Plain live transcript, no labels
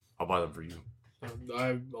buy them for you.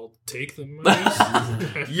 I'll take them. I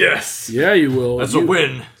guess. Yes! Yeah, you will. That's a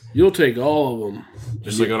win. You'll take all of them.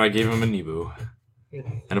 Just like when I gave him a Nebu.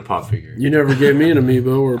 And a pop figure. You never gave me an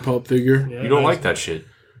amiibo or a pop figure. Yeah, You don't like that shit.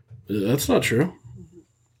 That's not true.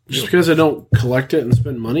 Just because I don't collect it and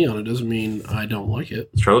spend money on it doesn't mean I don't like it.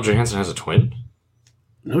 Scarlett Johansson has a twin?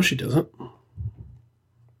 No, she doesn't.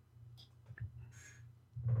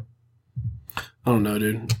 I don't know,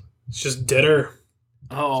 dude. It's just deader.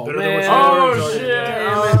 Oh, better man. than what you Oh, were shit.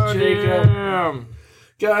 talking Damn it, Jacob.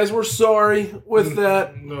 Guys, we're sorry with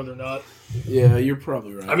that. No, they're not. Yeah, you're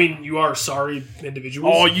probably right. I mean, you are sorry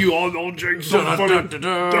individuals. oh, you all don't Jake so funny. Alright,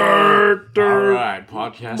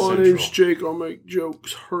 Podcast My Central. name's Jake. I'll make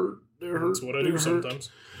jokes hurt. They're hurt. That's what I do They're hurt. sometimes.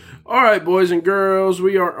 All right, boys and girls,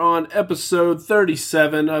 we are on episode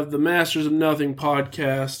 37 of the Masters of Nothing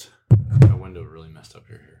podcast. That window really messed up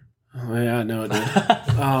your hair. Oh, yeah, I know it did.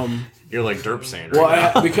 You're like derp saying Well,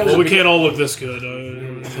 right now. because Well, we can't all look this good.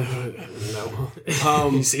 no.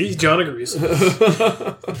 See, John agrees.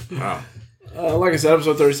 Wow. Like I said,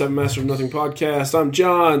 episode 37, Masters of Nothing podcast. I'm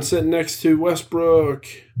John, sitting next to Westbrook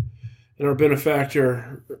and our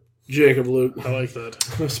benefactor, Jacob Luke. I like that.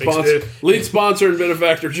 Lead sponsor and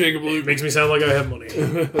benefactor, Jacob Luke. Makes me sound like I have money.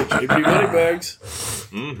 JP Moneybags.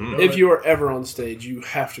 Mm-hmm. If you are ever on stage, you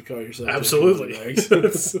have to call yourself Absolutely. JP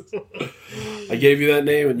Moneybags. I gave you that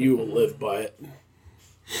name, and you will live by it.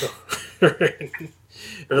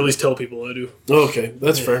 Or at least tell people I do. Okay,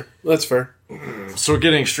 that's fair. That's fair. So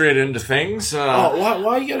getting straight into things.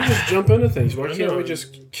 Why you gotta just jump into things? Why can't we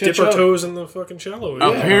just catch Dip our up? toes in the fucking shallow.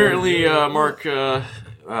 Apparently, Mark,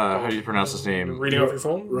 how do you pronounce his name? Reading off your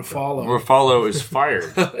phone? Ruffalo. Ruffalo is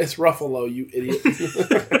fired. It's Ruffalo, you idiot.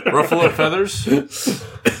 Ruffalo feathers?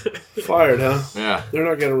 Fired, huh? Yeah.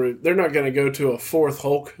 They're not gonna go to a fourth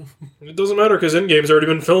Hulk. It doesn't matter because Endgame's already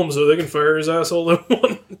been filmed, so they can fire his ass all they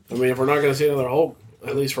want. I mean, if we're not gonna see another Hulk,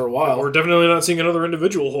 at least for a while. We're definitely not seeing another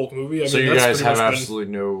individual Hulk movie. So mean, you that's guys pretty have much been-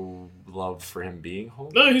 absolutely no love for him being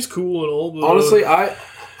Hulk? No, he's cool and all, but... Honestly, I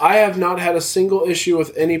have not had a single issue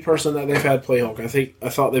with any person that they've had play Hulk. I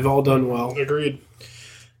thought they've all done well. Agreed.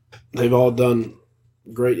 They've all done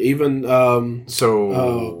great. Even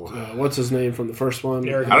So... what's his name from the first one?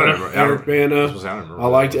 Eric I don't remember. Eric Bana. I don't remember. I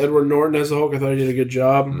liked Edward Norton as the Hulk. I thought he did a good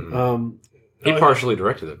job. Mm-hmm. He partially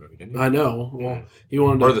directed that movie, didn't he? I know. Well, he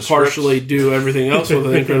wanted Or to the partially do everything else with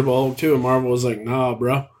an Incredible Hulk too, and Marvel was like, "Nah,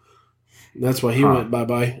 bro." That's why he went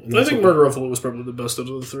bye-bye. I think Mark Ruffalo was probably the best of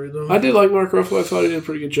the three, though. I did like Mark Ruffalo. I thought he did a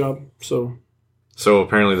pretty good job. So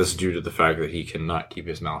apparently this is due to the fact that he cannot keep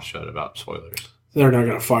his mouth shut about spoilers. they're not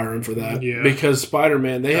going to fire him for that. Yeah. Because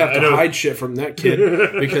Spider-Man, they have I to know. hide shit from that kid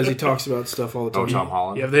because he talks about stuff all the time. Oh, Tom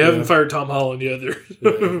Holland? Yeah, they haven't fired Tom Holland yet.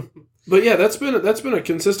 They're But yeah, that's been a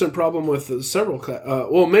consistent problem with several.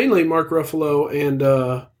 Mainly Mark Ruffalo and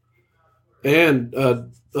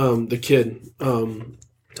the kid.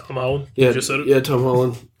 Tom Holland. Yeah, You just said it. Yeah, Tom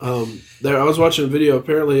Holland. I was watching a video.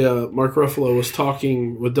 Apparently, Mark Ruffalo was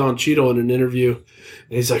talking with Don Cheadle in an interview, and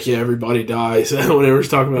he's like, "Yeah, everybody dies." Whenever he's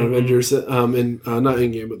talking about Avengers, not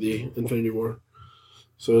Endgame, but the Infinity War.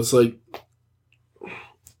 So it's like,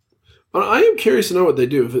 I am curious to know what they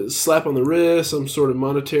do. If it's slap on the wrist, some sort of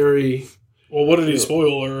monetary. Well, what did he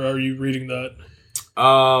spoil, or are you reading that?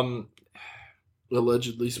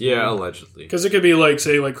 Allegedly. Yeah, allegedly. Because it could be like,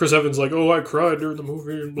 say, like Chris Evans, like, "Oh, I cried during the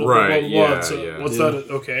movie," and blah, Right, blah, blah, yeah, blah. So yeah. what's Yeah. that?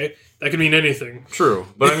 Okay. That could mean anything. True,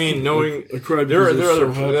 but I mean, knowing I cried there are because I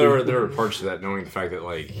was so happy. there are parts of that, knowing the fact that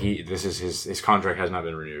like his contract has not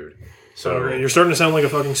been renewed. So Okay, you're starting to sound like a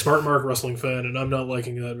fucking smart Mark wrestling fan, and I'm not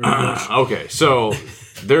liking that very much. okay, so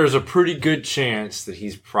there's a pretty good chance that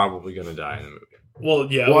he's probably going to die in the movie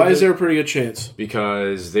Well, yeah. Why is there a pretty good chance?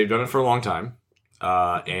 because they've done it for a long time.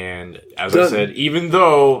 And as I Done. said, even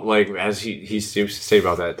though, like, as he seems to say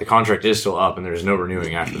about that, the contract is still up and there's no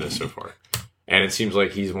renewing after this so far. And it seems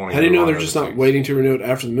like he's wanting How do you to know move they're on to just other not things. waiting to renew it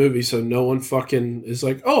after the movie, so no one fucking is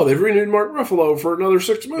like, oh, they've renewed Mark Ruffalo for another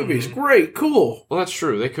 6 movies. Great, cool. Well, that's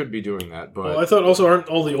true. They could be doing that, but... Well, I thought also aren't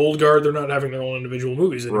all the old guard, they're not having their own individual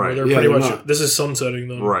movies anymore. Right. They're Yeah, pretty they're much, not. this is sunsetting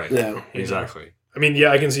them. right. Yeah. Exactly. I mean,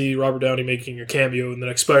 yeah, I can see Robert Downey making a cameo in the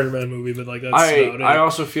next Spider-Man movie, but like that's about it. I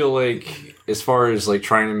also feel like, as far as like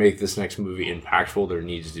trying to make this next movie impactful, there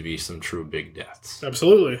needs to be some true big deaths.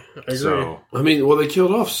 Absolutely. I agree. So I mean, well, they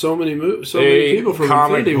killed off so many people from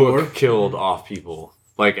comic Infinity book War. killed off people.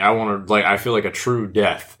 Like I feel like a true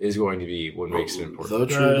death is going to be what makes it important. The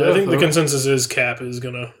true death, I think the consensus is Cap is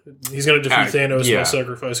he's gonna defeat Thanos while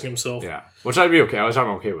sacrificing himself. Yeah, which I'd be okay. I'm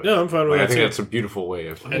okay with. Yeah, I'm fine with that. I think that's a beautiful way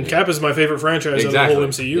of. And Cap is my favorite franchise of the whole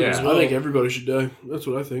MCU as well. I think everybody should die. That's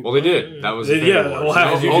what I think. Well, they did. That was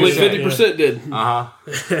only 50% did.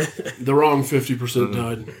 The wrong 50%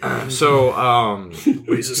 died. So,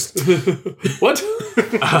 racist. What?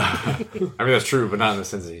 I mean, that's true, but not in the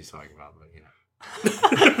sense that he's talking about. But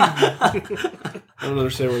I don't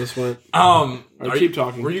understand where this went. Keep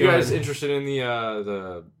talking. Were you guys interested in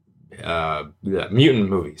the mutant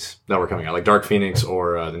movies that were coming out, like Dark Phoenix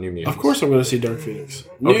or the New Mutants? Of course, I'm going to see Dark Phoenix.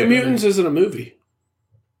 New Mutants isn't a movie.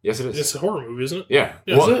 Yes, it is. It's a horror movie, isn't it? Yeah.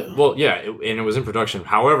 Is it? Well, yeah, and it was in production.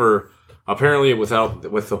 However, apparently, with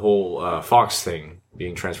the whole Fox thing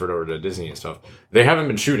being transferred over to Disney and stuff, they haven't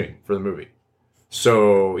been shooting for the movie.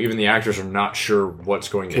 So even the actors are not sure what's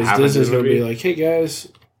going to happen. Because Disney's going to be like, "Hey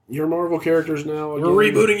guys, you're Marvel characters now. Again.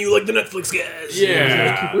 We're rebooting you like the Netflix guys."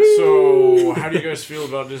 Yeah. So how do you guys feel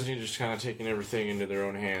about Disney just kind of taking everything into their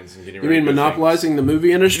own hands and getting? You mean monopolizing the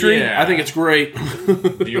movie industry? Yeah. I think it's great.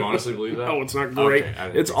 Do you honestly believe that? Oh, it's not great.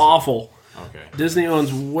 Okay, it's awful. Okay. Disney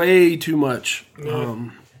owns way too much.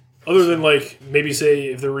 Other than, like, maybe say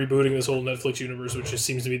if they're rebooting this whole Netflix universe, which just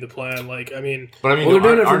seems to be the plan, like, I mean... Well, they're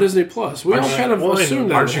doing it for Disney Plus. We all kind of assume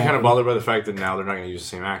that. Aren't you kind of bothered by the fact that now they're not going to use the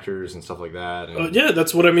same actors and stuff like that? And, yeah,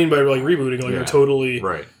 that's what I mean by, like, rebooting. Like, they're totally,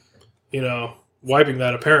 right. Wiping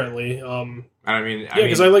that, apparently.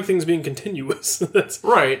 Because I like things being continuous. That's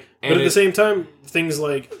right. But at the same time, things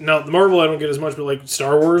like... Now, the Marvel I don't get as much, but, like,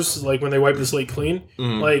 Star Wars, like, when they wipe the slate clean,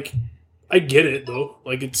 like... I get it though.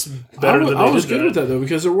 Like it's better than I was good with that though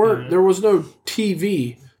because there was no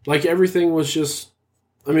TV. Like everything was just.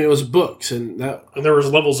 I mean, it was books and there was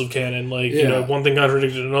levels of canon. Like one thing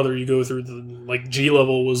contradicted another. You go through the G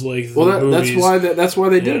level was like that's why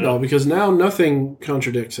they did it all because now nothing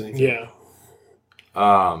contradicts anything. Yeah.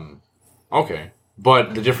 Okay,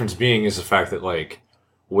 but the difference being is the fact that like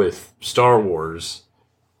with Star Wars,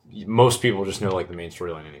 most people just know like the main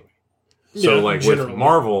storyline anyway. So with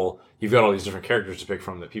Marvel. You've got all these different characters to pick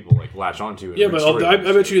from that people like latch onto. Yeah, but I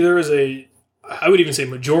bet you there is I would even say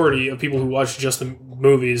majority of people who watch just the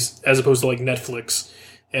movies as opposed to like Netflix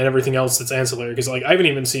and everything else that's ancillary. Because like I haven't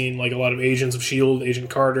even seen like a lot of Agents of S.H.I.E.L.D., Agent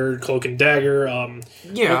Carter, Cloak and Dagger.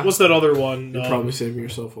 What's that other one? You're probably saving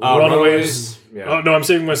yourself. Runaways. Yeah. Oh no, I'm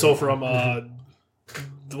saving myself from the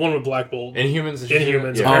one with Black Bolt. Inhumans.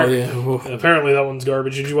 Yeah. Oh yeah. Apparently that one's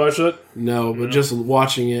garbage. Did you watch that? No, but just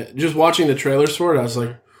watching the trailers for it, I was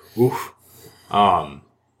like. Oof. It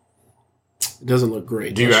doesn't look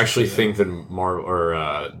great. Do you actually think that Marvel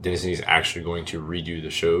or Disney is actually going to redo the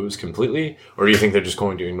shows completely, or do you think they're just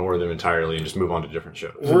going to ignore them entirely and just move on to different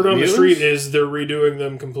shows? Word on the street is they're redoing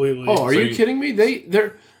them completely. Oh, are you kidding me?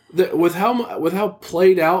 They're with how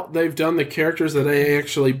played out they've done the characters that they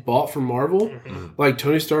actually bought from Marvel, like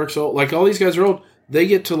Tony Stark's old, like all these guys are old. They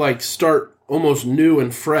get to like start almost new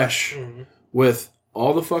and fresh with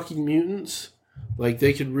all the fucking mutants. Like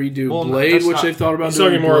they could redo Blade, which they've thought about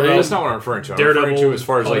doing. That's not what I'm referring to. I'm referring to as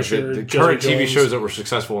far as like the current TV shows that were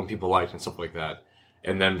successful and people liked and stuff like that.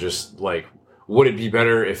 And then just like, would it be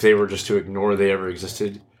better if they were just to ignore they ever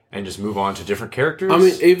existed and just move on to different characters? I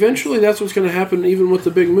mean, eventually that's what's going to happen even with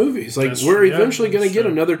the big movies. Like we're eventually going to get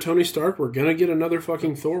another Tony Stark. We're going to get another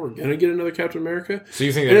fucking Thor. We're going to get another Captain America. So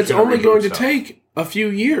you think and it's only going to take a few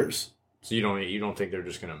years. So you don't think they're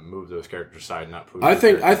just going to move those characters aside and not prove? I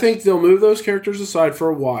think they'll move those characters aside for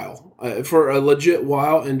a while, for a legit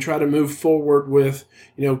while, and try to move forward with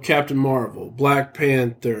Captain Marvel, Black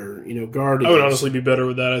Panther, Guardians. I would honestly be better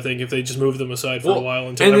with that. I think if they just move them aside for a while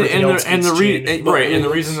until everything else gets changed. And the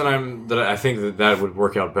reason that I think that would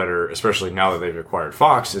work out better, especially now that they've acquired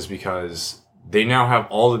Fox, is because they now have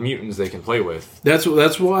all the mutants they can play with. That's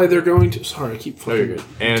why they're going to. Sorry, I keep fucking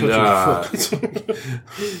touching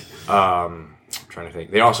I'm trying to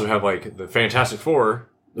think. They also have like the Fantastic Four,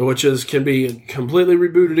 which can be completely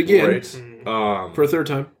rebooted again, right? For a third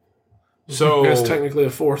time. So that's technically a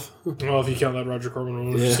fourth. Well, if you count that Roger Corman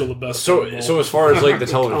one, which is still the best. So as far as like the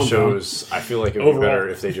television shows, I feel like it would be better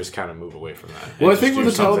if they just kind of move away from that. Well, I think with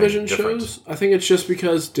the television shows, I think it's just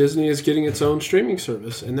because Disney is getting its own streaming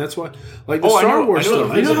service, and that's why, like the Star Wars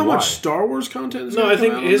stuff. You know how much Star Wars content is? No, I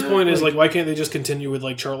think his point is like, why can't they just continue with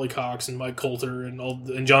like Charlie Cox and Mike Coulter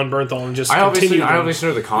and John Bernthal and just continue? I obviously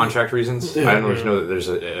know the contract reasons. I don't always know that there's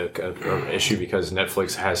an issue because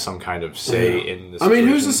Netflix has some kind of say in the situation. I mean,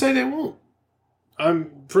 who's to say they won't?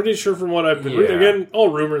 I'm pretty sure from what I've been reading, again, all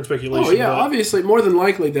rumor and speculation. Oh, yeah, obviously, more than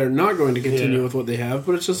likely, they're not going to continue with what they have,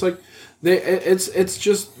 but it's just like, it's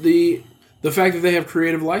just the the fact that they have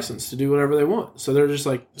creative license to do whatever they want. So they're just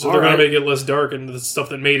like, so they're going to make it less dark, and the stuff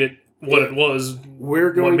that made it what it was,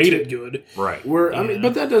 we're going what made to, it good. Right. I mean,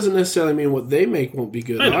 but that doesn't necessarily mean what they make won't be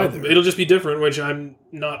good either. It'll just be different, which I'm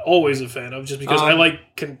not always a fan of, just because I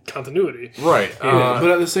like continuity. Right. But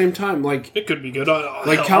at the same time, like, it could be good.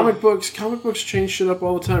 Like comic books change shit up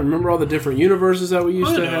all the time. Remember all the different universes that we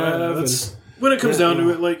used to have? When it comes down to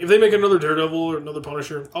it, like, if they make another Daredevil or another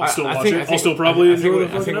Punisher, I'll still watch it. I'll still probably enjoy the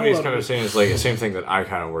fucking I think what he's kind of saying is, like, the same thing that I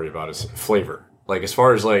kind of worry about is flavor. Like, as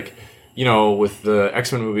far as, like, you know, with the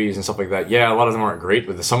X-Men movies and stuff like that, yeah, a lot of them aren't great,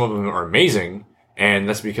 but some of them are amazing, and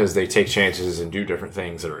that's because they take chances and do different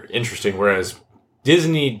things that are interesting, whereas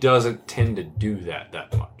Disney doesn't tend to do that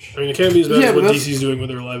much. I mean, it can't be as bad as what DC's doing with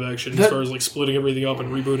their live action, as far as, like, splitting everything up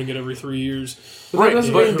and rebooting it every 3 years. But that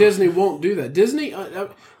doesn't mean Disney won't do that. Disney,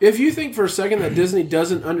 if you think for a second that Disney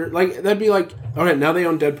doesn't that'd be like, all right, now they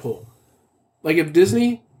own Deadpool. Like, if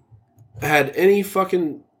Disney had any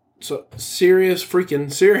fucking serious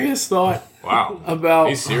thought about...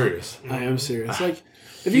 He's serious. I am serious. Like,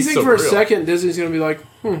 if you think for a second Disney's going to be like,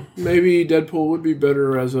 maybe Deadpool would be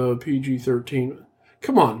better as a PG-13.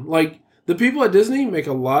 Come on. Like, the people at Disney make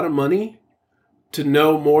a lot of money to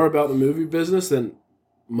know more about the movie business than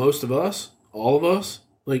most of us, all of us.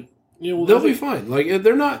 Like, they'll be fine. Like,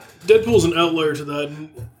 they're not... Deadpool's an outlier to that.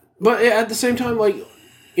 But at the same time, like...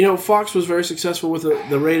 You know, Fox was very successful with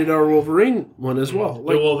the rated R Wolverine one as well.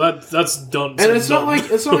 Like, well, that's done. And it's not like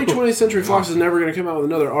 20th Century Fox is never going to come out with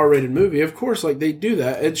another R-rated movie. Of course, like, they do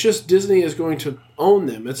that. It's just Disney is going to own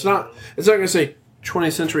them. It's not going to say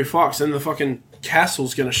 20th Century Fox and the fucking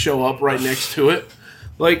castle's going to show up right next to it.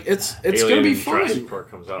 Like, it's going to be fine. Jurassic Park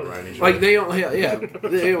comes out right. Like, they own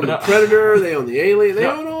the Predator, they own the Alien, they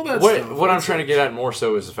own all that stuff. What I'm trying to get at more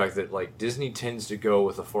so is the fact that, like, Disney tends to go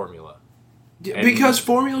with a formula. Because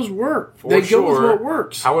formulas work. They go with what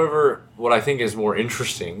works. However, what I think is more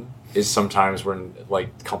interesting is sometimes when,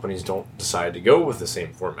 like, companies don't decide to go with the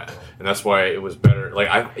same format. And that's why it was better.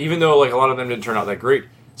 Like, even though, like, a lot of them didn't turn out that great,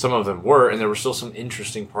 some of them were, and there were still some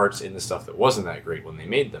interesting parts in the stuff that wasn't that great when they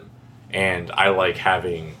made them. And I like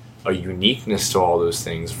having a uniqueness to all those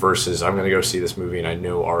things versus I'm going to go see this movie and I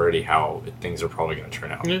know already how things are probably going to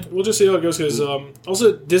turn out. Yeah, we'll just see how it goes because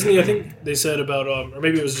also Disney, I think they said about, or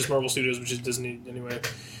maybe it was just Marvel Studios, which is Disney anyway,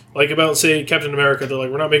 like about, say, Captain America, they're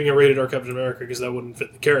like, we're not making a rated R Captain America because that wouldn't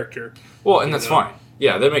fit the character. Well, and that's fine.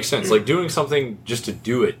 Yeah, that makes sense. Like, doing something just to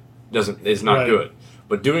do it is not good.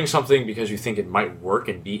 But doing something because you think it might work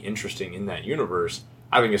and be interesting in that universe,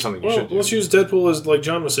 I think is something you should do. Let's use Deadpool as, like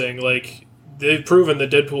John was saying, like, they've proven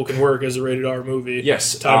that Deadpool can work as a rated R movie.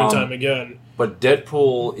 Yes, time and time again. But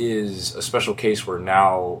Deadpool is a special case where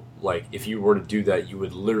now, like, if you were to do that, you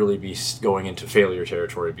would literally be going into failure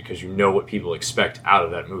territory because you know what people expect out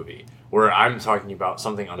of that movie. Where I'm talking about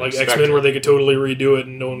something unexpected. Like X-Men, where they could totally redo it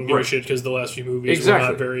and no one would give a shit because the last few movies were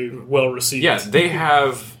not very well received. Yeah, they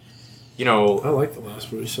have... You know, I like the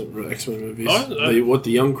last movie, some X-Men movies.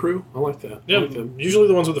 The young crew, I like that. Yeah, like them. Usually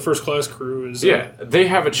the ones with the first class crew is. They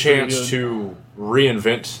have a chance to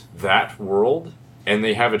reinvent that world, and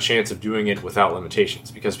they have a chance of doing it without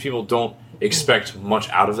limitations because people don't expect much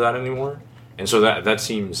out of that anymore, and so that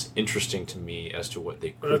seems interesting to me as to what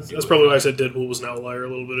they could do. That's probably why I said Deadpool was an outlier a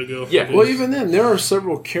little bit ago. Yeah, well, even then, there are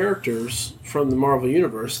several characters from the Marvel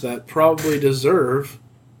Universe that probably deserve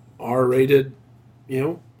R-rated,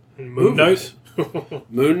 Moon Knight.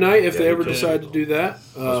 Moon Knight, if they ever decide to do that.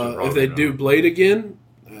 If they do Blade again,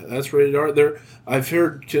 that's rated R.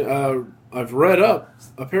 I've read up.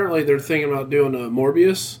 Apparently, they're thinking about doing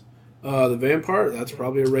Morbius, the vampire. That's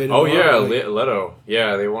probably a rated R. Oh, yeah, Leto.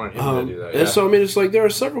 Yeah, they wanted him to do that. Yeah. And so, I mean, it's like there are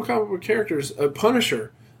several comic book characters.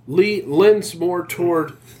 Punisher lends more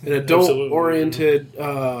toward an adult-oriented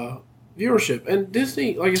viewership. And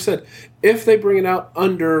Disney, like I said, if they bring it out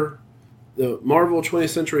under the Marvel 20th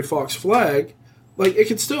Century Fox flag, like, it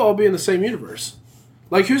could still all be in the same universe.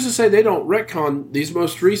 Like, who's to say they don't retcon these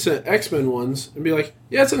most recent X-Men ones and be like,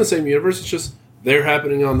 yeah, it's in the same universe, it's just they're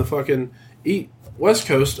happening on the fucking west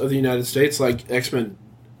coast of the United States like X-Men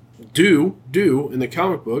do in the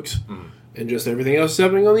comic books, and just everything else is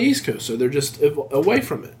happening on the east coast, so they're just away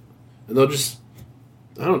from it. And they'll just,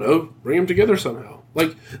 I don't know, bring them together somehow.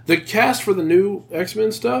 Like, the cast for the new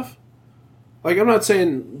X-Men stuff, like, I'm not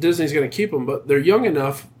saying Disney's going to keep them, but they're young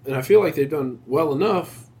enough, and I feel like they've done well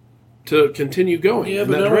enough to continue going. Yeah,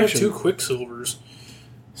 but now we have 2 Quicksilvers.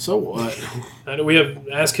 So what? I know we have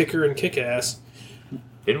Ass Kicker and Kick Ass.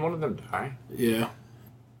 Didn't one of them die? Yeah.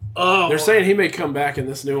 Oh, they're saying he may come back in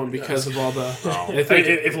this new one because of all the. I think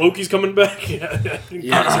if Loki's coming back, yeah,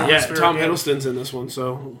 Tom Hiddleston's in this one.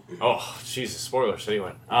 So. Oh, Jesus! Spoilers.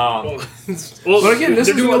 Anyway. Well, but again, this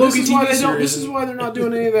is series. why they're not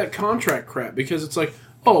doing any of that contract crap, because it's like,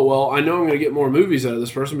 oh well, I know I'm going to get more movies out of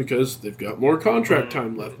this person because they've got more contract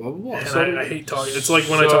time left. Blah blah blah. And so, I hate talking. It's like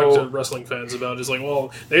when I talk to wrestling fans about it's like,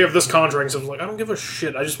 well, they have this contract, so I'm like, I don't give a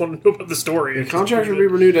shit. I just want to know about the story. The contract will be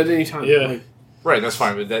renewed at any time. Yeah. Like, right, that's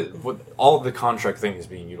fine. But all of the contract thing is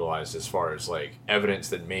being utilized as far as like evidence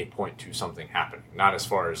that may point to something happening, not as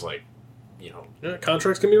far as like, Yeah,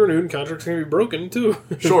 contracts can be renewed and contracts can be broken too.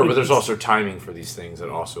 Sure, but there's also timing for these things that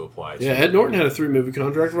also apply. Yeah, Ed Norton had a 3-movie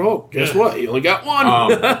contract for Hulk. Guess what? He only got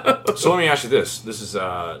one. So let me ask you this. This is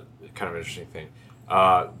kind of an interesting thing.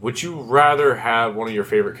 Would you rather have one of your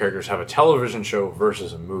favorite characters have a television show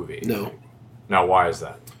versus a movie? No. Now, why is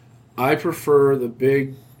that? I prefer the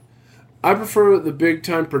big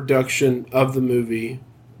time production of the movie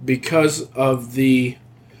because of the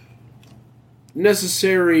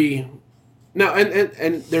necessary. Now,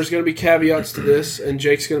 and there's going to be caveats to this, and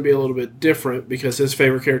Jake's going to be a little bit different because his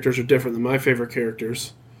favorite characters are different than my favorite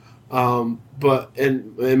characters. But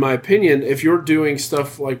in my opinion, if you're doing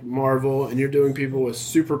stuff like Marvel and you're doing people with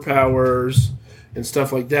superpowers and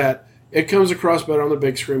stuff like that, it comes across better on the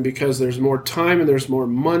big screen because there's more time and there's more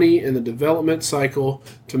money in the development cycle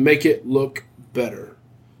to make it look better.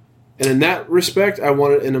 And in that respect, I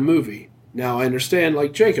want it in a movie. Now, I understand,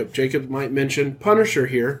 like Jacob. Jacob might mention Punisher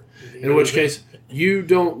here, in which case you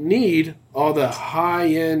don't need all the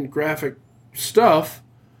high-end graphic stuff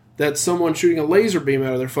that someone shooting a laser beam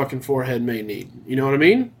out of their fucking forehead may need. You know what I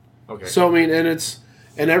mean? Okay. So, I mean, and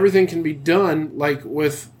everything can be done, like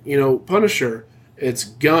with, Punisher. It's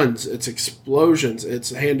guns, it's explosions,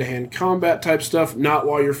 it's hand-to-hand combat type stuff, not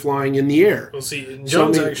while you're flying in the air. Well, see,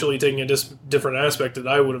 John's actually taking a different aspect that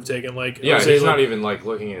I would have taken. He's not even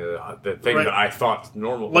looking at the thing that I thought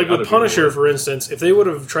normal. Like with Punisher, for instance, if they would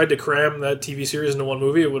have tried to cram that TV series into one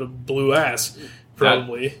movie, it would have blew ass,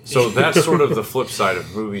 probably. So that's sort of the flip side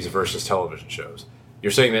of movies versus television shows.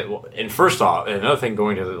 You're saying that, and first off, another thing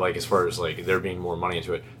going to as far as there being more money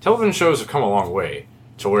into it, television shows have come a long way.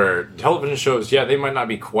 To where television shows, they might not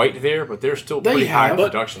be quite there, but they're still pretty high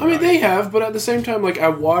production. I mean, they have, but at the same time, I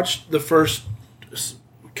watched the first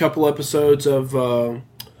couple episodes of the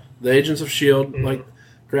Agents of S.H.I.E.L.D.,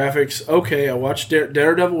 graphics. Okay, I watched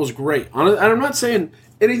Daredevil was great. And I'm not saying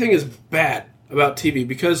anything is bad about TV,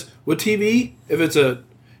 because with TV, if it's a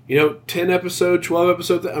 10 episode, 12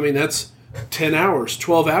 episode, I mean, that's 10 hours,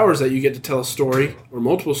 12 hours that you get to tell a story or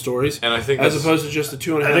multiple stories, and I think as opposed to just a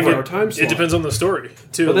 2.5 hour time slot. It depends on the story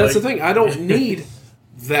too. But that's the thing. I don't need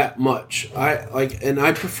that much. And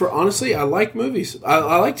I prefer, honestly, I like movies.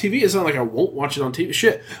 I like TV. It's not like I won't watch it on TV.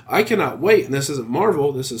 Shit, I cannot wait. And this isn't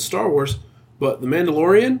Marvel. This is Star Wars. But The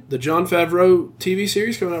Mandalorian, the Jon Favreau TV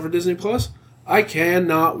series coming out for Disney Plus, I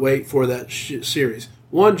cannot wait for that series.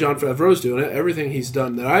 One, Jon Favreau's doing it. Everything he's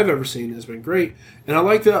done that I've ever seen has been great, and I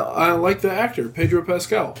like the actor Pedro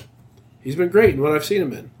Pascal. He's been great in what I've seen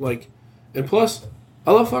him in. And plus,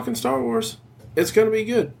 I love fucking Star Wars. It's gonna be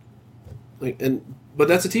good. But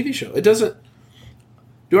that's a TV show. It doesn't.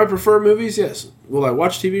 Do I prefer movies? Yes. Will I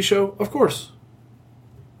watch TV show? Of course.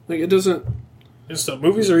 It doesn't.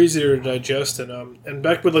 Movies are easier to digest, and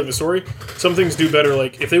back with the story, some things do better.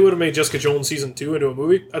 Like if they would have made Jessica Jones season 2 into a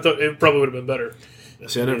movie, I thought it probably would have been better.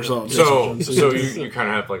 See, I never saw it. So you kind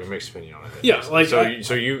of have a mixed opinion on it. Yeah,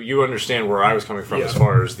 you understand where I was coming from as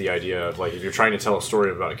far as the idea of if you're trying to tell a story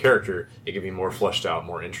about a character, it can be more fleshed out,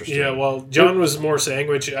 more interesting. Yeah, well, John was more saying,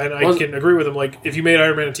 which I can agree with him. If you made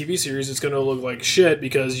Iron Man a TV series, it's going to look like shit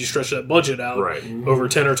because you stretch that budget out over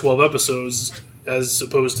 10 or 12 episodes. As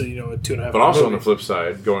opposed to, a 2.5 But also movie. on the flip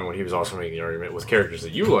side, when he was also making the argument with characters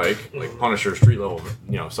that you like Punisher, street level,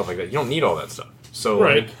 stuff like that, you don't need all that stuff.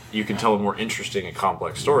 So you can tell a more interesting and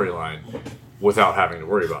complex storyline without having to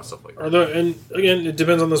worry about stuff like that. And again, it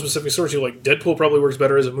depends on the specific source. Deadpool probably works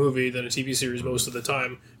better as a movie than a TV series most of the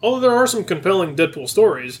time. Although there are some compelling Deadpool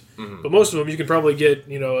stories, but most of them you can probably get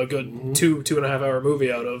a good 2.5 hour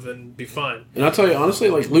movie out of and be fine. And I'll tell you honestly,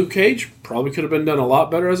 Luke Cage probably could have been done a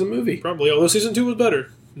lot better as a movie. Probably, although season 2 was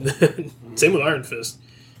better. Same with Iron Fist.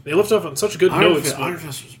 They left off on such good notes. Iron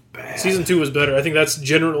Fist was bad. Season 2 was better. I think that's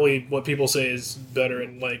generally what people say is better,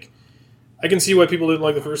 and I can see why people didn't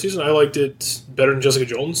like the first season. I liked it better than Jessica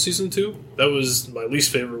Jones season 2. That was my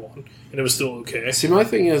least favorite one, and it was still okay. See, my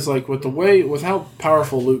thing is with how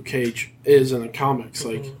powerful Luke Cage is in the comics,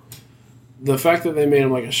 the fact that they made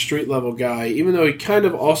him like a street level guy, even though he kind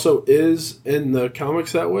of also is in the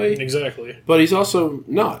comics that way. Exactly. But he's also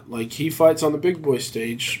not. Like, he fights on the big boy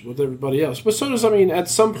stage with everybody else. But so does, at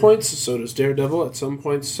some points, so does Daredevil. At some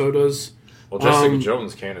points, so does... Well, Jessica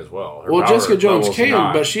Jones can as well. Jessica Jones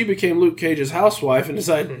can, but she became Luke Cage's housewife and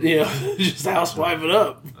decided, just housewife it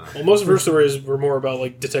up. Well, most of her stories were more about,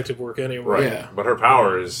 like, detective work anyway. Right. Yeah. But her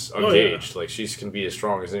power is ungauged. Like, she can be as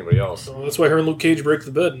strong as anybody else. So that's why her and Luke Cage break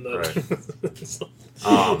the bed.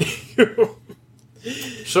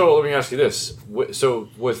 So let me ask you this. So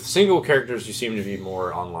with single characters, you seem to be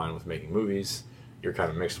more online with making movies. You're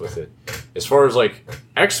kind of mixed with it. As far as, like,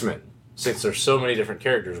 X-Men, since there's so many different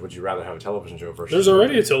characters, would you rather have a television show versus... There's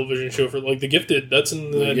already a television show for, like, The Gifted. That's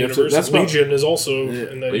in that universe. That's Legion is also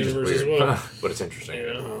in that universe as well. But it's interesting.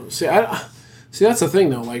 Yeah. See, that's the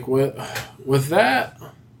thing, though. Like, with that...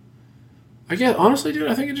 I guess, honestly, dude,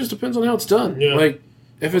 I think it just depends on how it's done. Yeah. Like,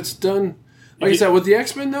 if it's done... Like I said, with the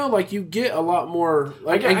X-Men, though, like, you get a lot more...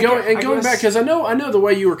 Like, going back, because I know the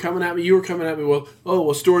way you were coming at me,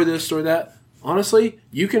 well, story this, story that... Honestly,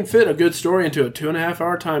 you can fit a good story into a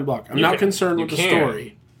 2.5-hour time block. I'm not concerned with the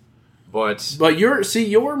story. But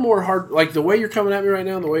you're more hard... Like, the way you're coming at me right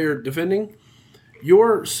now and the way you're defending,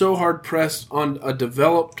 you're so hard-pressed on a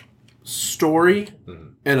developed story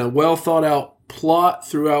and a well-thought-out plot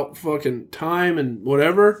throughout fucking time and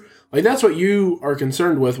whatever. Like, that's what you are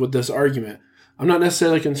concerned with this argument. I'm not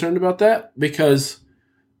necessarily concerned about that because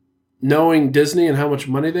knowing Disney and how much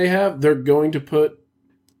money they have, they're going to put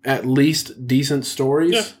at least decent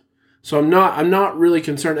stories. Yeah. So I'm not really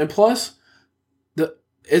concerned. And plus,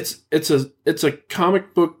 it's a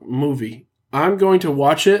comic book movie. I'm going to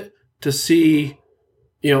watch it to see,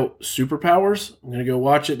 superpowers. I'm going to go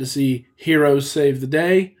watch it to see heroes save the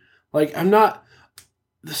day. Like,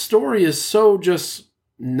 the story is so just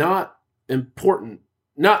not important.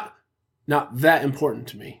 Not that important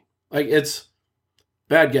to me. Like, it's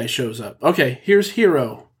bad guy shows up. Okay, here's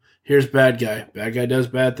hero. Here's bad guy. Bad guy does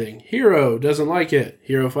bad thing. Hero doesn't like it.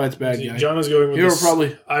 Hero fights bad guy. John is going with hero this,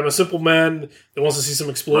 probably. I'm a simple man that wants to see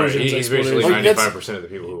some explosions. Right. He's basically 95% of the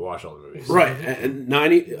people who watch all the movies. Right. And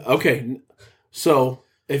 90. Okay. So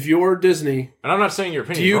if you're Disney, and I'm not saying your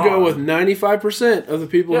opinion. Do you go with 95% of the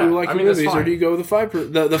people who like the movies, or do you go with the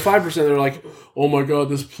 5%? The 5% that are like, oh my god,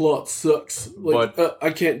 this plot sucks. Like,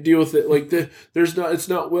 I can't deal with it. Like, it's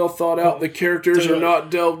not well thought out. The characters are not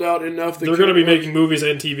delved out enough. They're going to be making movies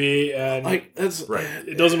and TV, and that's right.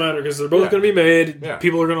 It doesn't matter because they're both going to be made. Yeah.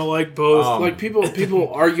 People are going to like both. Like people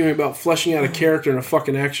arguing about fleshing out a character in a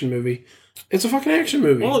fucking action movie. It's a fucking action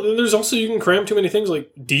movie. Well, there's also, you can cram too many things,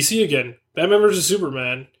 like DC again. Batman vs.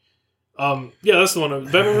 Superman. Yeah, that's the one.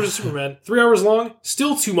 Batman vs. Superman. 3 hours long.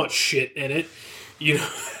 Still too much shit in it.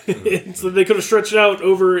 So they could have stretched it out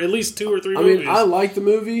over at least 2 or 3 movies. I mean, I like the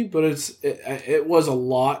movie, but it was a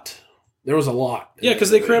lot. There was a lot. Yeah,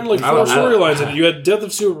 because they crammed like 4 storylines in it. You had Death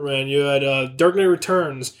of Superman. You had Dark Knight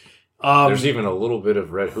Returns. There's even a little bit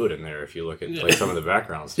of Red Hood in there if you look at like some of the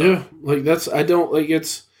background stuff. Yeah, like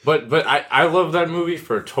it's. But I love that movie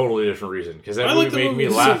for a totally different reason because that movie made me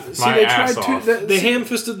laugh my ass off. They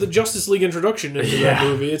ham-fisted the Justice League introduction into that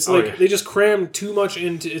movie. It's like they just crammed too much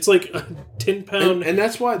into. It's like a 10-pound and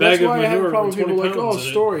that's why I have a problem with people like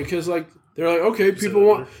story because like they're like okay people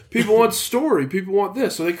want story, people want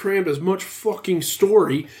this, so they crammed as much fucking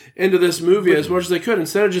story into this movie as much as they could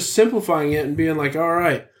instead of just simplifying it and being like all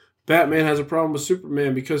right, Batman has a problem with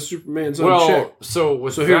Superman because Superman's unchecked. So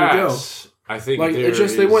here we go. I think like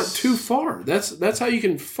they went too far. That's how you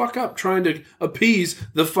can fuck up trying to appease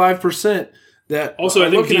the 5% that also I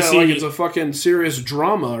think DC at it like it's a fucking serious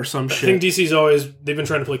drama or some shit. I think DC's they've been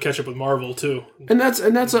trying to play catch up with Marvel too, and that's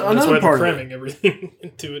another part. They're cramming everything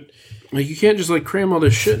into it. Like you can't just like cram all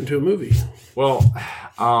this shit into a movie. Well,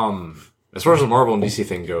 as far as the Marvel and DC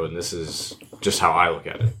thing go, and this is just how I look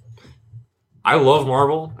at it. I love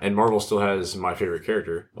Marvel, and Marvel still has my favorite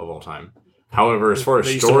character of all time. However, as far as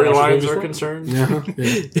storylines are concerned,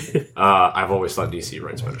 I've always thought DC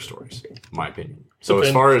writes better stories, in my opinion. So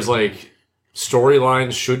as far as like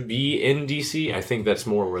storylines should be in DC, I think that's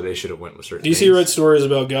more where they should have went with certain DC writes stories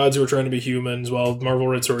about gods who are trying to be humans, while Marvel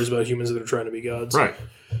writes stories about humans that are trying to be gods. Right.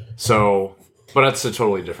 So, but that's a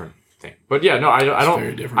totally different thing. But yeah, no, I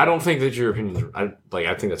don't think that your opinion. I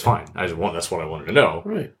think that's fine. That's what I wanted to know.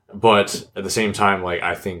 Right. But at the same time, like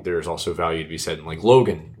I think there's also value to be said in like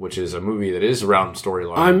Logan, which is a movie that is around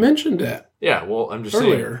storyline. I mentioned that. Yeah, well, I'm just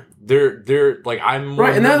saying they're like I'm more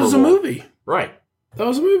right, and that was a movie. Right. That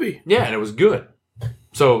was a movie. Yeah, and it was good.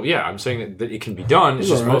 So yeah, I'm saying that it can be done. It's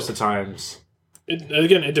just most of the times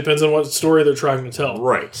It depends on what story they're trying to tell.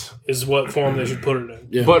 Right. Is what form they should put it in.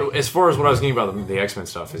 Yeah. But as far as what I was thinking about the X-Men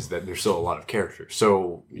stuff is that there's still a lot of characters.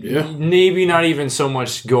 So maybe not even so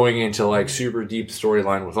much going into like super deep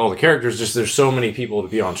storyline with all the characters, just there's so many people to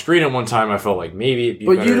be on screen at one time. I felt like maybe it'd be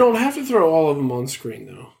better. you don't have to throw all of them on screen,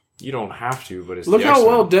 though. You don't have to, but it's Look the how X-Men.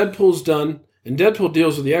 well Deadpool's done, and Deadpool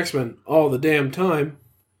deals with the X-Men all the damn time,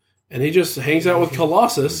 and he just hangs out with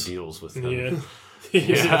Colossus. Deals with them. Yeah. I think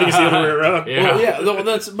it's the other way around. Yeah. Well,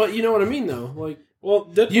 yeah, but you know what I mean, though. Like,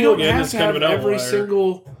 Deadpool you don't again have is to kind have of an every outlier.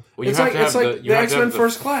 single. Well, it's like the X-Men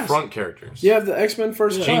First Class. Front characters. You have the X-Men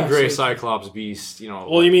First Jean Class. Grey, like- Cyclops, Beast.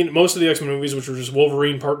 Well, you mean most of the X-Men movies, which were just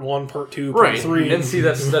Wolverine Part 1, Part 2, Part Right, 3. and see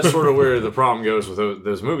that's sort of where the problem goes with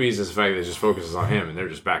those movies is the fact that it just focuses on him and they're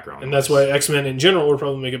just background. And that's why X-Men in general would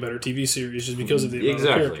probably make a better TV series just because of the amount of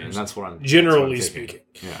exactly, characters. and that's what I'm Generally that's what I'm thinking.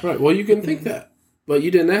 speaking. Yeah. Right. Well, you can think that, but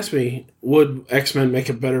you didn't ask me. Would X-Men make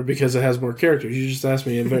it better because it has more characters? You just asked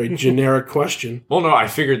me a very generic question. Well, no, I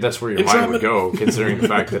figured that's where your mind would Entrapment. go, considering the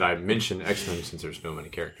fact that I mentioned X-Men since there's so many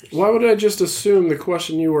characters. Why would I just assume the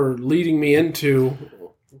question you were leading me into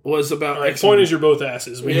was about All right, X-Men? point is you're both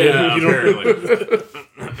asses. Yeah, You don't- apparently.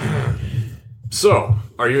 So,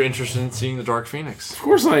 are you interested in seeing the Dark Phoenix? Of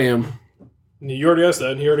course I am. You already asked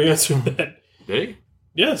that, and he already answered that. Did he?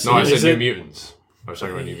 Yes. No, I he said New Mutants. I was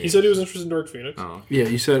talking about New Mutants. He said he was interested in Dark Phoenix. Oh. Yeah,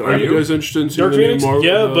 you said, Are are you you? guys interested in seeing Dark the new Phoenix? Marvel?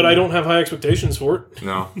 Yeah, but I don't have high expectations for it.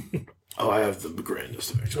 No. Oh, I have the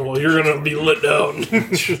grandest of expectations. Well, you're going to be let down.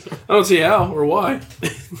 I don't see how or why.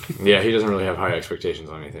 Yeah, he doesn't really have high expectations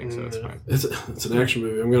on anything, so it's fine. It's an action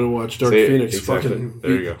movie. I'm going to watch Dark See, Phoenix. exactly. Fucking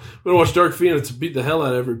There you go. I'm going to watch Dark Phoenix beat the hell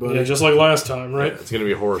out of everybody. Yeah, just like last time, right? It's going to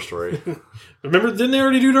be a horror story. Remember, didn't they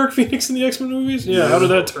already do Dark Phoenix in the X-Men movies? Yeah, how did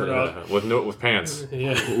that turn out? With pants.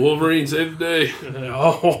 Yeah. Wolverine saved the day.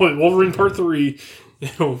 Oh, Wolverine Part 3.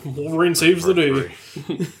 Wolverine saves the day.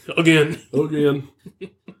 Again. Again.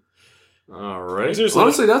 All right. Seriously.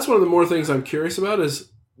 Honestly, that's one of the more things I'm curious about is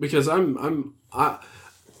because I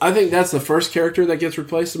think that's the first character that gets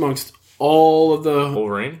replaced amongst all of the.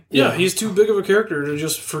 Wolverine? Yeah, he's too big of a character to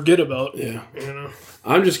just forget about. Yeah. You know?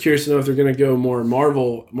 I'm just curious to know if they're going to go more more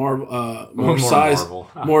More size, Marvel.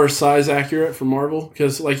 more size accurate for Marvel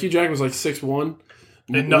because like Hugh Jackman's like 6'1".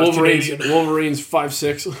 And not Canadian. Wolverine's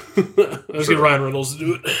 5'6". Let's get Ryan Reynolds to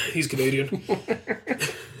do it. He's Canadian.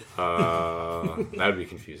 That would be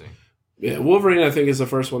confusing. Yeah, Wolverine I think is the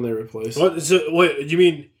first one they replaced. What? So, wait, you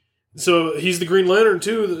mean... So he's the Green Lantern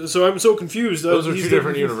too. So I'm so confused. Those are He's two the-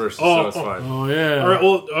 different universes, Oh, so it's fine. Oh yeah. All right.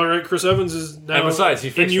 Well, all right. Chris Evans is now And besides, he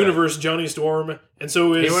in fixed universe Johnny Storm, and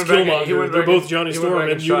so is He went back and- he Killmonger. went They're back both and- Johnny he went Storm back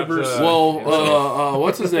in and shot, universe. Well,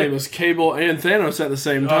 what's his name is Cable and Thanos at the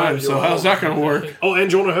same time. So how's that going to work? Oh, and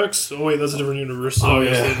Jonah Hex. Oh wait, that's a different universe. So Oh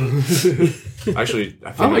yes, yeah. Actually, I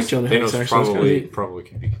I think like Jonah Hex, Thanos actually. It's kinda neat. probably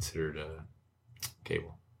could be considered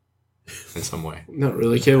Cable in some way. Not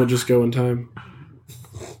really. Cable just go in time.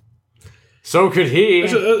 So could he.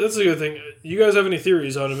 Actually, that's a good thing. You guys have any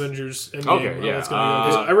theories on Avengers Endgame? Okay, how yeah, that's gonna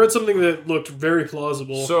go? 'Cause I read something that looked very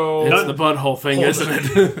plausible. So It's the butthole thing, Hold isn't on.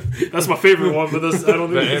 it? That's my favorite one, but that's, I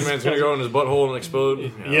don't the think Ant-Man's going to go in his butthole and explode?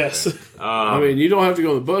 Yeah, Yes. okay. I mean, you don't have to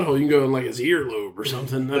go in the butthole. You can go in like his earlobe or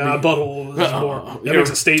something. That'd Nah, be- butthole is more. That You're- makes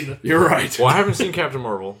a statement. You're right. Well, I haven't seen Captain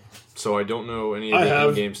Marvel, so I don't know any of I the have,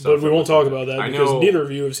 in-game stuff. but we won't talk about that I because know- neither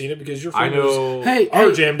of you have seen it because your I friend know. Hey, are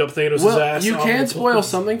hey, jammed up Thanos' well, ass. you on can the- spoil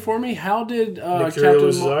something for me. How did Fury Captain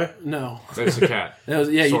lose his eye? No. It's a cat. Yeah,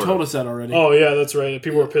 you Sort of. told us that already. Oh yeah, that's right.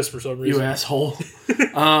 People were pissed for some You reason. asshole.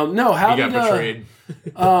 No, how He got did betrayed.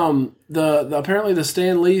 the apparently the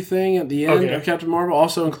Stan Lee thing at the end Okay. of Captain Marvel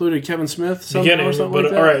also included Kevin Smith somehow Beginning, or something but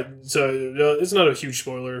like that? all right. So it's not a huge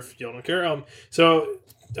spoiler if y'all don't care. So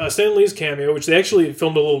Stan Lee's cameo, which they actually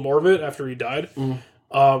filmed a little more of it after he died.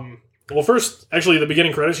 Well, first, actually, the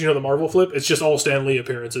beginning credits, the Marvel flip, it's just all Stan Lee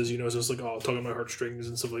appearances. It's just like, tugging my heartstrings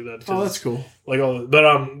and stuff like that. Oh, that's cool. Like all,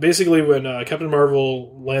 but basically, when Captain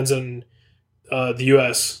Marvel lands in the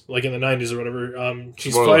U.S., like in the 90s or whatever,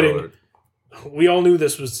 she's Spoiler fighting. alert. We all knew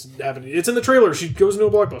this was happening. It's in the trailer. She goes into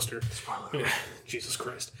a blockbuster. Spoiler alert. Jesus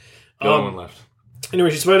Christ. The only one left. Anyway,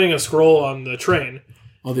 she's fighting a Skrull on the train.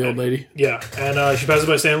 Oh, the old lady. Yeah, and she passes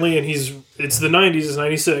by Stan Lee, and it's the 90s, it's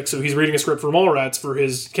 96, so he's reading a script for Mallrats for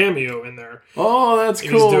his cameo in there. Oh, that's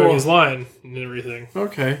And cool. he's doing his line and everything.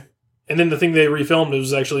 Okay. And then the thing they refilmed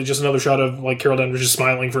was actually just another shot of like Carol Danvers just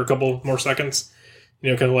smiling for a couple more seconds.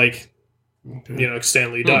 Kind of like,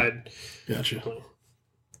 Stan Lee died. Gotcha.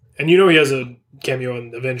 And he has a cameo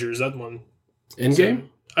in Avengers, that one. Endgame?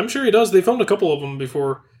 I'm sure he does. They filmed a couple of them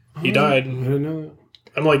before he died. I didn't know that.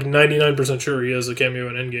 I'm like 99% sure he has a cameo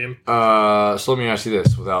in Endgame. So let me ask you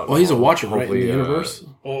this without. Well, he's a Watcher, right, in the universe.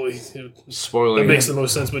 Spoiling. That makes the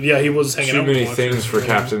most sense, but yeah, he was hanging out. Too many things for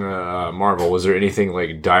Captain Marvel. Was there anything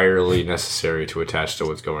like direly necessary to attach to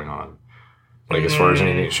what's going on? Like as far as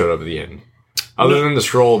anything that showed up at the end, other than the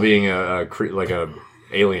scroll being a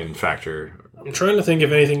alien factor. I'm trying to think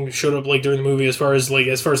if anything showed up like during the movie as far as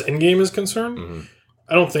Endgame is concerned. Mm-hmm.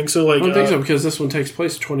 I don't think so. Like I don't think so because this one takes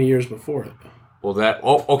place 20 years before it.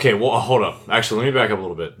 Well, okay. Well, hold up. Actually, let me back up a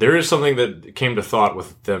little bit. There is something that came to thought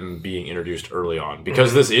with them being introduced early on.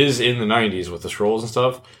 Because this is in the 90s with the scrolls and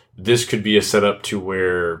stuff, this could be a setup to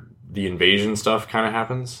where the invasion stuff kind of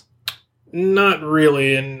happens? Not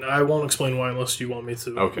really, and I won't explain why unless you want me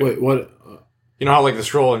to. Okay. Wait, what? You know how, like, the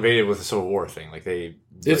scroll invaded with the Civil War thing? Like, they...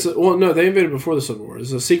 No, they invaded before the Civil War.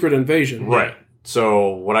 It's a secret invasion. Right. So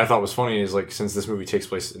what I thought was funny is, like, since this movie takes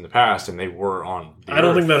place in the past and they were on the I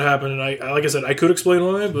don't think that happened, and I like I said, I could explain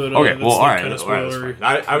why, but okay, well, all right, kind of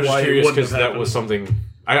I was just curious because that was something.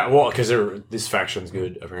 Because this faction's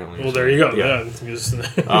good apparently. Well, there you go. Yeah,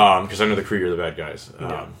 because I know the Kree are the bad guys.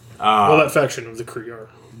 Well, that faction of the Kree are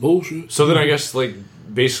bullshit. So then I guess like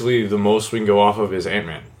basically the most we can go off of is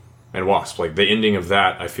Ant-Man and Wasp. Like the ending of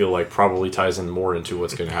that, I feel like probably ties in more into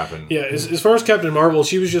what's going to happen. Yeah, as far as Captain Marvel,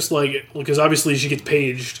 she was just like because obviously she gets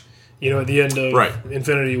paged, at the end of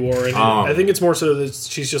Infinity War, and I think it's more so that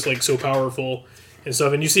she's just like so powerful and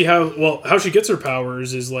stuff. And you see how she gets her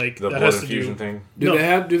powers is like the that blood has infusion to thing. Do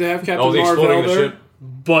they have Captain the Marvel exploding there? the ship?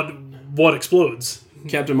 But what explodes?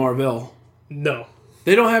 Captain Marvel. No.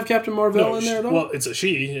 They don't have Captain Marvel in there at all? Well, it's a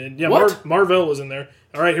she. And yeah, What? Marvel was in there.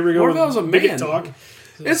 All right, here we go. Marvel's a bigot man. talk.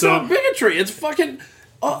 It's not bigotry. It's fucking...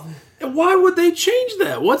 why would they change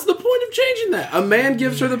that? What's the point of changing that? A man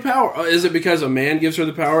gives her the power. Is it because a man gives her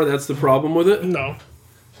the power that's the problem with it? No.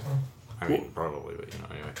 I mean, probably, but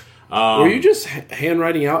anyway. Were you just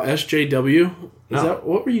handwriting out SJW?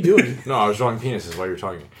 What were you doing? No, I was drawing penises while you were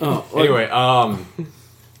talking. Oh, anyway,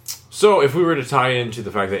 so if we were to tie into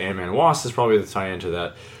the fact that Ant-Man and Wasp is probably the tie into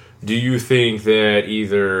that, do you think that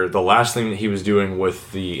either the last thing that he was doing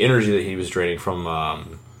with the energy that he was draining from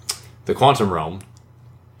the quantum realm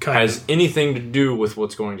has anything to do with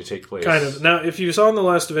what's going to take place? Kind of. Now, if you saw in the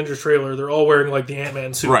last Avengers trailer, they're all wearing like the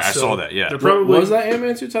Ant-Man suits. Right, I saw that, yeah. They're probably, was that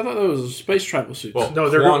Ant-Man suits? I thought that was space travel suits. Well, no,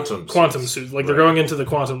 they're quantum suits. Like they're going into the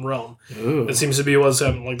quantum realm. Ooh. That seems to be what's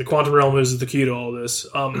happening. Like the quantum realm is the key to all this.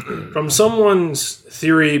 From someone's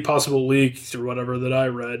theory, possible leak or whatever that I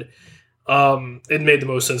read, it made the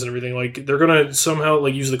most sense and everything. Like they're gonna somehow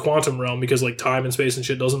like use the quantum realm because like time and space and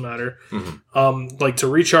shit doesn't matter. Mm-hmm. Like to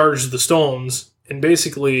recharge the stones and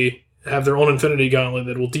basically have their own Infinity Gauntlet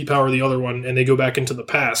that will depower the other one, and they go back into the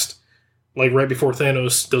past, like right before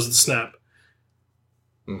Thanos does the snap.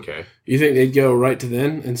 Okay. You think they'd go right to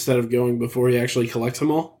then instead of going before he actually collects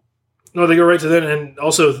them all? No, they go right to then, and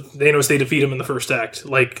also Thanos, they defeat him in the first act,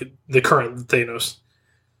 like the current Thanos.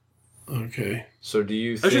 Okay. So do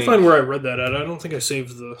you I should find where I read that at. I don't think I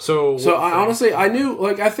saved the... So I honestly, I knew,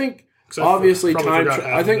 like, I think... Obviously,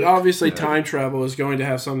 time travel is going to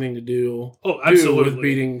have something to do, with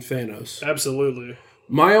beating Thanos. Absolutely.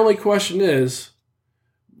 My only question is,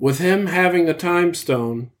 with him having the time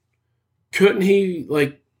stone, couldn't he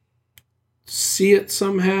like see it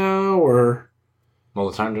somehow, or? Well,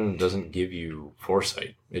 the time stone doesn't give you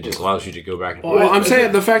foresight. It just allows you to go back and forth. Well, I'm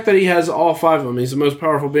saying the fact that he has all five of them, he's the most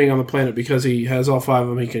powerful being on the planet because he has all five of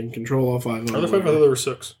them. He can control all five of them. Are there five? I thought there were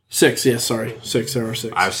six. Six, yes, sorry. Six, there are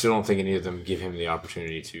six. I still don't think any of them give him the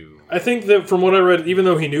opportunity to... I think that from what I read, even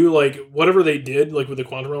though he knew, like, whatever they did, like with the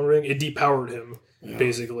quantum realm ring, it depowered him,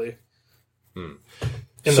 basically. In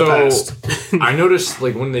the past. I noticed,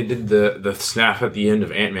 like, when they did the snap at the end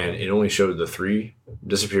of Ant-Man, it only showed the three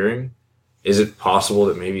disappearing. Is it possible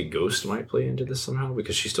that maybe Ghost might play into this somehow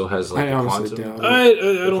because she still has like the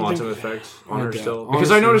quantum effect on her still? Because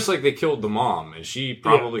I noticed like they killed the mom and she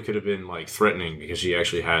probably could have been like threatening because she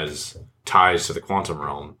actually has ties to the quantum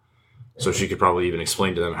realm, so she could probably even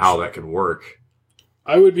explain to them how that could work.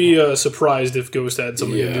 I would be surprised if Ghost had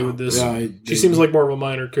something to do with this. Yeah, she seems like more of a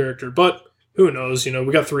minor character, but who knows? You know,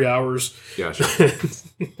 we got 3 hours. Yeah, sure.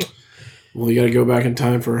 Well, you got to go back in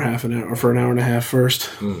time for half an hour or for an hour and a half first.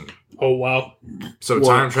 Oh, wow. So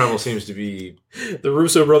time travel seems to be... The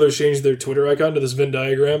Russo brothers changed their Twitter icon to this Venn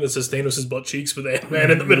diagram that says Thanos' butt cheeks with Ant-Man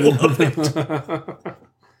in the middle of it.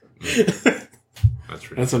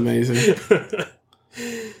 That's amazing.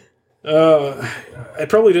 I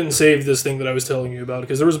probably didn't save this thing that I was telling you about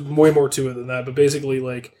because there was way more to it than that. But basically,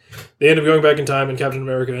 like, they end up going back in time and Captain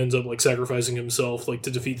America ends up, like, sacrificing himself, like, to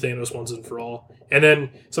defeat Thanos once and for all. And then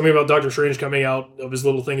something about Doctor Strange coming out of his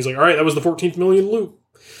little thing. He's like, all right, that was the 14th million loop.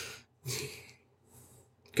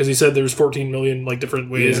 because he said there's 14 million like different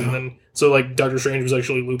ways, and then so like Doctor Strange was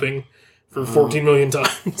actually looping for 14 million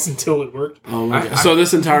times until it worked. Oh my God. So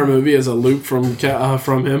this entire movie is a loop from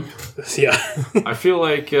him. Yeah, I feel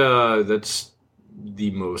like that's the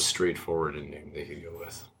most straightforward ending they could go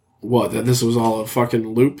with. What? That this was all a fucking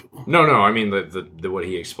loop? No. I mean the what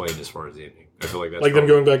he explained as far as the ending. I feel like that's like them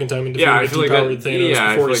going back in time and defeating I feel like Thanos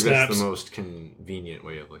I before feel he like that's snaps. the most convenient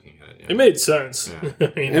way of looking at it. Yeah. It made sense. Yeah.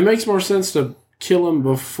 I mean, It makes more sense to kill him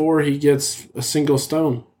before he gets a single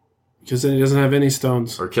stone, because then he doesn't have any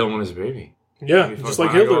stones. Or kill him when he's a baby. yeah, Maybe just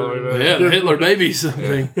fuck like Michael all the way Hitler. back. Yeah, the Hitler babies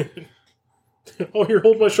thing. Oh, here,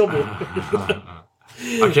 hold my shovel.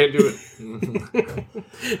 I can't do it.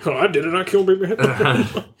 Oh, I did it. I killed baby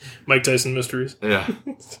Hitler. Mike Tyson mysteries. Yeah.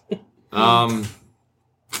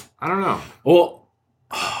 I don't know. Well,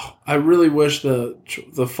 I really wish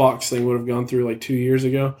the Fox thing would have gone through like 2 years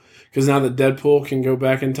ago, because now that Deadpool can go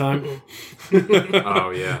back in time.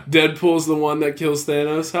 Oh yeah. Deadpool's the one that kills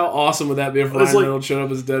Thanos. How awesome would that be if Ryan like- Reynolds showed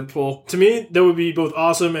up as Deadpool? To me, that would be both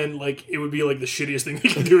awesome and like it would be like the shittiest thing they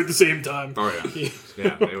can do at the same time. Oh yeah.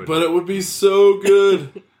 Yeah. It would. But it would be so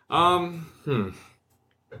good. I'm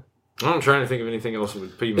trying to think of anything else that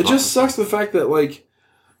would put you. It just sucks the fact that like,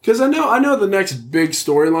 because I know the next big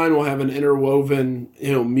storyline will have an interwoven,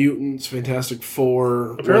 mutants, Fantastic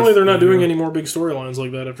Four. Apparently, they're not doing any more big storylines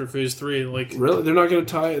like that after Phase 3. Like, Really, they're not going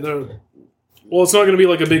to tie. They're well, it's not going to be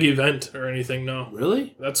like a big event or anything. No,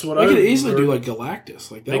 really. that's what They I could easily heard. do like Galactus.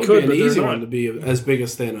 Like that They would could, be but an they're easy not. one to be as big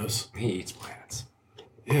as Thanos. He eats plants.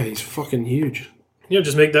 Yeah, he's fucking huge. Yeah,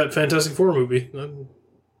 just make that Fantastic Four movie.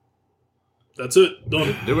 That's it.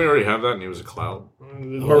 Done. Did we already have that? And he was a cloud.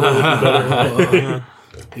 Marvel would be better.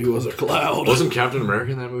 He was a cloud. Wasn't Captain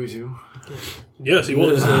America in that movie too? Yes, he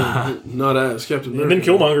was. Not as Captain And America.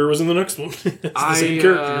 then Killmonger was in the next one. It's the same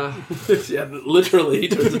character. Yeah, literally, he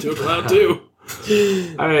turns into a cloud too.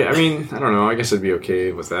 I mean, I don't know. I guess I'd be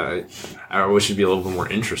okay with that. I wish it'd be a little bit more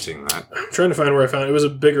interesting than that. I'm trying to find where I found it. It was a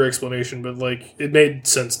bigger explanation, but like it made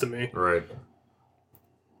sense to me. Right.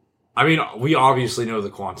 I mean, we obviously know the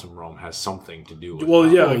quantum realm has something to do with Well,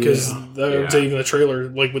 that. yeah, because yeah. I would say even the trailer,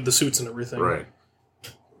 like with the suits and everything. Right.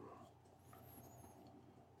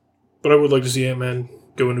 But I would like to see Ant-Man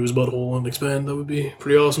go into his butthole and expand. That would be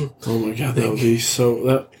pretty awesome. Oh my god, that would be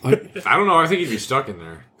so. I don't know. I think he'd be stuck in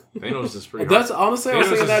there. Thanos is pretty That's hard. honestly, I was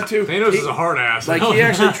thinking that too. Thanos He- is a hard ass. Like he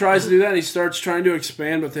actually tries to do that, and he starts trying to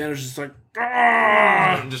expand, but Thanos just like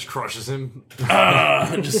and just crushes him.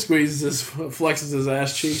 just squeezes, flexes his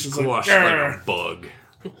ass cheeks. It's Squashed like, like a bug.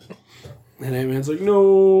 and Ant-Man's like,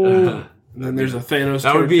 no. And then there's a Thanos.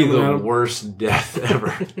 That would be coming at the him. worst death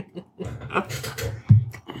ever.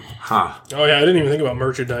 Huh. Oh yeah, I didn't even think about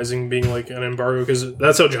merchandising being like an embargo because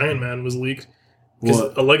that's how Giant Man was leaked. Because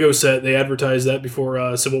What? a Lego set, they advertised that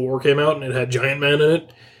before Civil War came out, and it had Giant Man in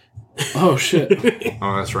it. Oh shit.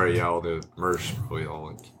 Oh, that's right. Yeah, all the merch probably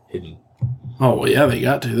all like hidden. Oh well, yeah, they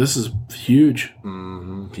got to. This is huge.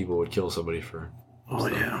 People would kill somebody for. Oh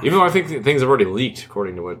yeah. Even though I think things have already leaked,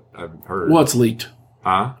 according to what I've heard. What's leaked?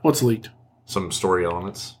 Huh? What's leaked? Some story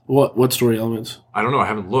elements. What story elements? I don't know. I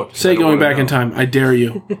haven't looked. Say I don't going wanna back in know. time. I dare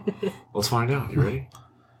you. Let's find out. You ready?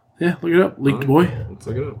 Yeah, look it up. Leaked boy. Let's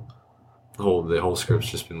look it up. The whole script's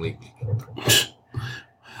just been leaked.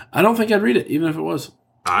 I don't think I'd read it, even if it was.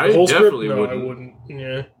 I The whole definitely script? No, wouldn't. I wouldn't.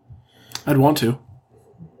 Yeah. I'd want to.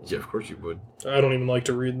 Yeah, of course you would. I don't even like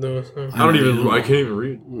to read those. I don't even. I can't even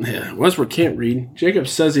read. Yeah, Westbrook can't read. Jacob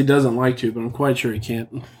says he doesn't like to, but I'm quite sure he can't.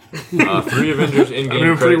 3 Avengers in-game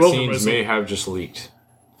doing pretty credit well for scenes myself. may have just leaked.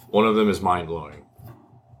 One of them is mind-blowing.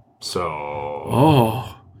 So...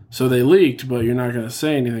 Oh, so they leaked, but you're not going to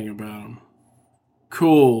say anything about them.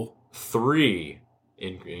 Cool. 3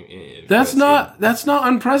 in That's credit not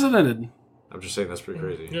unprecedented. scene. I'm just saying that's pretty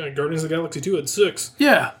crazy. Yeah, Guardians of the Galaxy 2 had 6.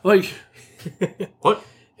 Yeah, like What?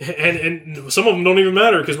 And some of them don't even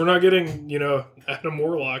matter because we're not getting, Adam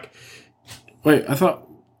Warlock. wait, I thought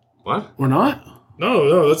What? we're not.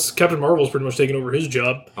 No, that's Captain Marvel's pretty much taking over his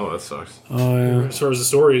job Oh, that sucks. Oh yeah. as far as the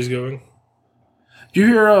story is going. Did you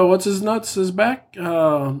hear what's his nuts is back?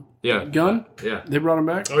 Yeah. Gun. Yeah. They brought him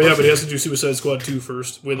back. Oh yeah, but he has to do Suicide Squad 2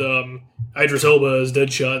 first with Idris Elba as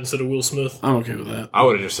Deadshot instead of Will Smith. I'm okay with that. I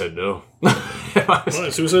would have just said no. Well,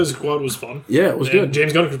 Suicide Squad was fun. Yeah, it was And good.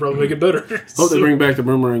 James Gunn could probably make it better. Hope they bring back the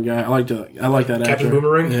Boomerang guy. I like that actor. Captain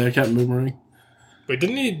Boomerang? Yeah, Captain Boomerang. Wait,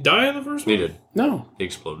 didn't he die in the first He one? did. No, He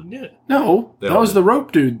exploded. Yeah. no, They that all was did. the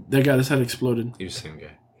rope dude that got his head exploded. He was the same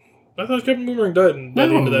guy. I thought Captain Boomerang died by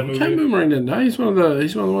the end of that movie. Captain Boomerang didn't die. He's one of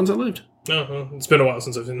the ones that lived. No, it's been a while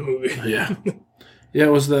since I've seen the movie. Yeah. Yeah,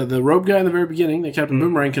 it was the robe guy in the very beginning that Captain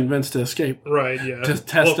Boomerang convinced to escape. Right, yeah. To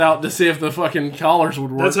test out to see if the fucking collars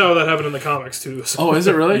would work. That's how that happened in the comics, too. So. Oh, is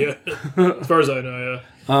it really? Yeah. As far as I know,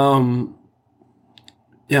 yeah.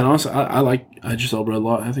 Yeah, honestly, I just Elba a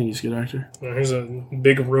lot. I think he's a good actor. Here's a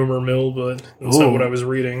big rumor mill, but that's not what I was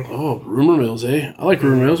reading. Oh, rumor mills, eh? I like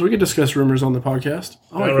rumor mills. We could discuss rumors on the podcast.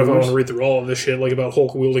 I don't know if I want to read through all of this shit, like about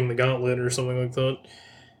Hulk wielding the gauntlet or something like that.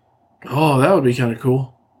 Oh, that would be kind of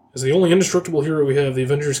cool. As the only indestructible hero we have, the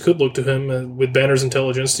Avengers could look to him with Banner's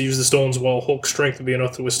intelligence to use the stones, while Hulk's strength would be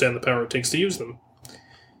enough to withstand the power it takes to use them.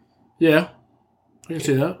 Yeah, I can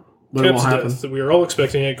see that. But Cap's it won't happen. death. We are all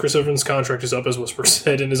expecting it. Chris Evans' contract is up, as Westbrook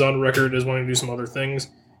said, and is on record as wanting to do some other things.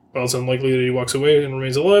 While it's unlikely that he walks away and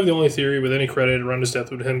remains alive, the only theory with any credit around his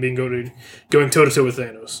death would him being going toe-to-toe with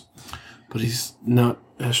Thanos. But he's not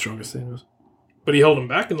as strong as Thanos. But he held him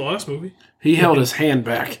back in the last movie. He held his hand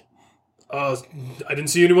back. I didn't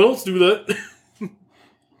see anyone else do that.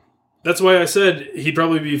 That's why I said he'd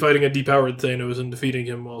probably be fighting a depowered Thanos and defeating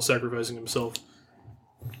him while sacrificing himself.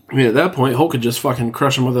 I mean, at that point, Hulk could just fucking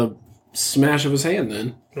crush him with a smash of his hand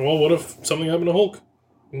then. Well, what if something happened to Hulk?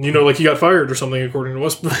 You know, like he got fired or something, according to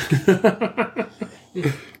Westbrook.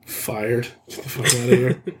 Fired. Get the fuck out of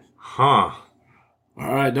here. Huh.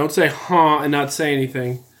 Alright, don't say huh and not say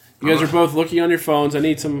anything. You guys are both looking on your phones. I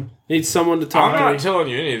need someone to talk I'm to not me. telling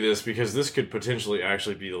you any of this because this could potentially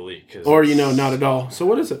actually be the leak. Or, not at all. So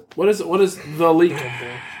what is it? What is the leak?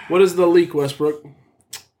 What is the leak, Westbrook?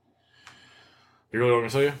 You really want me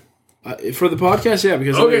to tell you? For the podcast, yeah,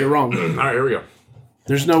 because you're wrong. All right, here we go.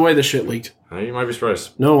 There's no way this shit leaked. You might be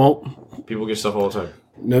surprised. No, it won't. People get stuff all the time.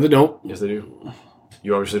 No, they don't. Yes, they do.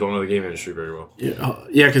 You obviously don't know the game industry very well.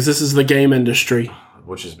 Yeah, because this is the game industry.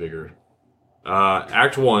 Which is bigger?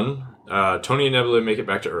 Act 1, Tony and Nebula make it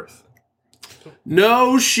back to Earth.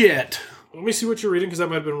 No shit. Let me see what you're reading, because that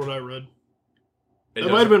might have been what I read. That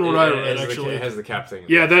might have been what I read, actually. It has the Cap thing.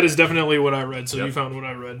 Yeah, that is definitely what I read, so you found what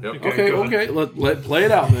I read. Yep. Okay. Let play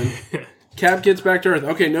it out, then. Cap gets back to Earth.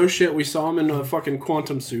 Okay, no shit, we saw him in a fucking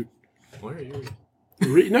quantum suit. Where are you?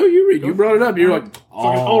 No, you read. You brought it up. You're like,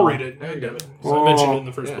 I'll read it. Damn it. So I mentioned it in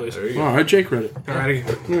the first place. There you go. All right, Jake read it. All right.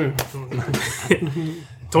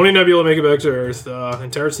 Tony and Nebula make it back to Earth. The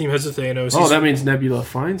entire team heads to Thanos. That means Nebula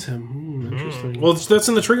finds him. Interesting. Well, that's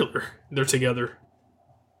in the trailer. They're together.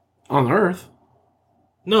 On Earth?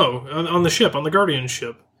 No, on the ship, on the Guardian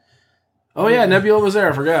ship. Oh, yeah, Nebula was there.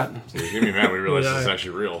 I forgot. You're gonna be mad we realize this is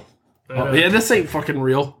actually real. Yeah, this ain't fucking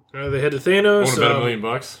real. They head to Thanos. Want to bet $1 million?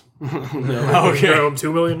 Okay.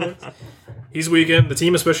 $2 million. He's weakened. The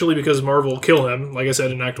team, especially because Marvel kill him. Like I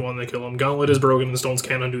said, in Act 1, they kill him. Gauntlet is broken and the stones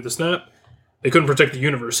can't undo the snap. They couldn't protect the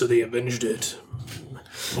universe, so they avenged it.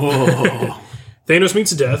 Oh. Thanos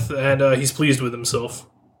meets death, and he's pleased with himself.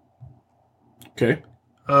 Okay.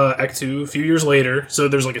 Act 2, a few years later, so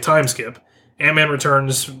there's like a time skip. Ant-Man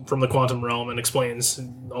returns from the quantum realm and explains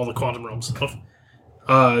all the quantum realm stuff.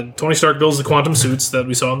 Tony Stark builds the quantum suits that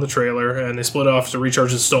we saw in the trailer, and they split off to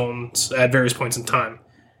recharge the stones at various points in time.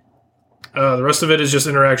 The rest of it is just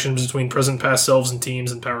interactions between present and past selves and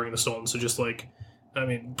teams and powering the stones. So just like, I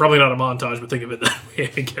mean, probably not a montage, but think of it that way,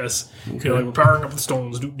 I guess. Okay. You know, like we're powering up the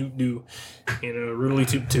stones, do. You know, rudely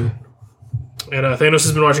toot. And Thanos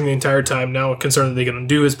has been watching the entire time, now concerned that they can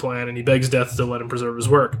undo his plan, and he begs Death to let him preserve his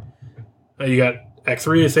work. You got Act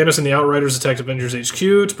 3, Thanos and the Outriders attacked Avengers HQ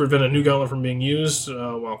to prevent a new gauntlet from being used,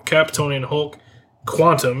 while Cap, Tony, and Hulk,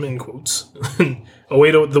 Quantum, in quotes,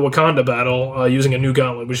 await the Wakanda battle using a new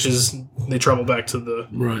gauntlet, which is, they travel back to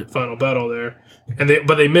the final battle there.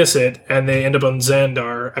 But they miss it, and they end up on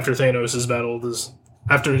Xandar after Thanos' battle,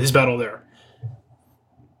 after his battle there.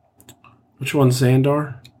 Which one's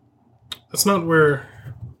Xandar? That's not where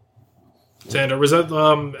Xandar was. That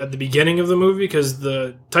at the beginning of the movie, because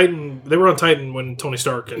they were on Titan when Tony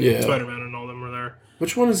Stark and Spider-Man and all them were there.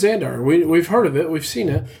 Which one is Xandar? We've heard of it. We've seen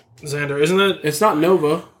it. Xandar, isn't that? It's not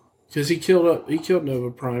Nova, because he killed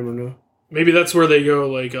Nova Prime or no? Maybe that's where they go.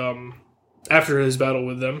 Like after his battle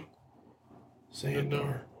with them.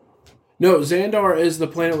 Xandar. No, Xandar is the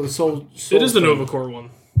planet with the soul it is the Nova Corps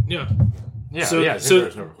one. Yeah. Yeah,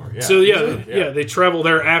 Xandar's Nova Corps. Yeah. So they travel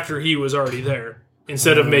there after he was already there,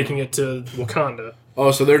 instead of making it to Wakanda.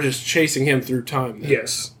 Oh, so they're just chasing him through time then.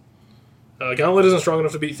 Yes. Gauntlet isn't strong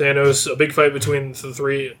enough to beat Thanos. A big fight between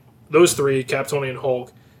those three, Cap, Tony, and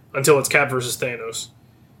Hulk, until it's Cap versus Thanos.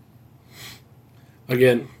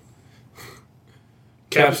 Again,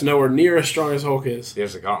 Cap's nowhere near as strong as Hulk is. He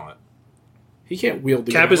has a gauntlet. He can't wield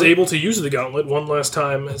the Cap gauntlet. is able to use the gauntlet one last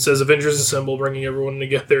time. It says Avengers assemble, bringing everyone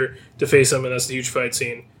together to face him, and that's the huge fight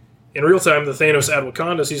scene. In real time, the Thanos at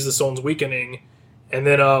Wakanda sees the stones weakening, And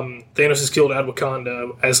then Thanos is killed at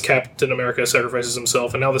Wakanda as Captain America sacrifices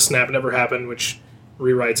himself, and now the snap never happened, which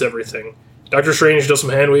rewrites everything. Doctor Strange does some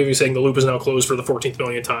hand waving saying the loop is now closed for the 14th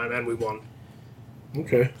millionth time, and we won.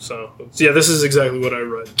 Okay. So, yeah, this is exactly what I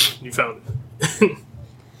read. You found it.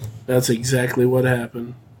 That's exactly what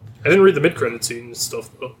happened. I didn't read the mid-credit scene and stuff,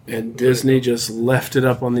 though. And Disney just left it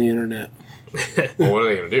up on the internet. Well, what are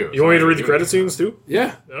they going to do? You want me to read the credit scenes, too?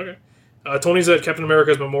 Yeah. Okay. Tony's at Captain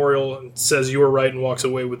America's memorial and says, "You were right," and walks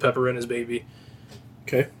away with Pepper and his baby.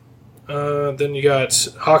 Okay. Then you got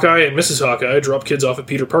Hawkeye and Mrs. Hawkeye drop kids off at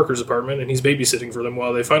Peter Parker's apartment, and he's babysitting for them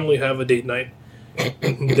while they finally have a date night.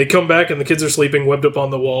 They come back, and the kids are sleeping, webbed up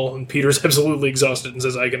on the wall, and Peter's absolutely exhausted and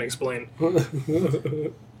says, "I can explain."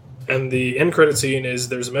 And the end credit scene is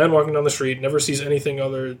there's a man walking down the street, never sees anything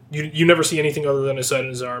other... You never see anything other than his side and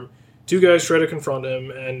his arm. Two guys try to confront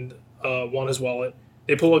him and want his wallet.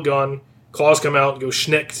 They pull a gun, claws come out, go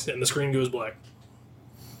schnicked, and the screen goes black.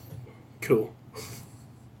 Cool.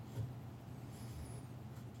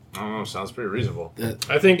 I don't know. Sounds pretty reasonable.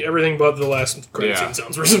 I think everything but the last credit scene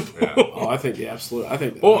sounds reasonable. Yeah. Oh, I think the absolute. I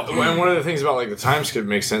think. Well, and one of the things about like the time skip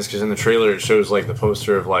makes sense because in the trailer it shows like the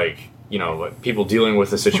poster of like like people dealing with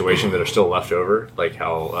the situation that are still left over, like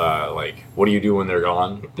how like what do you do when they're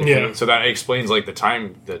gone? Yeah. So that explains like the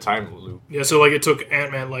time loop. Yeah, so like it took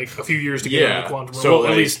Ant-Man like a few years to get out of the quantum realm. So, well,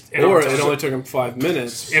 like, at least in or our time. it only took him 5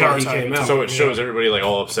 minutes In our he time, came out. So it shows everybody like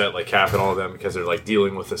all upset, like Cap and all of them, because they're like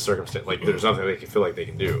dealing with this circumstance. Like there's nothing they can feel like they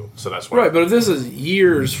can do. So that's why. Right, but if this is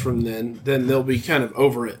years from then they'll be kind of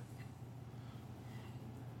over it.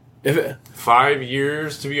 If it, 5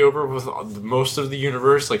 years to be over with most of the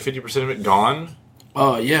universe, like 50% of it gone.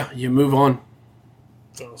 yeah, you move on.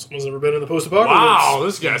 Oh, someone's never been in the post-apocalypse. Wow,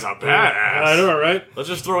 this guy's a badass. I know, right? Let's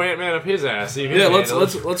just throw Ant-Man up his ass. See if he Yeah, can let's handle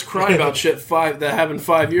it. let's cry about shit that happened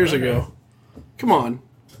 5 years ago. Come on.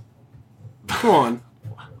 All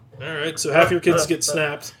right, so half your kids get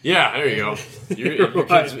snapped. Yeah, there you go. Your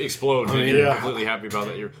kids explode. I mean, you're yeah. completely happy about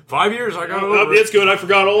that. You're 5 years. I got it Oh, over. it's good. I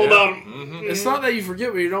forgot all about them. It's not that you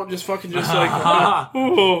forget, but you don't just fucking just like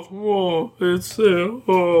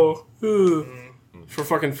for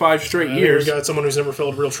fucking 5 straight Years. years. Got someone who's never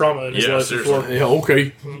felt real trauma in his Yeah, life seriously. before. Yeah,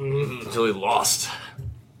 okay. Until he lost.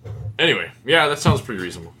 Anyway, yeah, that sounds pretty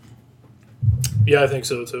reasonable. Yeah, I think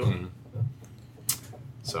so too.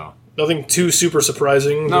 So, Nothing too super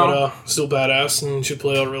surprising, No. but still badass and should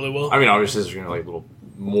play out really well. I mean, obviously, there's going to like a little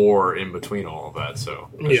more in between all of that, so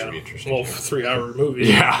that should be interesting. Well, 3-hour movie.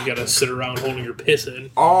 Yeah. You gotta sit around holding your piss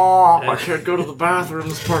in. Oh, I can't go to the bathroom.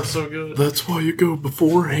 This part's so good. That's why you go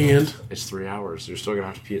beforehand. It's 3 hours. You're still going to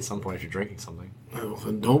have to pee at some point if you're drinking something. Well,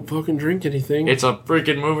 then don't fucking drink anything. It's a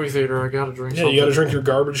freaking movie theater. I got to drink Yeah, something. you gotta drink your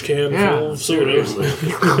garbage can Yeah, full of soda.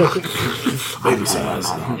 baby size.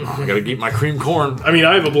 I got to eat my cream corn. I mean,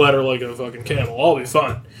 I have a bladder like a fucking camel. I'll be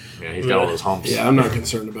fine. Yeah, he's got all those humps. Yeah, I'm not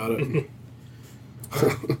concerned about it.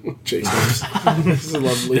 Jake Holmes. This is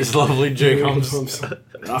lovely. It's lovely, Jake Holmes.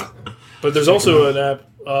 But there's also an app.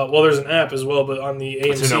 There's an app as well, but on the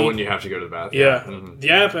AMC. To know when you have to go to the bathroom. Yeah, Mhm.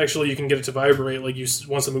 the app actually you can get it to vibrate. Like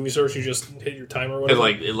once the movie starts, you just hit your timer. Or It whatever.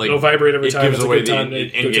 like It'll vibrate every it time. gives It's a away good the time to in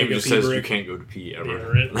go game take a just pee says you break. can't go to pee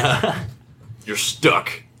ever. Yeah, You're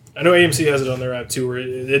stuck. I know AMC has it on their app too, where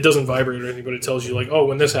it doesn't vibrate or anything, but it tells you like, oh,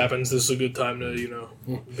 when this happens, this is a good time to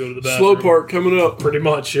go to the bathroom. Slow part coming up. Pretty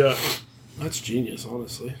much, yeah. That's genius,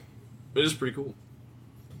 honestly. It is pretty cool.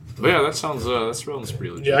 But yeah, that sounds pretty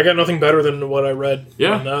legit. Yeah, I got nothing better than what I read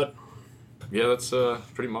Yeah. on that. Yeah, that's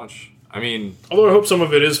pretty much. I mean, Although I hope some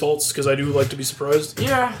of it is false, because I do like to be surprised.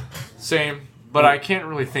 yeah, same. But I can't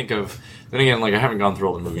really think of. Then again, like I haven't gone through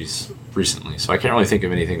all the movies recently, so I can't really think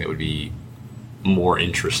of anything that would be more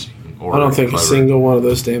interesting. Or I don't think clever. a single one of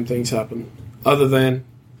those damn things happened, other than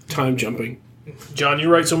time jumping. John, you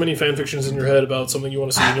write so many fan fictions in your head about something you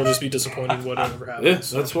want to see, and you'll just be disappointed in whatever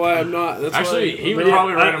happens. Yeah, that's why I'm not. That's Actually, why, he would Yeah,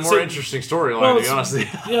 probably write a more so- interesting storyline. Well, to be honest with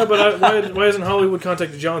you. Yeah, but why hasn't Hollywood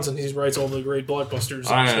contacted Johnson? He writes all the great blockbusters.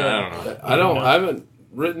 I don't know. I haven't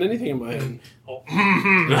written anything in my head.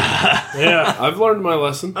 Yeah. I've learned my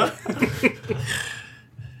lesson.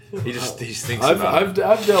 He thinks about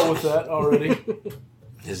I've dealt with that already.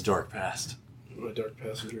 his dark past. My dark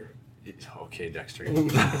passenger. Okay, Dexter.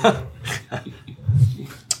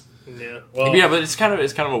 Yeah. Well, Yeah, but it's kind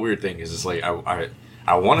of a weird thing because it's like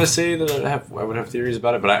I want to say that I would have theories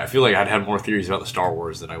about it, but I feel like I'd have more theories about the Star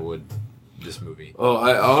Wars than I would this movie. Oh,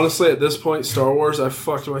 I honestly, at this point, Star Wars, I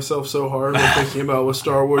fucked myself so hard with thinking about what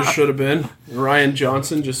Star Wars should have been. Ryan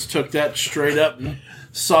Johnson just took that straight up and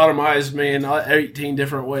sodomized me in 18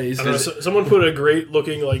 different ways. I don't know, someone put a great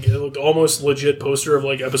looking, like, it looked almost legit poster of,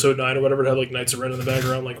 like, episode 9 or whatever. It had, like, Knights of Ren in the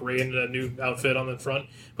background, like, Rey in a new outfit on the front.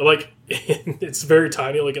 But, like, it's very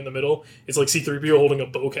tiny, like, in the middle. It's like C-3PO holding a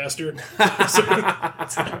bowcaster.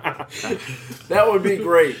 That would be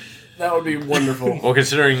great. That would be wonderful. Well,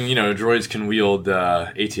 considering, droids can wield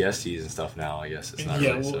ATSTs and stuff now, I guess it's not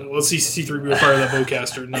really so. Let's see C-3PO fire that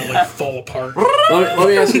bowcaster and not, like, fall apart. Let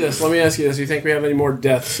me ask you this. Do you think we have any more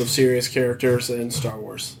deaths of serious characters in Star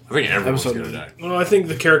Wars? I think everyone's going to die. Well, I think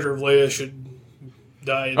the character of Leia should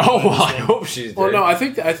die. I hope she's dead. Well, no, I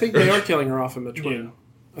think they are killing her off in between. Yeah.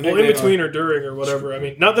 Well, in between or during or whatever. I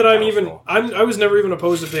mean, not that I was never even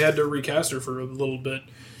opposed if they had to recast her for a little bit.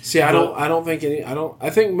 See, I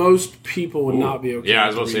think most people would not be okay. Yeah, I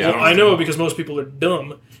was about to say. I know because most people are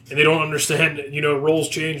dumb and they don't understand. Roles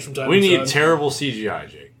change from time to time. We need terrible CGI,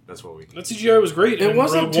 Jake. That's what we need. That CGI was great. It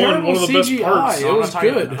wasn't terrible one of the CGI. best parts. It was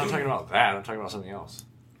good. I'm not talking about that. I'm talking about something else.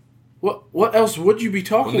 What else would you be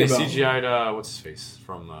talking when they about? CGI'd what's his face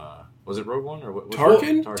from? Was it Rogue One or what?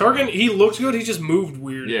 Tarkin? Tarkin, he looked good. He just moved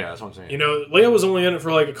weird. Yeah, that's what I'm saying. Leia was only in it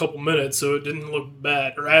for like a couple minutes, so it didn't look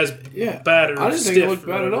bad or as bad or I didn't think it looked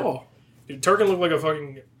bad at all. Dude, Tarkin looked like a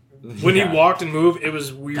fucking. When he walked and moved, it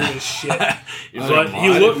was weird as shit. I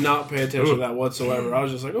did not pay attention to that whatsoever. I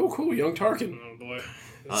was just like, oh, cool, young Tarkin. Oh boy.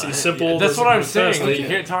 See, simple. That's what I'm saying. Like, you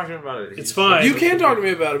can't talk to him about it. It's fine. You can talk to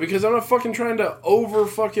me about it because I'm not fucking trying to over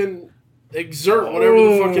fucking exert whatever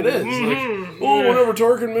the fuck it is. Whenever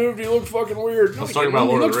Tarkin moved, he looked fucking weird. Let's talk about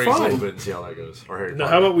Lord of the Rings a little bit and see how that goes. Or Harry Potter.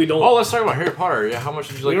 How about we don't? Oh, let's talk about Harry Potter. Yeah, how much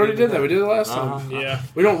did you like? We already did that. We did it last time. Yeah.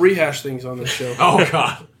 We don't rehash things on this show. Oh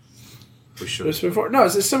god. We should. No,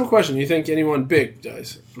 it's a simple question. You think anyone big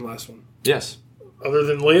dies in the last one? Yes. Other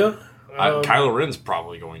than Leia? Kylo Ren's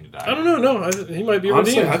probably going to die. I don't know. No, he might be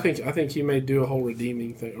honestly, redeemed. I think he may do a whole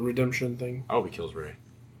redemption thing. I hope he kills Rey.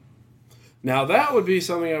 Now that would be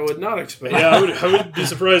something I would not expect. Yeah, I would be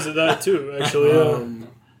surprised at that too. Actually,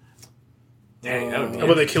 Dang, that would be. How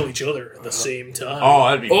about they kill each other at the same time? Oh,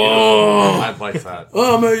 that'd be beautiful. I'd like that.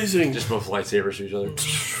 Oh, amazing! Just both lightsabers to each other.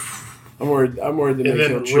 I'm worried. That and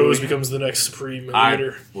then Rose becomes the next supreme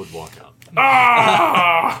leader. I would walk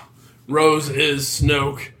out. Rose is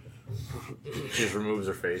Snoke. She just removes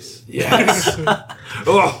her face. Yes.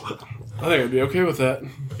 Oh. I think I'd be okay with that.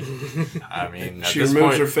 I mean, she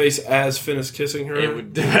removes her face as Finn is kissing her. It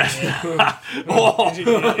would. It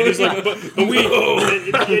is like, but we,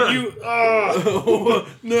 you.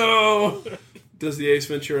 No. Does the Ace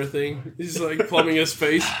Ventura thing? He's like plumbing his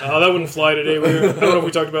face. Oh, that wouldn't fly today. I don't know if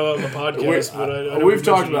we talked about that on the podcast, but we've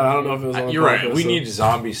talked about it. I don't know if it was on the You're podcast, right. We need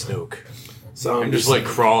zombie Snoke. I'm just like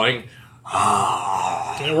crawling.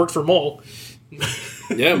 It worked for Maul.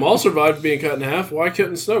 Yeah, Maul survived being cut in half. Why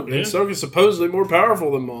couldn't Snoke? Yeah. Snoke is supposedly more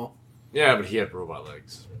powerful than Maul. Yeah, but he had robot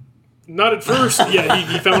legs. Not at first. Yeah,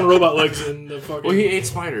 he found robot legs in the fucking. Well, he ate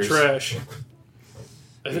spiders. Trash.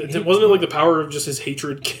 Wasn't it like the power of just his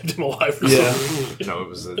hatred kept him alive? No, it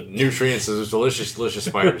was the nutrients those delicious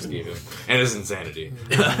spiders gave him, and his insanity.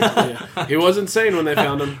 Yeah. He was insane when they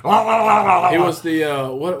found him. He was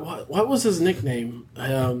the what was his nickname?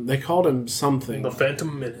 They called him something. The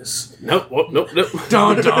Phantom Menace. Nope.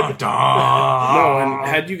 Dun dun dun. No, and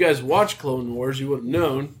had you guys watched Clone Wars, you would have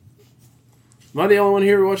known. Am I the only one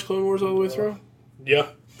here who watched Clone Wars all the way through? Yeah,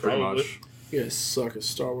 pretty much. You guys suck as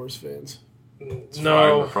Star Wars fans.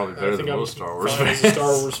 No, probably better than most Star Wars fans.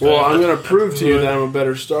 Star Wars fan. Well, I'm going to prove to you that I'm a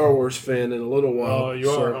better Star Wars fan in a little while. Oh,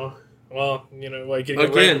 you are, huh? Well, like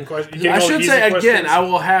again. I should say again. Questions. I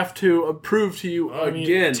will have to prove to you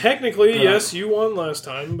again. Technically, yes, you won last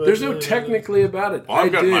time. But there's no technically about it. Well,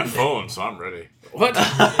 I've got my phone, so I'm ready. What?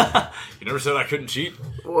 You never said I couldn't cheat.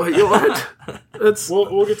 Well, you know what?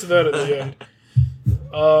 We'll get to that at the end.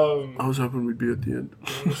 I was hoping we'd be at the end.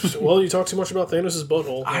 Well, you talked too much about Thanos'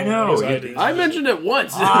 butthole. I know. I mentioned it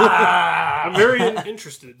once. I'm very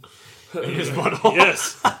interested. In his butthole?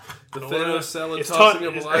 Yes. The Thanos salad tossing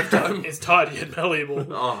of a lifetime. It's Todd yet malleable.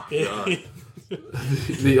 Oh, God.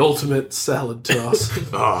 The ultimate salad toss.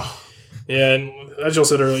 Oh. Yeah, and as y'all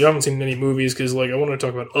said earlier, I haven't seen any movies because, I wanted to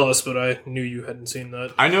talk about Us, but I knew you hadn't seen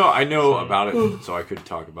that. I know about it, so I could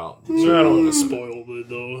talk about. I don't want to spoil it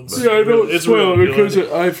though. I don't spoil it because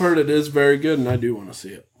I've heard it is very good, and I do want to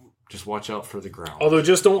see it. Just watch out for the ground. Although,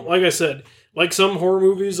 just don't, like I said, like some horror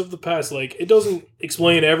movies of the past, it doesn't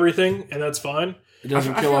explain everything, and that's fine. It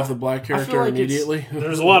doesn't kill off the black character immediately.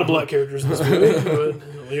 There's a lot of black characters in this movie,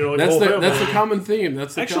 but that's the common theme.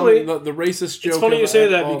 That's the racist joke. It's funny you say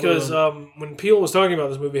that because when Peele was talking about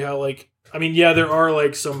this movie, how I mean, yeah, there are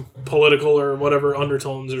like some political or whatever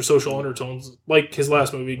undertones or social undertones, like his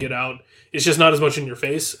last movie, Get Out. It's just not as much in your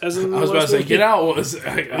face as in the I was about to say, Get Out was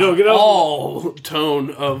Get Out, all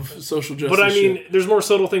tone of social justice. But I mean, shit. there's more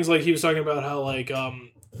subtle things, like he was talking about how like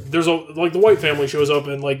there's like the white family shows up,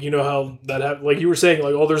 and like you know how that like you were saying,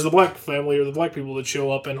 like, oh, there's the black family or the black people that show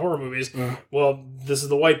up in horror movies. Well, this is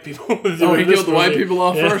the white people. Oh, he killed the white people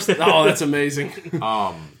off first. Oh, that's amazing.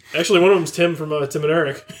 Actually, one of them's Tim from Tim and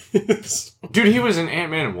Eric. Dude, he was in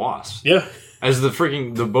Ant-Man and Wasp. Yeah. As the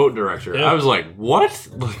boat director. Yeah. I was like, what?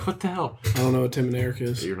 Like, what the hell? I don't know what Tim and Eric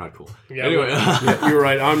is. You're not cool. Yeah, anyway. Yeah, you're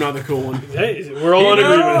right. I'm not the cool one. Hey, we're all in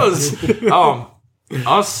agreement.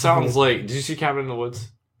 Us sounds like... Did you see Cabin in the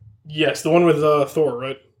Woods? Yes, the one with Thor,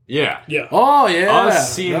 right? Yeah. Yeah. Oh, yeah.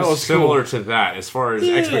 Us seems similar to that as far as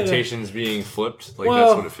expectations being flipped. Like,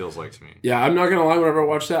 that's what it feels like to me. Yeah, I'm not going to lie. Whenever I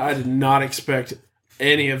watched that, I did not expect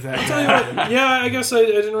any of that to happen. Yeah, I guess I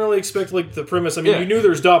didn't really expect like the premise. I mean, you knew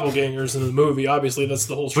there's doppelgangers in the movie. Obviously, that's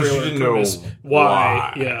the whole trailer. But you didn't premise. know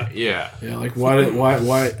why. Yeah. Yeah, like why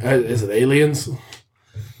is it aliens?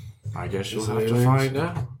 I guess you'll have to find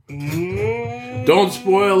out. Don't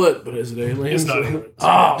spoil it, but is it aliens? It's not aliens.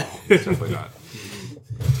 Oh, It's definitely not.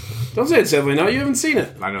 Don't say it's definitely not. You haven't seen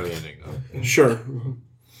it. I know the ending though. Sure.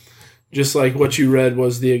 Just like what you read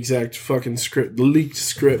was the exact fucking script, leaked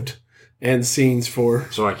script and scenes for.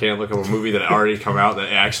 So I can't look up a movie that already come out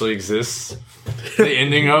that actually exists. The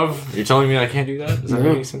ending of? You're telling me I can't do that? Does that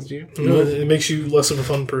make any sense to you? No, it makes you less of a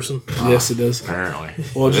fun person. Yes, it does. Apparently.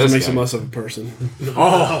 Well, it just makes him less of a person.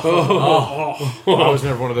 I was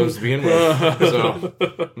never one of those to begin with. So.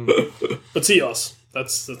 But see us.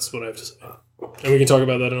 That's what I have to say. And we can talk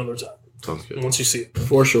about that another time. Sounds good. Once you see it.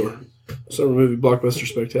 For sure. Summer movie Blockbuster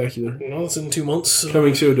Spectacular. Well, it's in 2 months.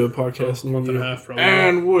 Coming soon to a podcast. A month and a half, probably.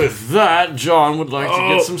 And with that, John would like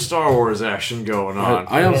to get some Star Wars action going on.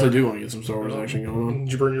 I honestly do want to get some Star Wars action going on.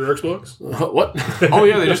 Did you burn your Xbox? What? Oh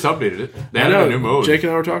yeah, they just updated it. They added a new mode. Jake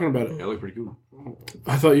and I were talking about it. Yeah, it looked pretty cool.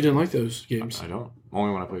 I thought you didn't like those games. I don't.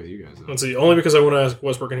 Only when I play with you guys, though. Let's see. Only because I want to ask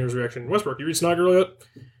Westbrook and hear his reaction. Westbrook, you read Snot yet?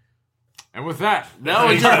 And with that, Now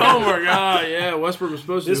it's your homework. Yeah, Westbrook was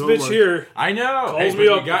supposed to This do bitch homework. here I know. calls me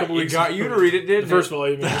up a got, couple weeks got ago. you to read it, didn't The first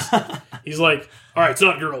volume. He's like, all right, it's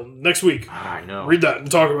not girl. Next week. I know. Read that and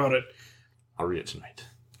talk about it. I'll read it tonight.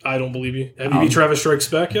 I don't believe you. Have you beat Travis Strikes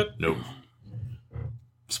Back yet? Nope.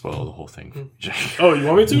 Spoil the whole thing, Jake. Oh, you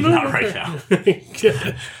want me to? No? Not right now.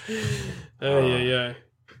 Yeah.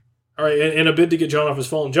 All right, and a bid to get John off his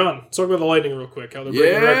phone. John, let's talk about the Lightning real quick. How they're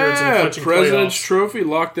breaking records and Yeah, clinching President's playoffs. Trophy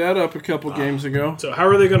locked that up a couple games ago. So how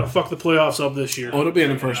are they going to fuck the playoffs up this year? Oh, it'll be in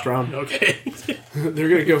the first round. Okay. They're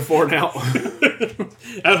going to go 4 and out.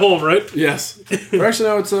 At home, right? Yes. Or actually,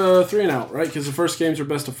 no, it's 3 and out, right? Because the first games are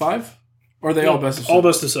best of 5? Or are they all best of 7? All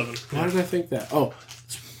best of 7. Why did I think that? Oh,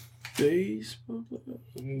 it's baseball?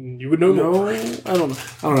 You would know No, more. I don't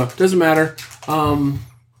know. Doesn't matter.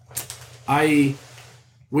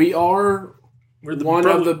 We are We're one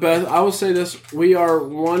of the best. I will say this: we are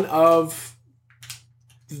one of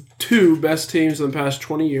the 2 best teams in the past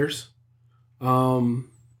 20 years.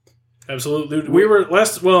 Absolutely. We were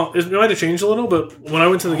last. Well, it might have changed a little, but when I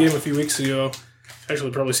went to the game a few weeks ago,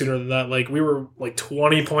 actually probably sooner than that, like we were like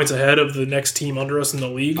 20 points ahead of the next team under us in the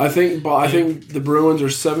league. I think the Bruins are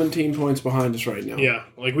 17 points behind us right now. Yeah,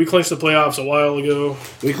 like we clinched the playoffs a while ago.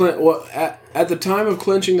 At the time of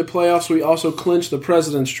clinching the playoffs, we also clinched the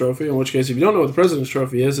President's Trophy. In which case, if you don't know what the President's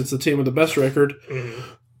Trophy is, it's the team with the best record,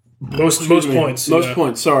 Most points. most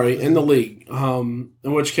points. Sorry, in the league. In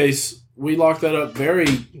which case, we locked that up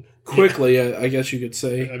very quickly. I guess you could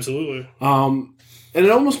say. Absolutely. And it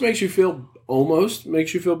almost makes you feel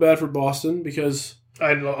bad for Boston because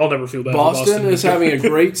I'll never feel bad. Boston is having a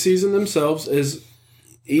great season themselves. Is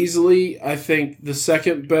easily, I think, the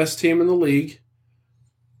second best team in the league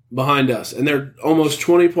behind us, and they're almost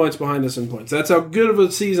 20 points behind us in points. That's how good of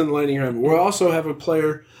a season the Lightning are having. We also have a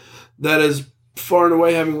player that is far and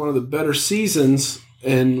away having one of the better seasons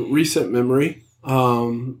in recent memory.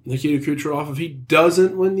 Nikita Kucherov, if he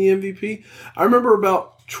doesn't win the MVP, I remember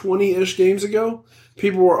about 20-ish games ago,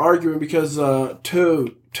 people were arguing because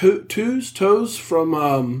Toes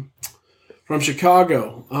from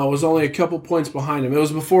Chicago was only a couple points behind him. It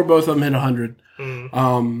was before both of them hit 100.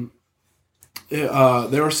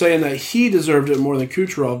 They were saying that he deserved it more than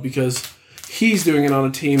Kucherov because he's doing it on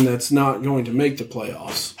a team that's not going to make the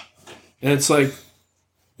playoffs. And it's like,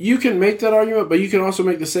 you can make that argument, but you can also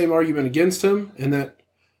make the same argument against him, and that,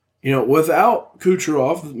 without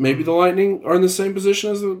Kucherov, maybe the Lightning are in the same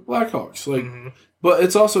position as the Blackhawks. But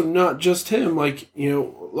it's also not just him. Look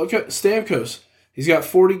at Stamkos. He's got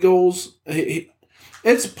 40 goals.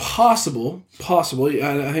 It's possible. I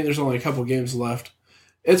think there's only a couple games left.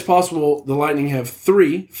 It's possible the Lightning have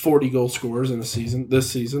 3 40-goal scorers in this season,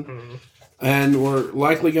 Mm-hmm. and we're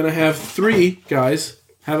likely going to have 3 guys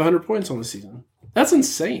have 100 points on the season. That's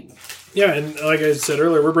insane. Yeah, and like I said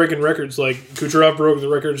earlier, we're breaking records. Like Kucherov broke the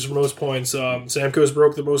records for most points. Stamkos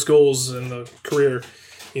broke the most goals in the career.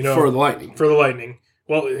 For the Lightning.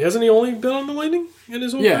 Well, hasn't he only been on the Lightning in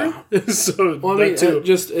his whole career? So too.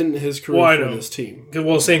 Just in his career for this team.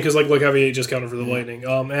 Well, same because like Javier just counted for the Lightning.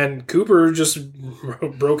 And Cooper just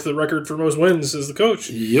broke the record for most wins as the coach.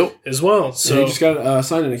 Yep. As well. So and he just got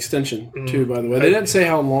signed an extension too. By the way, they didn't say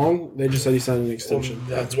how long. They just said he signed an extension.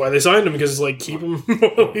 Well, that's why they signed him because it's like keep him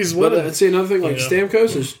while he's winning. But see another thing, like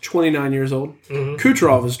Stamkos is 29 years old. Mm-hmm.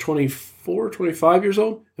 Kucherov is 24, 25 years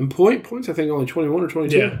old, and points I think only 21 or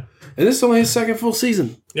 22. Yeah. And this is only his second full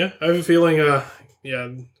season. Yeah, I have a feeling. A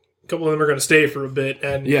couple of them are going to stay for a bit,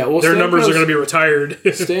 and their Stamkos, numbers are going to be retired.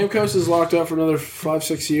 Stamkos is locked up for another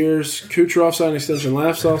 5-6 years. Kucherov signed an extension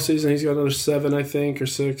last offseason. He's got another 7, I think, or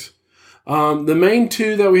 6. The main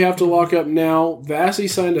 2 that we have to lock up now, Vasi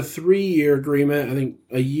signed a 3-year agreement, I think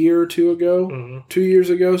a year or 2 ago, 2 years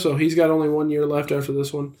ago, so he's got only 1 year left after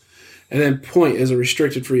this one. And then Point is a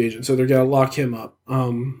restricted free agent, so they're going to lock him up.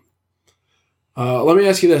 Let me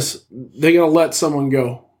ask you this. They're going to let someone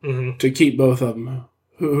go to keep both of them.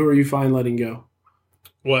 Who are you fine letting go?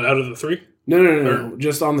 What, out of the 3? No.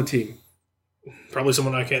 Just on the team. Probably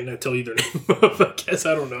someone I can't tell you their name of. I guess.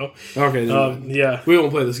 I don't know. Okay. Yeah. We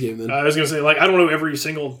won't play this game then. I was going to say, I don't know who every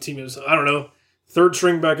single team is. I don't know. 3rd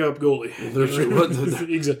string backup goalie.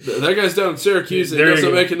 That guy's down in Syracuse and he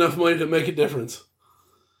doesn't make enough money to make a difference.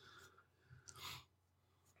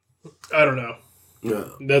 I don't know. Yeah,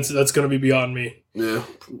 that's going to be beyond me. Yeah.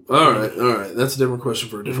 All right. That's a different question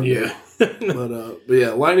for a different day. But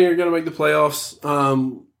yeah, Lightning are going to make the playoffs.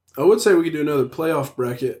 I would say we could do another playoff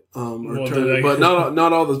bracket, but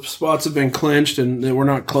not all the spots have been clinched, and we're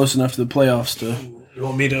not close enough to the playoffs to. You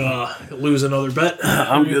want me to lose another bet?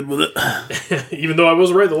 I'm good with it. Even though I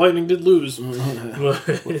was right, the Lightning did lose.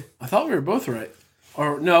 I thought we were both right,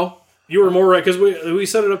 or no. You were more right because we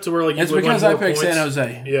set it up to where you it's because I picked San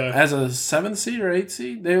Jose. Yeah, as a 7th seed or 8th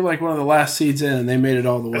seed, they were one of the last seeds in, and they made it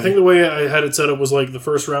all the way. I think the way I had it set up was the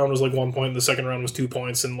first round was 1 point, the second round was 2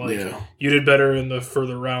 points, and you did better in the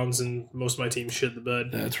further rounds, and most of my team shit the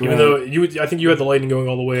bed. That's right. Even though I think you had the Lightning going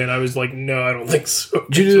all the way, and I was like, no, I don't think so.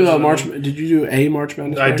 Did you do March? Did you do a March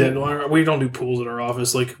Madness? I didn't. We don't do pools at our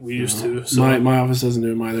office like we used to. So. My office doesn't do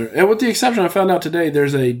them either, and with the exception, I found out today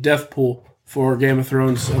there's a death pool for Game of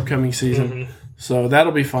Thrones upcoming season. Mm-hmm. So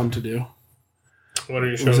that'll be fun to do. What are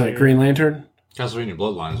you showing? Was that Green Lantern? Castlevania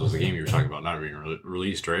Bloodlines was the game you were talking about not being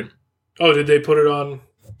released, right? Oh, did they put it on?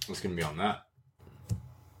 It's going to be on that.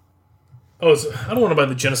 Oh, I don't want to buy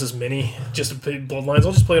the Genesis Mini just to play Bloodlines.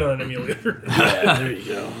 I'll just play it on an emulator. Yeah, there you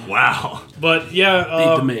go. Wow. But yeah,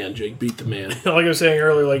 beat the man, Jake. Beat the man. Like I was saying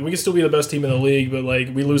earlier, we can still be the best team in the league, but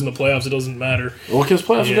we lose in the playoffs, it doesn't matter. Well, because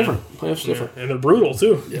playoffs are different. Playoffs are different, and they're brutal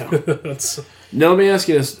too. Yeah. Now let me ask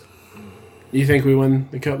you this. Do you think we win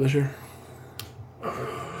the Cup this year?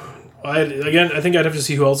 I think I'd have to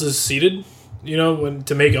see who else is seeded,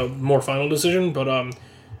 to make a more final decision. But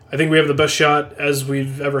I think we have the best shot as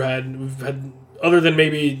we've ever had. We've had, other than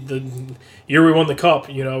maybe the year we won the Cup,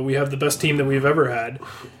 we have the best team that we've ever had.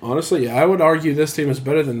 Honestly, yeah, I would argue this team is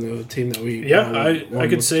better than the team that we. Yeah, I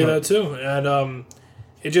could say that too. And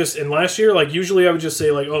and last year, usually I would just say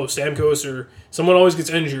Stamkos or someone always gets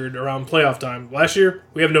injured around playoff time. Last year,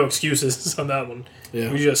 we have no excuses on that one.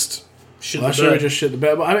 Yeah. We just shit the bed. Last year, we just shit the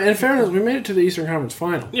bed. But in fairness, we made it to the Eastern Conference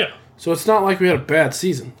Final. Yeah. So it's not like we had a bad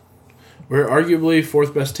season. We're arguably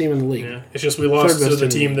 4th best team in the league. Yeah. It's just we lost to the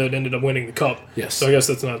team that ended up winning the Cup. Yes. So I guess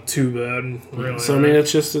that's not too bad, really. So,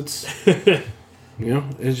 it's it's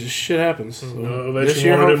just shit happens. So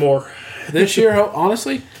eventually wanted more. This year,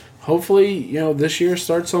 honestly... Hopefully, this year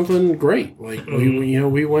starts something great.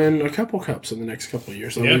 We win a couple cups in the next couple of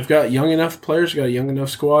years. So we've got young enough players, we've got a young enough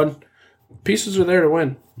squad. Pieces are there to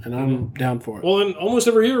win, and I'm down for it. Well, and almost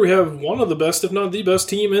every year we have one of the best, if not the best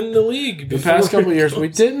team in the league. The past couple of years, we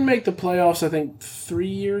didn't make the playoffs, I think, 3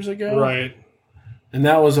 years ago. Right. And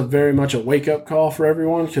that was very much a wake-up call for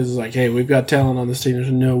everyone, because it's hey, we've got talent on this team.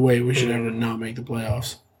 There's no way we should ever not make the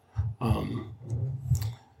playoffs.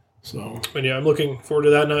 But yeah, I'm looking forward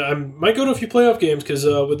to that. And I might go to a few playoff games because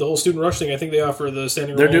with the whole student rush thing, I think they offer the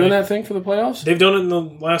standing room. They're doing that thing for the playoffs? They've done it in the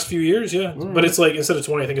last few years, yeah. Right. But it's instead of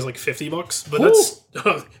 20, I think it's $50. But that's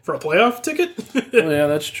for a playoff ticket? Oh, yeah,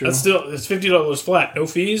 that's true. It's $50 flat. No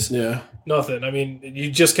fees. Yeah. Nothing. I mean, you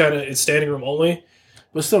just it's standing room only.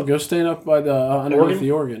 But still, go stand up by the underneath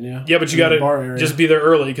the organ, yeah. Yeah, but you got to just be there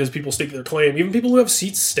early because people stake their claim. Even people who have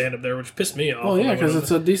seats stand up there, which pissed me off. Oh, yeah, because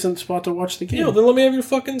it's a decent spot to watch the game. Yeah, then let me have your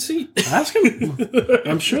fucking seat. Ask them.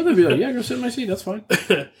 I'm sure they'll be like, yeah, go sit in my seat. That's fine.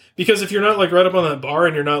 Because if you're not like right up on that bar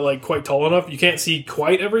and you're not like quite tall enough, you can't see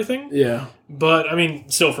quite everything. Yeah. But, I mean,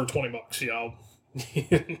 still for $20,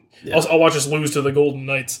 I'll watch us lose to the Golden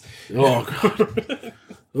Knights. Oh, God.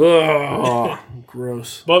 Oh,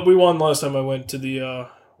 gross. But we won last time I went to the,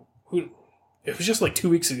 it was just like 2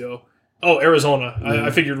 weeks ago. Oh, Arizona.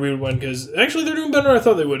 I figured we would win because actually they're doing better than I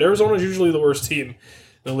thought they would. Arizona's usually the worst team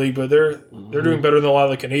in the league, but they're doing better than a lot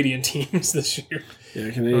of the Canadian teams this year.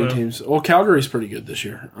 Yeah, Canadian teams. Well, Calgary's pretty good this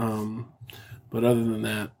year. But other than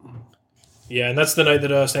that. Yeah, and that's the night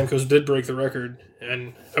that Stamkos did break the record,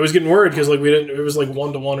 and I was getting worried because like we didn't. It was like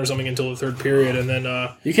 1-1 or something until the third period, and then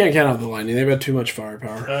you can't count out the Lightning. They've had too much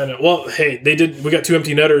firepower. I know. Well, hey, they did. We got 2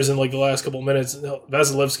 empty netters in like the last couple of minutes.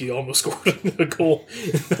 Vasilevsky almost scored a goal.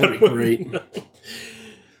 That'd be great.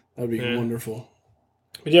 That'd be wonderful.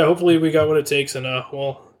 But yeah, hopefully we got what it takes, and we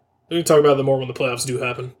can talk about them more when the playoffs do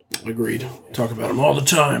happen. Agreed. Talk about them all the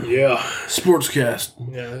time. Yeah.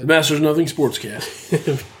 Sportscast. Yeah. The Masters Nothing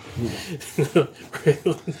Sportscast.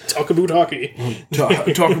 Talk about hockey. Talk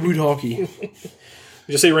about hockey.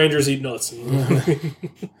 Just say Rangers eat nuts.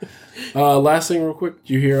 Last thing real quick. Did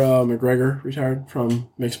you hear McGregor retired from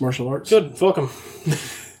mixed martial arts? Good. Fuck him.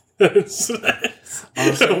 Honestly,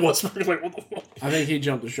 like, what the fuck? I think he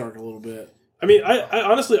jumped the shark a little bit. I mean, I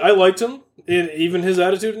honestly, I liked him. Even his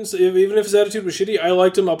attitude, even if his attitude was shitty, I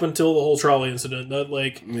liked him up until the whole trolley incident.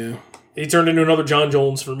 That he turned into another John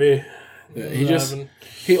Jones for me. Yeah,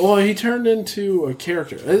 he turned into a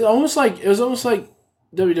character. It was almost like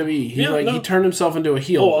WWE. He turned himself into a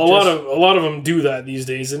heel. Oh, a lot of them do that these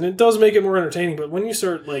days, and it does make it more entertaining. But when you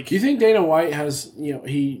start like, do you think Dana White has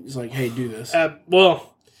he's like, hey, do this?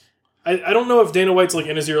 I don't know if Dana White's like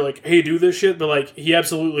in his ear like, hey, do this shit, but like he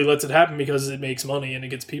absolutely lets it happen because it makes money and it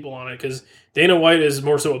gets people on it. Because Dana White is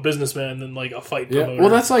more so a businessman than like a fight promoter. Well,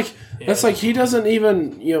 that's like he doesn't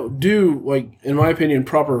even do like, in my opinion,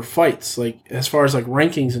 proper fights. Like as far as like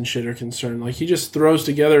rankings and shit are concerned, like he just throws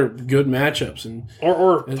together good matchups and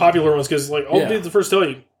or popular ones. Because like I'll be the first to tell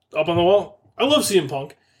you, up on the wall, I love CM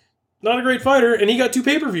Punk. Not a great fighter, and he got 2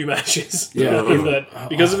 pay-per-view matches. Yeah,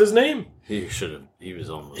 because of his name. He should have. He was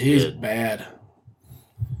almost. He's dead. bad.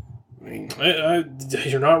 I mean,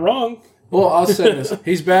 you're not wrong. Well, I'll say this: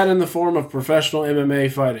 he's bad in the form of professional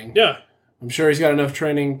MMA fighting. Yeah, I'm sure he's got enough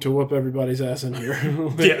training to whoop everybody's ass in here.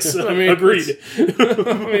 Yes, I mean, agreed.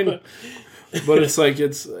 But it's like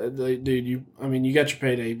dude. You got your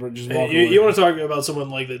payday, but just walk away. You want to talk about someone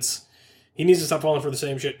like that's? He needs to stop falling for the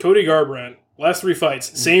same shit. Cody Garbrandt. Last 3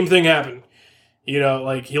 fights, same thing happened.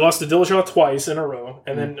 Like he lost to Dillashaw twice in a row,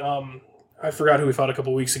 and then I forgot who he fought a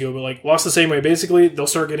couple weeks ago, but like lost the same way. Basically, they'll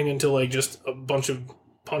start getting into like just a bunch of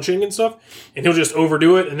punching and stuff, and he'll just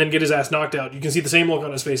overdo it and then get his ass knocked out. You can see the same look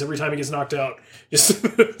on his face every time he gets knocked out. Just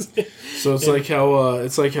so it's like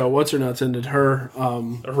how what's her nuts ended her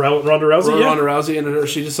Ronda Rousey. Ronda Rousey ended her.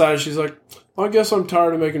 She decided she's like, I guess I'm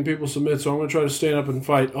tired of making people submit, so I'm going to try to stand up and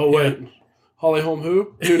fight. Oh wait. Yeah. Holly Holm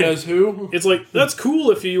who? Nunez who? It's like, that's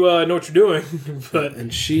cool if you know what you're doing. But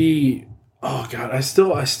and she, oh God, I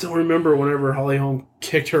still remember whenever Holly Holm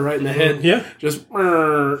kicked her right in the head. Yeah. Just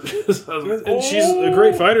and she's a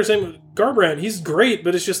great fighter. Same with Garbrandt. He's great,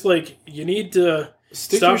 but it's just like, you need to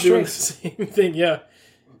stop doing the same thing. Yeah.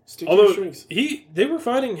 Although they were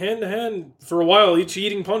fighting hand to hand for a while, each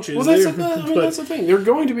eating punches. Well, that's the thing. They're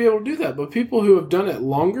going to be able to do that, but people who have done it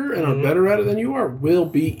longer and are better at it than you are will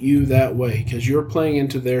beat you that way because you're playing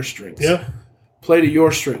into their strengths. Yeah, play to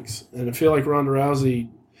your strengths, and I feel like Ronda Rousey,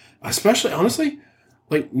 especially honestly,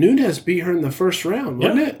 like Nunez beat her in the first round,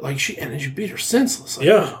 wasn't it? Like she beat her senseless. Like,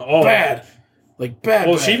 bad. Like bad.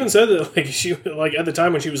 Well, bad. She even said that she at the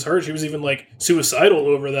time when she was hurt, she was even like suicidal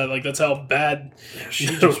over that. Like that's how bad she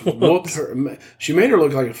just whooped her. She made her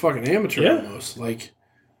look like a fucking amateur almost. Like,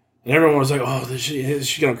 and everyone was like, "Oh, is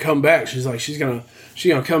she gonna come back?" She's like, "She's gonna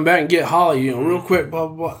come back and get Holly, real quick." Blah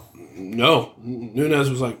blah blah. No, Nunez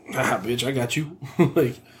was like, "Bitch, I got you."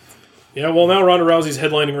 Like. Yeah, well, now Ronda Rousey's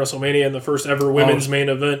headlining WrestleMania in the first ever women's main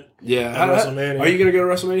event. Yeah, WrestleMania. Are you going to go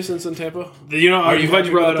to WrestleMania since in Tampa? I'm glad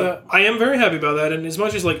you brought that up. I am very happy about that, and as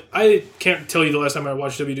much as like I can't tell you the last time I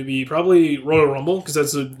watched WWE, probably Royal Rumble because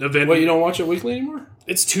that's an event. Wait, you don't watch it weekly anymore?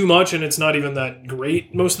 It's too much, and it's not even that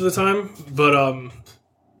great most of the time. But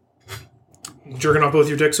jerking off both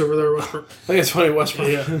your dicks over there, Westbrook? I think it's funny, Westbrook.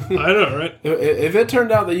 Yeah, I know, right? If it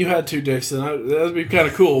turned out that you had 2 dicks, then that'd be kind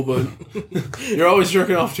of cool. But you're always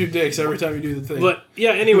jerking off 2 dicks every time you do the thing. But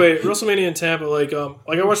yeah, anyway, WrestleMania in Tampa, like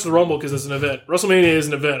I watched the Rumble because it's an event. WrestleMania is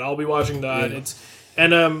an event. I'll be watching that.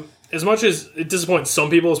 Yeah. As much as it disappoints some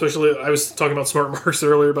people, especially I was talking about Smart Marks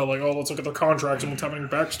earlier about like, oh, let's look at their contracts and what's happening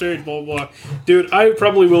backstage, blah, blah, blah. Dude, I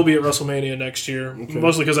probably will be at WrestleMania next year,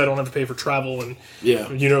 mostly because I don't have to pay for travel and,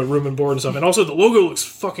 room and board and stuff. And also, the logo looks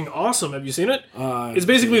fucking awesome. Have you seen it? It's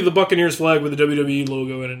basically the Buccaneers flag with the WWE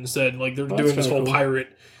logo in it instead. Like, they're doing this whole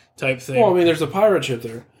pirate type thing. Well, I mean, there's a pirate ship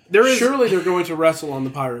there. Surely they're going to wrestle on the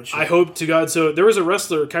pirate ship. I hope to God. So, there was a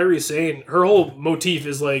wrestler, Kairi Sane. Her whole motif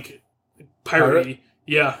is like pirate-y.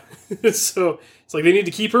 Yeah. So, it's like they need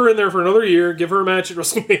to keep her in there for another year, give her a match at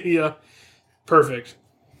WrestleMania. Perfect.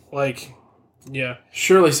 Like, yeah.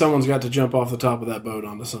 Surely someone's got to jump off the top of that boat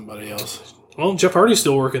onto somebody else. Well, Jeff Hardy's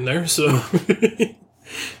still working there, so. God,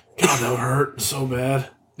 that would hurt so bad.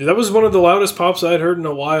 Dude, that was one of the loudest pops I'd heard in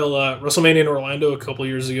a while. WrestleMania in Orlando a couple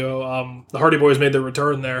years ago. The Hardy Boys made their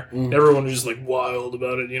return there. Everyone was just like wild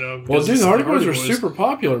about it, Well, dude, the Hardy Boys were super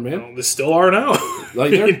popular, man. Well, they still are now.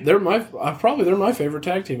 Like they're my favorite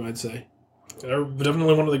tag team, I'd say. They're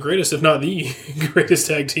definitely one of the greatest, if not the greatest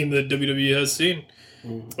tag team that WWE has seen.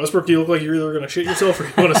 Westbrook, you look like you're either going to shit yourself or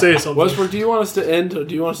you want to say something. Westbrook, do you want us to end?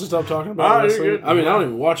 Do you want us to stop talking about wrestling? I mean, I don't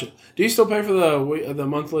even watch it. Do you still pay for the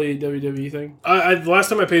monthly WWE thing? The last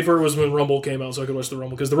time I paid for it was when Rumble came out, so I could watch the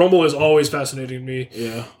Rumble, because the Rumble is always fascinating to me.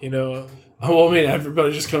 Yeah. Well, I mean,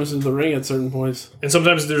 everybody just comes into the ring at certain points. And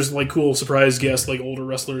sometimes there's, like, cool surprise guests, like older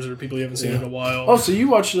wrestlers or people you haven't seen in a while. Oh, so you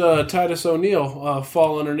watched Titus O'Neil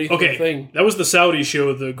fall underneath the thing. That was the Saudi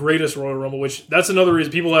show, the greatest Royal Rumble, which that's another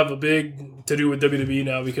reason people have a big to-do with WWE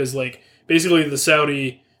now, because, like, basically the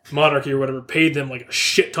Saudi monarchy or whatever paid them, like, a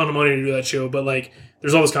shit ton of money to do that show, but, like,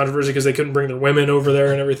 there's all this controversy because they couldn't bring their women over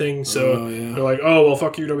there and everything, so they're like, oh, well,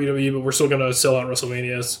 fuck you, WWE, but we're still going to sell out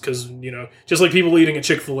WrestleManias, because, just like people eating at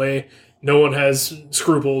Chick-fil-A, no one has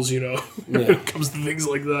scruples, when it comes to things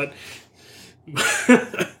like that.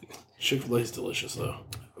 Chick-fil-A's delicious, though.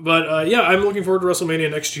 But, I'm looking forward to WrestleMania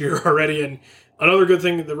next year already, and another good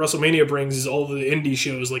thing that WrestleMania brings is all the indie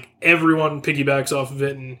shows. Like, everyone piggybacks off of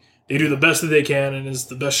it, and they do the best that they can, and it's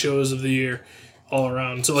the best shows of the year all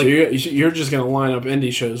around. So, like, you're just going to line up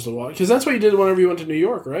indie shows to watch? Because that's what you did whenever you went to New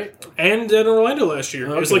York, right? And at Orlando last year.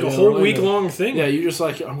 Okay, it was like a whole week-long thing. Yeah, you just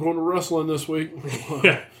like, I'm going to wrestling this week.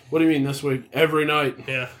 Yeah. What do you mean this week? Every night.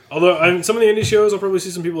 Yeah. Although, some of the indie shows, I'll probably see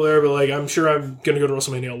some people there, but, like, I'm sure I'm going to go to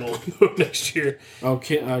WrestleMania alone next year. Oh,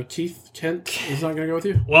 Keith Kent is not going to go with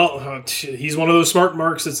you? Well, he's one of those smart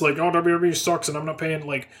marks that's like, oh, WWE sucks, and I'm not paying,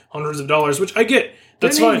 like, hundreds of dollars, which I get.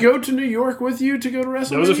 That's fine. Didn't he go to New York with you to go to WrestleMania?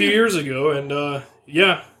 That was a few years ago, and,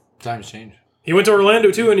 yeah. Times change. He went to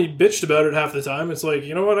Orlando, too, and he bitched about it half the time. It's like,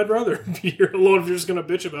 you know what, I'd rather be here alone if you're just going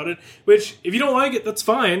to bitch about it. Which, if you don't like it, that's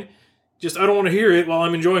fine. Just, I don't want to hear it while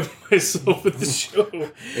I'm enjoying myself at the show.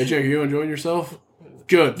 Hey, Jake, are you enjoying yourself?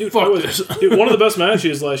 Good. Dude, fuck this. Dude, one of the best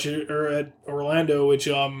matches last year or at Orlando, which,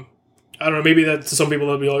 I don't know, maybe that to some people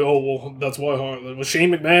that'd be like, oh, well, that's why. It was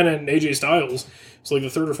Shane McMahon and AJ Styles. It's like the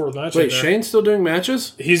third or fourth match. Wait, Shane's still doing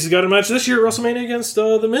matches? He's got a match this year at WrestleMania against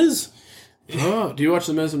The Miz. Oh, do you watch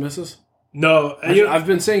The Miz and Mrs.? No. I've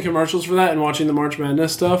been seeing commercials for that and watching the March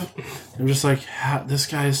Madness stuff. I'm just like, this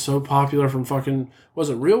guy is so popular from fucking, was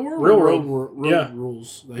it Real World? Real World.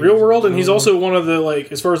 Rules. Real World, and he's also one of the,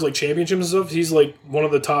 like, as far as, like, championships and stuff, he's, like, one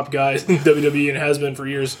of the top guys in WWE and has been for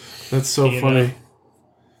years. That's so funny.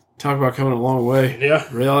 Talk about coming a long way. Yeah.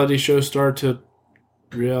 Reality show star to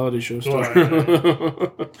reality show star.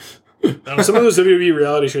 Some of those WWE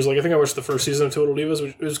reality shows, like, I think I watched the first season of Total Divas,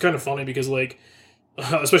 which was kind of funny because, like,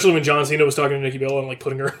 especially when John Cena was talking to Nikki Bella and, like,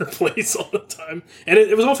 putting her in her place all the time. And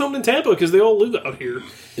it was all filmed in Tampa because they all live out here.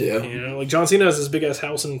 Yeah. Like, John Cena has this big-ass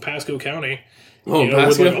house in Pasco County. Oh,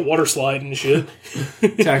 with, like, a water slide and shit.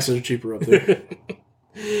 Taxes are cheaper up there.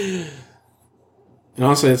 And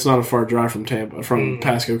honestly, it's not a far drive from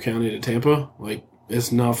Pasco County to Tampa. Like,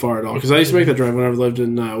 it's not far at all. Because I used to make that drive when I lived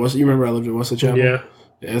in West. You remember I lived in Wesley Chapel? Yeah.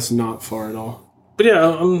 It's not far at all. But yeah,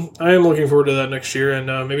 I am looking forward to that next year, and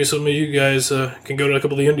maybe some of you guys can go to a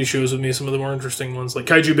couple of the indie shows with me, some of the more interesting ones. Like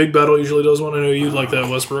Kaiju Big Battle usually does one. I know you'd like that,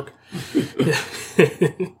 Westbrook.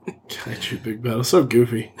 Kaiju Big Battle. So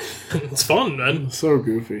goofy. It's fun, man. So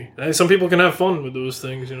goofy. Some people can have fun with those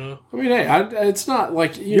things, you know? I mean, hey, it's not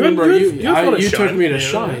like, you remember, you took me to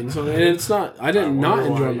Shine, so it's not, I did not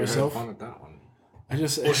enjoy myself. Fun with that one.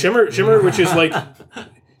 Shimmer, which is like,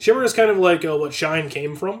 Shimmer is kind of like what Shine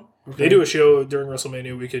came from. Okay. They do a show during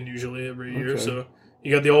WrestleMania weekend usually every year, so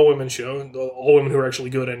You got the all-women show, the all-women who are actually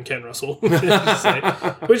good and can wrestle.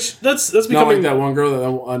 Which, that's becoming... Not like that one girl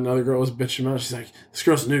that another girl was bitching about. She's like, this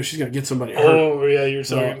girl's new. She's going to get somebody hurt. Oh, yeah, you're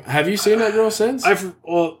sorry. Have you seen that girl since?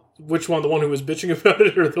 Which one? The one who was bitching about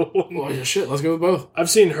it or the one... Oh, yeah, shit. Let's go with both. I've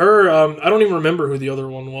seen her. I don't even remember who the other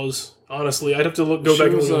one was, honestly. I'd have to go back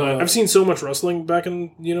and look at I've seen so much wrestling back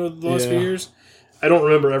in, the last few years. I don't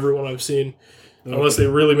remember everyone I've seen. Okay. Unless they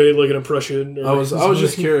really made like an impression. I was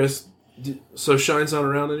just curious. So Shine's not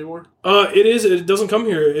around anymore? It is. It doesn't come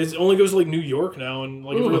here. It only goes to like New York now and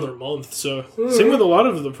like every other month. So same with a lot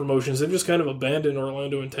of the promotions. They've just kind of abandoned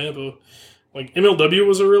Orlando and Tampa. Like MLW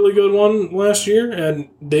was a really good one last year, and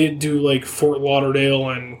they do like Fort Lauderdale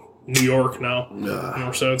and New York now.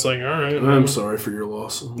 So it's like, all right. I'm sorry for your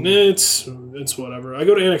loss. It's whatever. I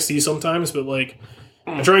go to NXT sometimes, but like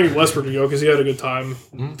I try and get Westbrook to go because he had a good time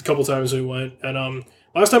a couple times we went. And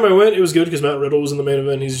last time I went, it was good because Matt Riddle was in the main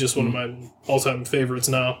event. He's just one of my all-time favorites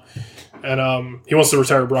now. And he wants to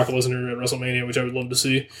retire Brock Lesnar at WrestleMania, which I would love to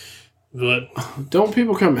see. But don't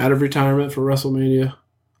people come out of retirement for WrestleMania?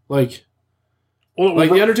 The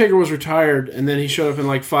Undertaker was retired, and then he showed up in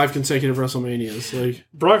like 5 consecutive WrestleManias.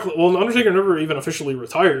 The Undertaker never even officially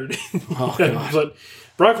retired. Oh, God. But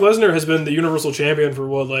Brock Lesnar has been the Universal Champion for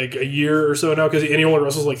a year or so now, because he only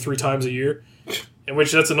wrestles like 3 times a year. In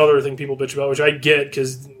which that's another thing people bitch about, which I get,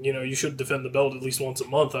 because you should defend the belt at least once a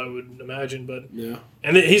month, I would imagine. But yeah,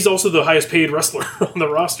 and he's also the highest paid wrestler on the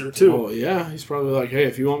roster too. Oh yeah, he's probably like, hey,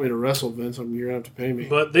 if you want me to wrestle, Vince, you're gonna have to pay me.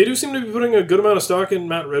 But they do seem to be putting a good amount of stock in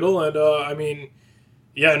Matt Riddle, and I mean,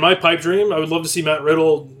 yeah, in my pipe dream, I would love to see Matt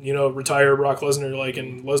Riddle, retire Brock Lesnar like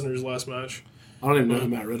in Lesnar's last match. I don't even know who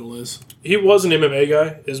Matt Riddle is. He was an MMA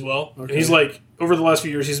guy as well, okay. And he's like over the last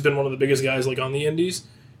few years, he's been one of the biggest guys like on the indies.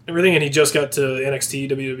 Everything, and he just got to NXT,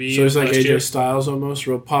 WWE. So he's like AJ Styles almost,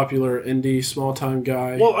 real popular indie, small time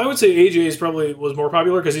guy. Well, I would say AJ probably was more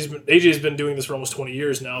popular because AJ's been doing this for almost 20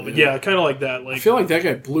 years now. But yeah, kind of like that. Like I feel like that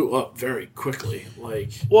guy blew up very quickly.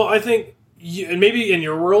 Well, I think, and maybe in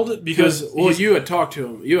your world because you had talked to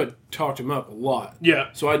him, you had talked him up a lot. Yeah,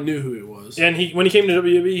 so I knew who he was. And when he came to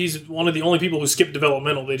WWE, he's one of the only people who skipped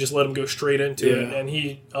developmental. They just let him go straight into it. And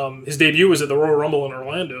he his debut was at the Royal Rumble in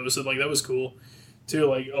Orlando, so that was cool.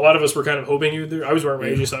 Too, a lot of us were kind of hoping you there. I was wearing my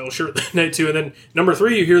AJ Styles shirt that night too, and then number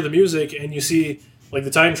 3, you hear the music and you see the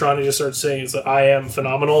Titantron. He just starts saying it's I am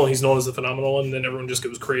phenomenal, and he's known as the phenomenal one. And then everyone just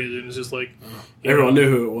goes crazy, and it's just everyone knew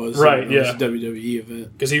who it was, right? It was a WWE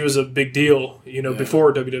event because he was a big deal,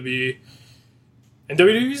 before WWE. And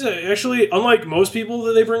WWE's actually, unlike most people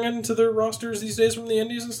that they bring into their rosters these days from the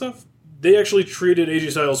indies and stuff, they actually treated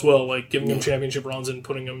AJ Styles well, giving him championship runs and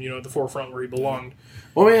putting him, at the forefront where he belonged.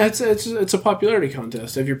 Well, I mean, it's a popularity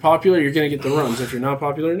contest. If you're popular, you're going to get the runs. If you're not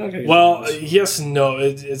popular, you're not going to get the runs. Yes and no.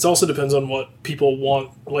 It also depends on what people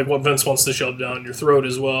want, what Vince wants to shove down your throat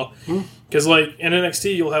as well. Because, in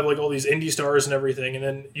NXT, you'll have, all these indie stars and everything, and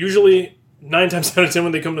then usually 9 times out of 10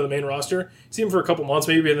 when they come to the main roster, you see them for a couple months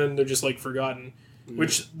maybe, and then they're just, forgotten.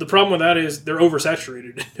 Which, the problem with that is they're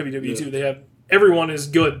oversaturated in WWE, too. They have... Everyone is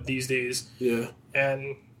good these days. Yeah.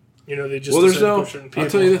 And, they just... Well, I'll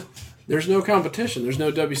tell you this. There's no competition. There's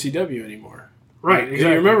no WCW anymore. Right, exactly.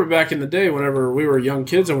 You remember back in the day whenever we were young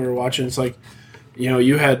kids and we were watching, it's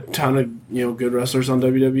you had a ton of, good wrestlers on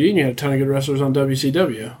WWE and you had a ton of good wrestlers on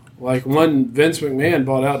WCW. When Vince McMahon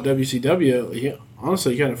bought out WCW,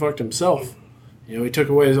 honestly, he kind of fucked himself. He took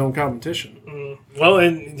away his own competition. Well,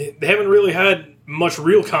 and they haven't really had much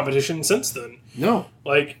real competition since then. No.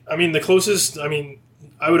 The closest, I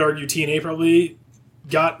would argue TNA probably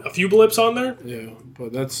got a few blips on there. Yeah,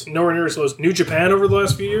 but that's... nowhere near as close. New Japan over the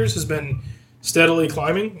last few years has been steadily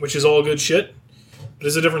climbing, which is all good shit. But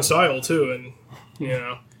it's a different style, too,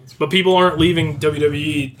 and, But people aren't leaving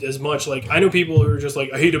WWE as much. I know people who are just I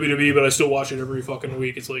hate WWE, but I still watch it every fucking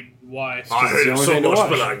week. It's why? I hate it so much,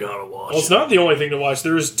 but I gotta watch. Well, it's not the only thing to watch.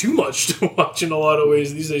 There is too much to watch in a lot of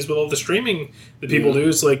ways these days. With all the streaming that people do,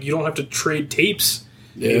 it's you don't have to trade tapes,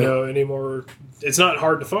 anymore. It's not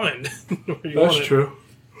hard to find. That's true.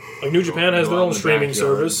 New Japan has their own streaming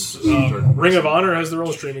service. Ring of Honor has their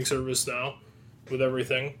own streaming service now, with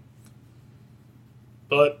everything.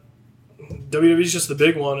 But WWE's just the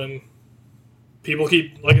big one, and people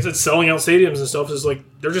keep, like I said, selling out stadiums and stuff. Is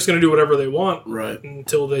they're just going to do whatever they want, right?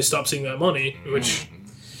 Until they stop seeing that money, which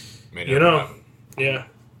yeah.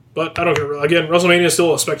 But I don't care. Again, WrestleMania is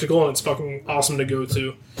still a spectacle, and it's fucking awesome to go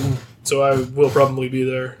to. So I will probably be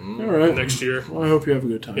there next year. Well, I hope you have a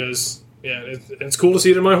good time. Because it's cool to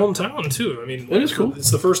see it in my hometown too. It is cool.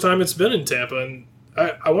 It's the first time it's been in Tampa, and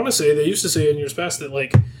I want to say they used to say in years past that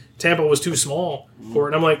Tampa was too small for it.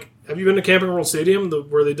 And I'm like, have you been to Camping World Stadium,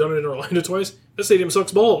 where they've done it in Orlando twice? That stadium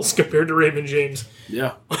sucks balls compared to Raymond James.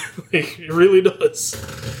 Yeah. Like, it really does.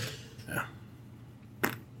 Yeah.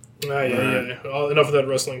 Yeah. Well, enough of that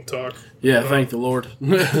wrestling talk. Yeah, thank the Lord.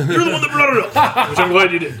 You're the one that brought it up, which I'm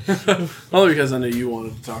glad you did. Only because I knew you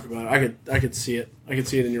wanted to talk about it. I could see it. I could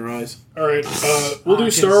see it in your eyes. All right, we'll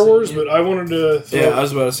do Star Wars, but I wanted to. Yeah, I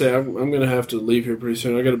was about to say I'm going to have to leave here pretty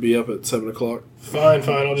soon. I got to be up at 7:00. Fine.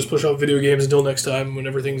 I'll just push off video games until next time when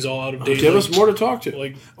everything's all out of date. Give us more to talk to.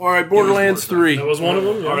 Like, all right, Borderlands 3. That was one of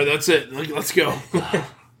them. Yeah. All right, that's it. Let's go.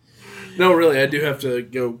 No, really, I do have to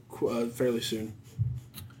go fairly soon.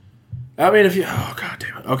 I mean, if you... Oh, God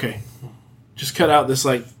damn it. Okay. Just cut out this,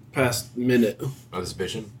 past minute. Oh, this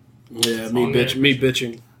bitching? Yeah, me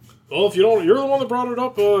bitching. Well, if you don't... You're the one that brought it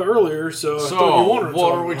up earlier, so I thought you wanted to what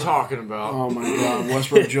talk are we about. talking about? Oh, my God.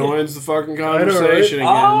 Westbrook joins the fucking conversation again.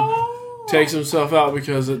 Oh. Takes himself out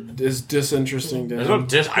because it is disinteresting to him.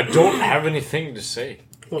 I don't have anything to say.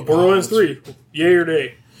 Well, Borderlands 3. Yay or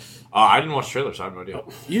nay? I didn't watch trailers, so I have no idea.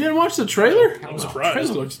 You didn't watch the trailer? I'm The surprised.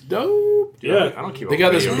 trailer looks dope. Yeah. I don't keep They up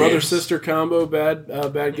got with this video games. brother-sister combo, bad guy,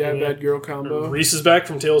 bad girl combo. Reese is back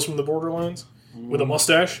from Tales from the Borderlands with a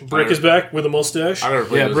mustache. Brick is back with a mustache. I never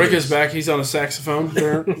played Yeah, those Brick games. is back. He's on a saxophone.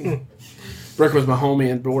 Brick was my homie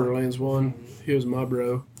in Borderlands 1. He was my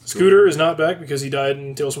bro. Scooter is not back because he died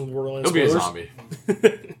in Tales from the Borderlands. He'll be a spoilers.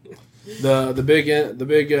 zombie.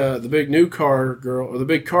 The big new car girl, or the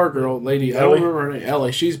big car girl lady. I don't Ellie? remember her name.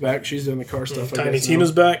 Ellie. She's back. She's doing the car stuff. I Tiny guess,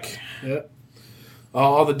 Tina's back. Yeah.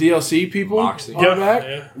 All the DLC people Moxie. are Yeah, back.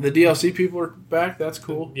 yeah. The DLC people are back. That's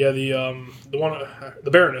cool. Yeah, the one, the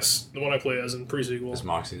Baroness, the one I play as in pre-sequel. Is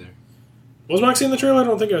Moxie there? Was Moxie in the trailer? I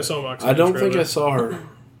don't think I saw Moxie. I in the don't think trailer. I saw her.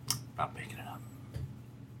 I'm making it up.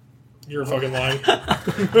 You're fucking lying.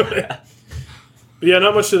 But yeah,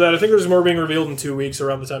 not much to that. I think there's more being revealed in 2 weeks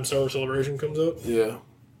around the time Star Wars Celebration comes out. Yeah.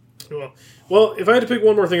 Well, if I had to pick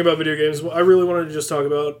one more thing about video games, I really wanted to just talk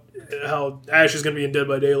about how Ash is going to be in Dead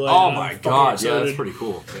by Daylight. Oh and my I'm fucking god, yeah, excited that's pretty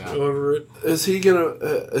cool. Yeah. over it. Is he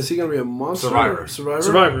gonna be a monster? Survivor.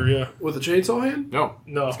 Survivor, yeah. With a chainsaw hand? No,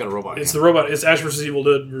 No. it's got a robot. It's the robot. It's Ash vs. Evil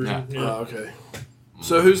Dead version. Yeah. Yeah. Oh, okay.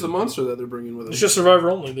 So who's the monster that they're bringing with them? It's just Survivor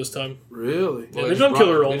only this time. Really? Yeah, they've done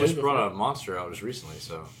Killer only They just before. brought a monster out just recently,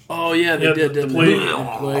 so Oh yeah, they Yeah, did. the didn't plague. they?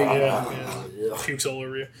 The plague. Yeah. Pukes all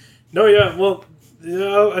over you. No, yeah, well,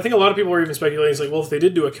 yeah, I think a lot of people are even speculating. It's like, well, if they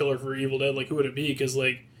did do a killer for Evil Dead, like, who would it be? Because,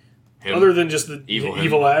 like, him. other than just the Evil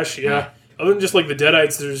evil Ash, yeah. Other than just, like, the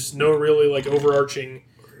Deadites, there's no really, like, overarching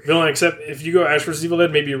villain, except if you go Ash vs. Evil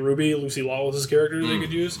Dead, maybe Ruby, Lucy Lawless's character they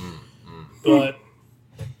could use. But,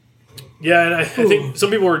 yeah, and I think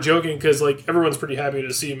some people were joking because, like, everyone's pretty happy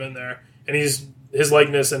to see him in there. And he's his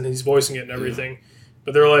likeness and he's voicing it and everything.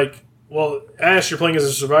 But they're like, well, Ash, you're playing as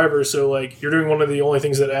a survivor, so, like, you're doing one of the only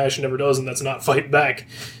things that Ash never does, and that's not fight back.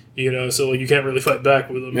 You know, so, like, you can't really fight back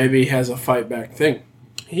with him. Maybe he has a fight back thing.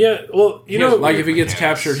 Yeah, well, you know, Like if he gets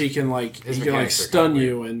mechanics. captured, he can His mechanics are stun kinda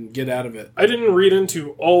you and get out of it. I didn't read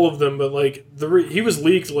into all of them, but, like, he was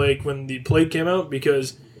leaked, like, when the Plague came out,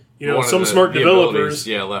 because, you know, One of some the- smart the developers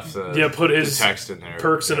abilities, left put the his text in there.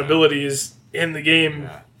 perks and Yeah. abilities in the game,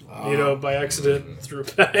 Yeah. you know, by accident through a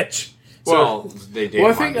patch. Well, they did.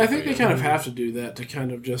 Well, I think they kind of have to do that to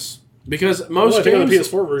kind of just because most I think on the games,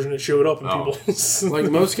 PS4 version, it showed up in Oh. people's...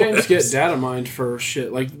 like most games, get data mined for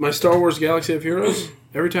shit. Like my Star Wars Galaxy of Heroes.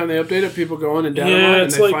 Every time they update it, people go in and data Yeah, mine, and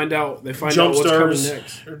it's they like find out Jump what's coming Stars.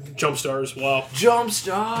 next. Or Jump Stars, wow. Jump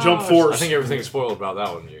Stars. Jump Force. I think everything's spoiled about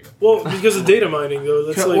that one. Jake. Well, because of data mining, though,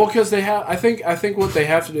 that's like... Well, because they have, I think what they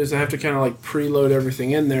have to do is they have to kind of like preload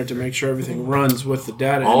everything in there to make sure everything runs with the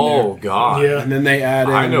data Oh in God. Yeah. there, and then they add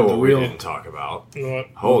in I know the what we real. didn't talk about. You know what?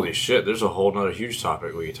 Holy shit! There's a whole nother huge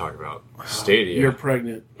topic we could talk about. Stadia. You're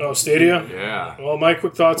pregnant. Oh, Stadia? Yeah. Well, my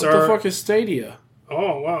quick thoughts What are... the fuck is Stadia?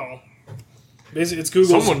 Oh, wow. Basically, it's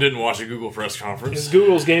Google's... Someone didn't watch a Google press It's conference.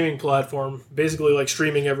 Google's gaming platform, basically like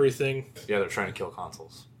streaming everything. Yeah, they're trying to kill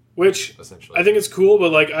consoles, Which essentially. I think it's cool,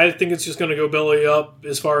 but like I think it's just going to go belly up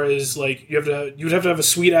as far as like you'd have to have a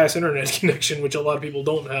sweet ass internet connection, which a lot of people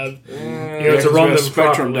don't have. You know, to run them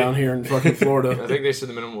Spectrum properly. down here in fucking Florida. I think they said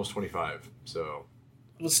the minimum was 25. So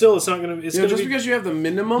But still, it's not going to. It's You know, going to just be because you have the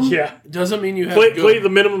minimum, Yeah. doesn't mean you have play good. the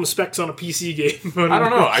minimum specs on a PC game. I don't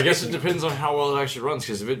know. I guess it depends on how well it actually runs.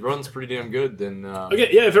 Because if it runs pretty damn good, then Okay,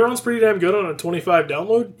 yeah, if it runs pretty damn good on a 25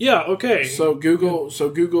 download, yeah, okay. So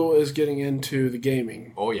Google is getting into the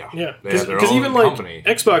gaming. oh yeah, Yeah, they have their because own even like company.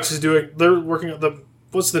 Xbox is doing, they're working on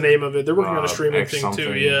what's the name of it? They're working on a streaming X thing too.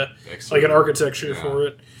 something, Yeah, X like an something. architecture Yeah. for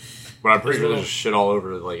it. But I'm pretty sure there's shit all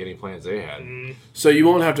over like any plans they had. So you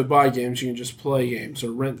won't have to buy games; you can just play games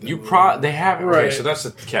or rent them. They have right. Okay, so that's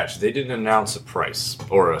the catch. They didn't announce a price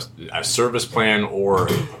or a service plan or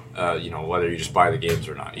whether you just buy the games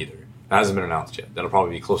or not either. That hasn't been announced yet. That'll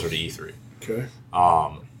probably be closer to E3. Okay.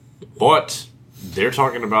 But they're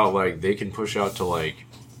talking about like they can push out to like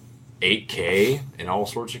 8K and all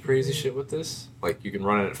sorts of crazy shit with this. Like you can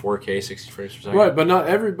run it at 4K, 60 frames per second. Right, but not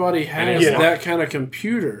everybody has that kind of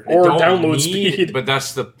computer or download speed. But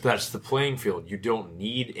that's the playing field. You don't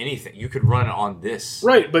need anything. You could run it on this.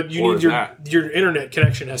 Right, but you need your internet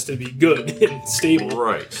connection has to be good and stable.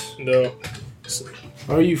 Right. No.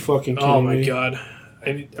 Are you fucking kidding me? Oh my god.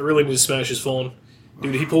 I really need to smash his phone.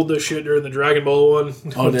 Dude, he pulled this shit during the Dragon Ball one.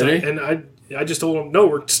 Oh, did he? And I just told him, no,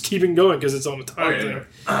 we're just keeping going because it's on the time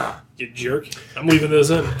thing. You jerk. I'm leaving this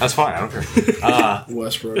in. That's fine. I don't care.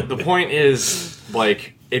 Westbrook. The point is,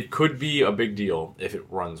 like, it could be a big deal if it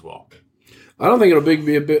runs well. I don't think it'll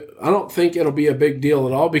be a big deal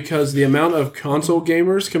at all because the amount of console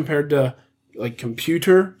gamers compared to like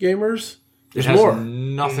computer gamers is more. It has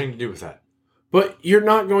nothing to do with that. But you're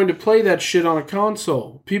not going to play that shit on a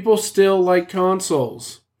console. People still like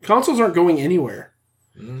consoles. Consoles aren't going anywhere.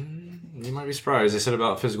 You might be surprised. They said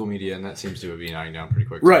about physical media, and that seems to be dying down pretty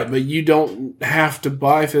quick. Right, but you don't have to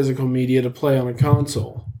buy physical media to play on a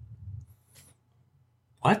console.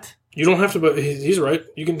 What? You don't have to, but he's right.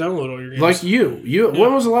 You can download all your games. Like you.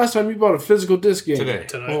 When was the last time you bought a physical disc game? Today.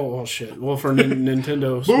 Oh, well, shit. Well, for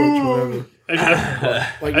Nintendo Switch, whatever.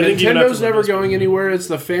 Like, I think Nintendo's never going anywhere. It's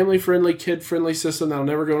the family-friendly, kid-friendly system that'll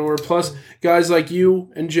never go anywhere. Plus, guys like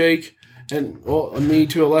you and Jake, and me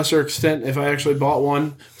to a lesser extent, if I actually bought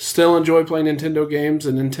one, still enjoy playing Nintendo games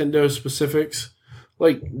and Nintendo specifics.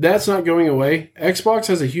 Like, that's not going away. Xbox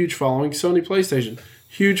has a huge following. Sony PlayStation,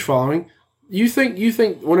 huge following. You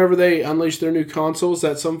think whenever they unleash their new consoles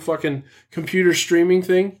that some fucking computer streaming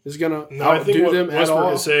thing is going to outdo them at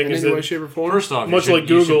all in any way, shape, or form? First off, much like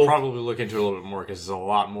Google, you should probably look into it a little bit more because it's a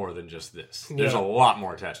lot more than just this. There's a lot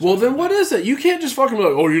more attached to it. Well, then what is it? You can't just fucking be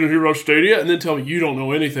like, oh, you didn't hear about Stadia? And then tell me you don't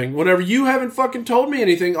know anything. Whenever you haven't fucking told me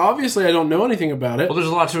anything, obviously I don't know anything about it. Well, there's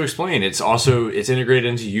a lot to explain. It's integrated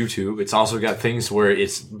into YouTube. It's also got things where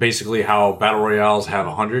it's basically how Battle Royales have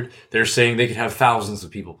 100. They're saying they could have thousands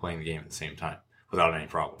of people playing the game at the same time without any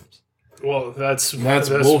problems. Well, that's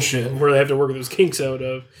bullshit. Where they have to work those kinks out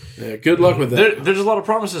of. Yeah, good luck with that. There's a lot of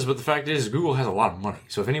promises, but the fact is, Google has a lot of money.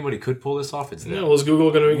 So if anybody could pull this off, it's them. Yeah, well, is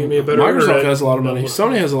Google going to give me a better? Microsoft has a lot of money.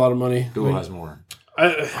 Sony has a lot of money. Google has more.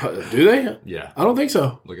 Do they? Yeah. I don't think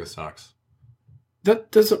so. Look at the stocks.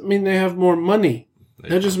 That doesn't mean they have more money.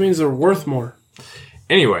 That just means they're worth more.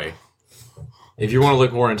 Anyway, if you want to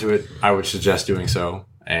look more into it, I would suggest doing so.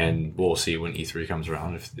 And we'll see when E3 comes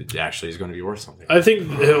around if it actually is going to be worth something. I think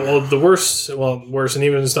the worst, and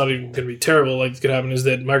even it's not even going to be terrible, like could happen is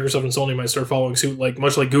that Microsoft and Sony might start following suit, like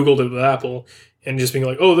much like Google did with Apple, and just being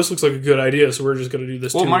like, oh, this looks like a good idea, so we're just going to do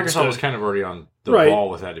this. Well, too Microsoft instead. was kind of already on the ball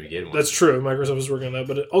with that to begin with. That's true. Microsoft was working on that,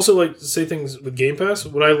 but also like say things with Game Pass.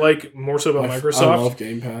 What I like more so about Microsoft, I love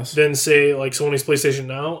Game Pass, than say like Sony's PlayStation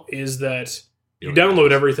Now is that you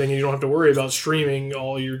download everything and you don't have to worry about streaming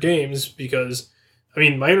all your games because. I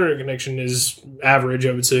mean, my internet connection is average,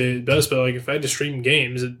 I would say, at best, but like if I had to stream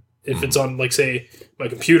games, if it's on, like, say, my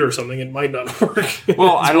computer or something, it might not work.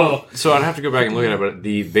 Well, so I'd have to go back and look at it, but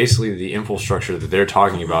basically the infrastructure that they're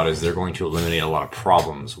talking about is they're going to eliminate a lot of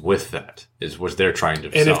problems with that, is what they're trying to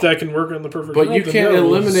And sell. if that can work on the perfect But you can't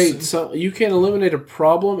eliminate a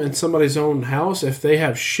problem in somebody's own house if they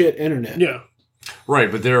have shit internet. Yeah. Right,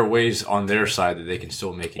 but there are ways on their side that they can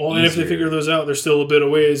still make it easier. And if they figure those out, they're still a bit of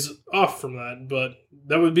ways off from that. But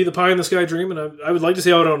that would be the pie in the sky dream, and I would like to see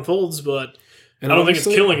how it unfolds, but I don't think it's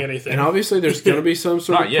killing anything. And obviously there's going to be some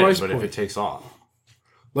sort of price point. But if it takes off.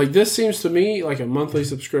 Like, this seems to me like a monthly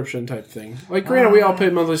subscription type thing. Like, granted, we all pay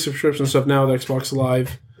monthly subscription stuff now with Xbox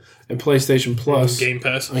Live and PlayStation Plus. And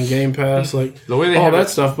Game Pass. Like, the way they all that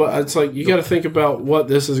stuff. But it's like, you got to think about what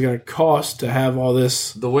this is going to cost to have all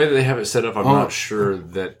this. The way that they have it set up, I'm not sure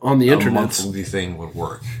that on the internet, a monthly thing would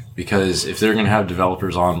work. Because if they're going to have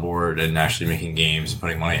developers on board and actually making games and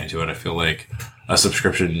putting money into it, I feel like a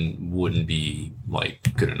subscription wouldn't be,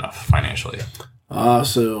 like, good enough financially.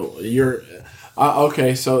 So you're...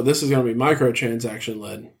 okay, so this is going to be microtransaction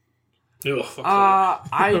led.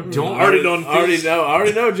 I don't. I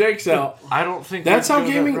already know Jake's out. I don't think that's how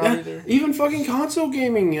gaming. Even fucking console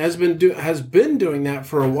gaming has been doing that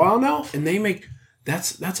for a while now, and they make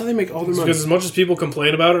That's how they make all their money. Because as much as people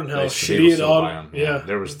complain about it and how shitty it all,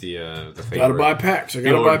 there was the thing. Gotta buy packs. I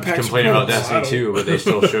gotta buy packs. Complaining about Destiny 2, but they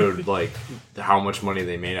still showed like how much money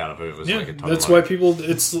they made out of it. It was like a ton. That's of money. why people.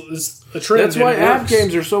 It's a trend. That's why app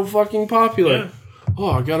games are so fucking popular. Yeah.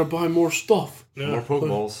 Oh, I gotta buy more stuff. More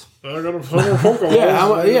Pokeballs. I gotta buy more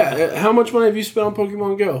Pokeballs. How much money have you spent on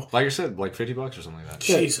Pokemon Go? Like I said, like $50 or something like that.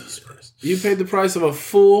 Jesus Christ! You paid the price of a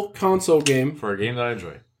full console game for a game that I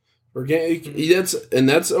enjoy.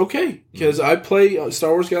 That's okay because I play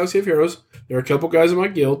Star Wars Galaxy of Heroes. There are a couple guys in my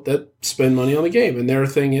guild that spend money on the game, and their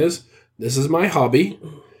thing is this is my hobby,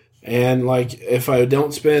 and like if I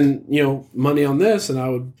don't spend money on this, and I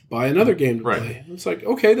would buy another game to play. It's like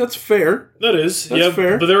okay, that's fair. That's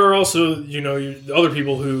fair. But there are also other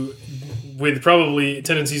people who with probably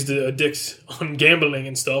tendencies to addict on gambling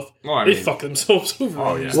and stuff. Well, they fuck themselves over.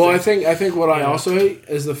 Well, I think what I also hate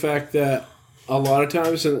is the fact that. A lot of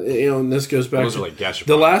times, and this goes back to like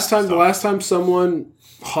the last time someone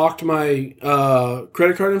hawked my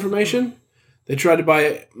credit card information, they tried to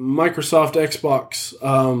buy Microsoft Xbox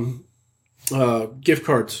gift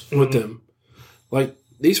cards with them. Like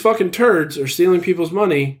these fucking turds are stealing people's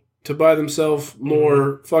money to buy themselves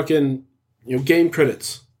more fucking game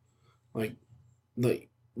credits. Like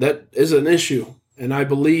that is an issue, and I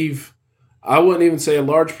believe. I wouldn't even say a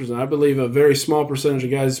large percent. I believe a very small percentage of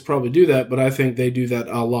guys probably do that, but I think they do that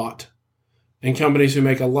a lot. And companies who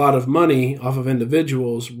make a lot of money off of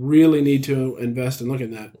individuals really need to invest and look at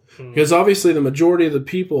that. Because obviously the majority of the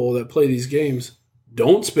people that play these games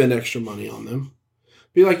don't spend extra money on them.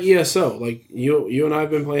 Be like ESO. Like you and I have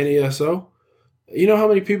been playing ESO. You know how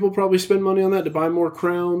many people probably spend money on that to buy more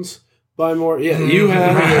crowns, buy more... Yeah, you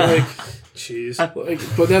have... Jeez.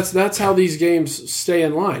 But that's how these games stay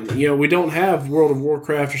in line. We don't have World of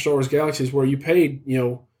Warcraft or Star Wars Galaxies where you paid,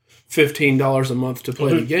 $15 a month to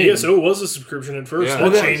play the game. ESO was a subscription at first. Yeah.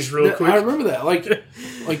 That changed real quick. I remember that.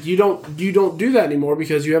 Like you don't do that anymore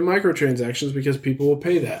because you have microtransactions because people will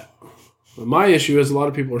pay that. But my issue is a lot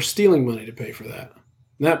of people are stealing money to pay for that.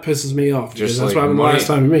 And that pisses me off because that's what happened last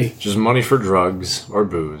time to me. Just money for drugs or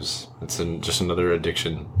booze. It's just another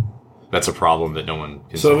addiction. That's a problem that no one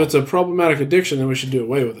can solve. If it's a problematic addiction, then we should do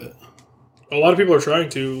away with it. A lot of people are trying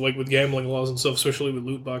to, like with gambling laws and stuff, especially with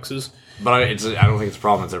loot boxes. But I don't think it's a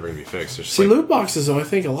problem that's ever going to be fixed. Loot boxes, though, I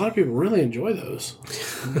think a lot of people really enjoy those.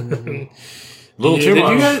 Too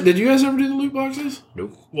much. Did you guys ever do the loot boxes?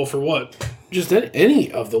 Nope. Well, for what? Just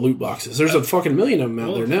any of the loot boxes. There's a fucking million of them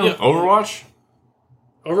out there now. Yeah. Overwatch?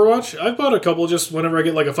 I've bought a couple just whenever I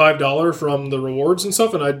get like a $5 from the rewards and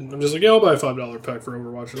stuff, and I'm just like, yeah, I'll buy a $5 pack for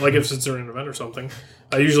Overwatch. Like if it's during an event or something.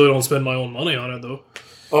 I usually don't spend my own money on it though.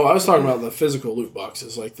 Oh, I was talking about the physical loot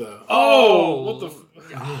boxes, like the. Oh, what the?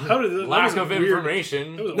 How did that? Lack of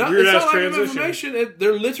information. That was a weird ass transition. Information.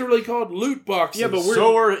 They're literally called loot boxes. Yeah, but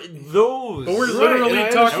so are those. But we're literally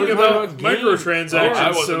talking about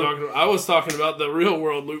microtransactions. I was talking about the real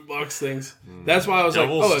world loot box things. That's why I was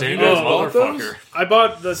double like, standard, motherfucker. I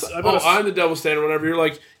bought this. I'm the double standard. Whenever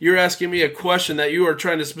you're asking me a question that you are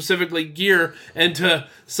trying to specifically gear into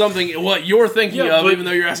something what you're thinking of, even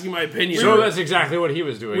though you're asking my opinion. So that's exactly what he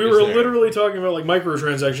was doing. We were literally talking about like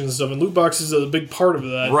microtransactions and stuff, and loot boxes are a big part of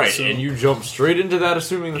that. Right, so. and you jump straight into that,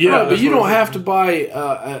 assuming. But you don't have to buy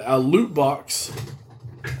a loot box.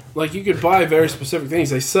 Like you could buy very specific things.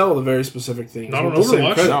 They sell the very specific things. Not on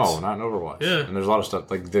Overwatch. No, not in Overwatch. Yeah, and there's a lot of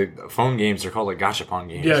stuff like the phone games are called like gachapon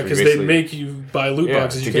games. Yeah, because they make you buy loot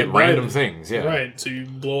boxes to get random things. Yeah, right. So you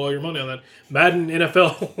blow all your money on that. Madden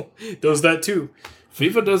NFL does that too.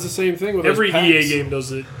 FIFA does the same thing with every EA game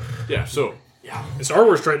does it. Yeah. So Star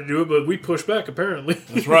Wars tried to do it, but we pushed back. Apparently,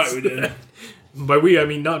 that's right. We did. By we, I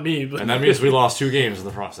mean not me. But. And that means we lost 2 games in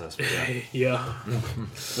the process. Yeah.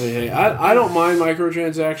 I don't mind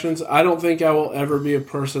microtransactions. I don't think I will ever be a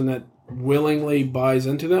person that willingly buys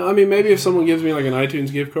into them. I mean, maybe if someone gives me like an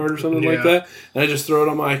iTunes gift card or something like that, and I just throw it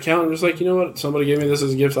on my account, and just like, you know what, somebody gave me this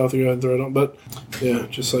as a gift, I'll have to go ahead and throw it on. But yeah,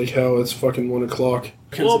 just like how it's fucking 1 o'clock.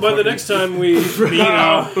 Well, by the next time we meet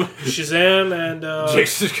Shazam and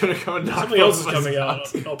Jason's gonna come and something else is coming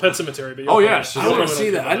out. Pet Cemetery. But yes, I want to see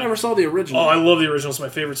that. I never saw the original. Oh, I love the original. It's my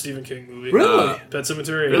favorite Stephen King movie. Really? Pet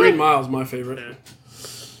Cemetery. Green Mile's my favorite. Yeah.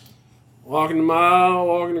 Walking the mile,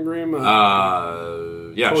 walking the green mile.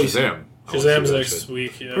 Shazam. Shazam's next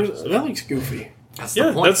week. Yeah. That looks goofy. That's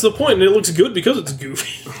the point. That's the point. And it looks good because it's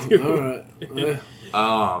goofy. All right.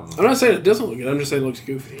 I'm not saying it doesn't look good. I'm just saying it looks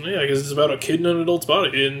goofy. Yeah, because it's about a kid in an adult's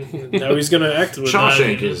body, and now he's going to act with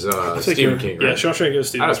Shawshank that. is Stephen King, right? Yeah, Shawshank is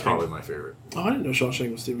Stephen That's King. probably my favorite. Oh, I didn't know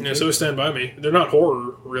Shawshank was Stephen King. Yeah, so is Stand By Me. They're not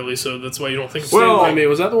horror, really, so that's why you don't think it's Well, Stand By Me.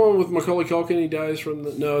 Was that the one with Macaulay Culkin? He dies from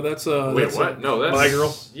the... No, that's... Wait, that's what? No, that's... My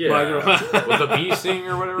Girl. Yeah. My Girl. With the bee sting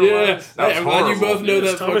or whatever Yeah. it was. That was I'm glad you horrible. both know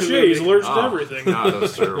that Thomas fucking Shay, he's movie. allergic to everything. God, that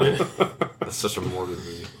was terrible. That's such a morbid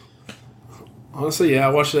movie. Honestly, yeah,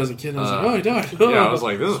 I watched it as a kid and I was like, oh, he died. Yeah, I was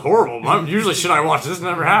like, this is horrible. Usually shit I watch, this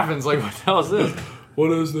never happens. Like, what the hell is this?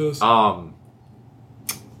 What is this? Yeah,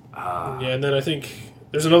 and then I think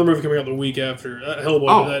there's another movie coming out the week after. Hellboy.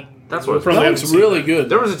 Oh, that's what we'll it's probably That haven't was seen really that. good.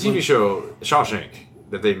 There was a TV show, Shawshank,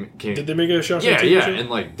 that they came... Did they make a Shawshank Yeah, TV yeah, show? and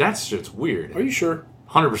like, that shit's weird. Are you sure?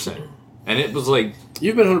 100%. And it was like...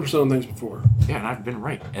 You've been 100% on things before. Yeah, and I've been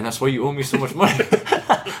right. And that's why you owe me so much money.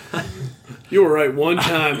 You were right one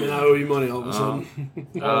time, and I owe you money all of a sudden.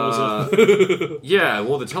 Yeah,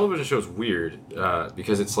 well, the television show's weird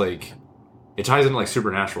because it's like... It ties into like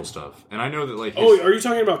supernatural stuff. And I know that like... Oh, are you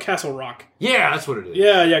talking about Castle Rock? Yeah, that's what it is.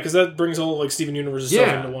 Yeah, because that brings all like Steven Universe's Yeah.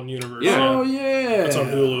 stuff into one universe. Yeah. Oh, yeah. That's on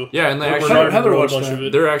Hulu. Yeah, and they We're actually... not Heather gonna watched do a bunch that. of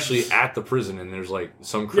it. They're actually at the prison, and there's like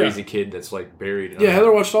some crazy kid that's like buried. Yeah,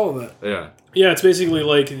 Heather watched all of that. Yeah. Yeah, it's basically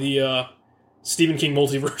like the Stephen King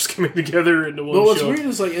multiverse coming together into one But what's show. weird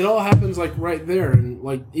is like it all happens like right there, and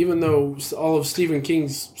like even though all of Stephen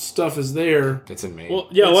King's stuff is there, It's in Maine. Well,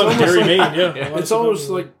 yeah, a It's lot of almost Harry like- Maine, yeah. Yeah. A lot of it's stuff almost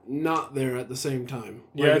in- like not there at the same time.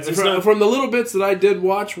 Yeah, Like, it's not- from the little bits that I did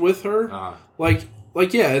watch with her,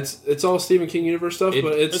 like yeah, it's all Stephen King universe stuff,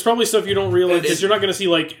 but It's it's probably stuff you don't realize It's- because you're not going to see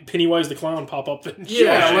like Pennywise the Clown pop up. And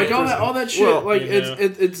yeah, Yeah, like all yeah. that shit. Well, like yeah.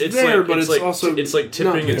 it's there, like, but it's like, also it's like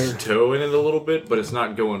tipping not its there. toe in it a little bit, but it's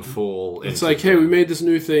not going full. It's like, hey, we made this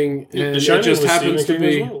new thing, and The it Shining just was happens to Stephen King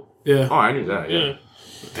be as well. yeah. Oh, I knew that. Yeah. Yeah.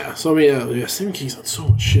 Yeah. So I mean, yeah, Stephen King's on so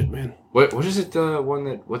much shit, man. What is it? The one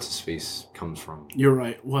that what's his face comes from? You're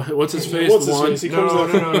right. What's his face? What's the his one? face? He No, comes no,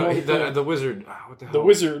 out no, from no. The wizard. What the hell? The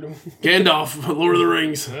Wizard. Gandalf, Lord of the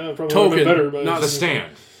Rings. Yeah, probably would've been Tolkien, better, but not The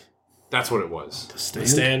Stand. That's what it was. The The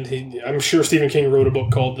Stand. Stand. I'm sure Stephen King wrote a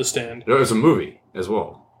book called The Stand. It was a movie as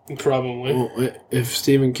well. Probably. Well, if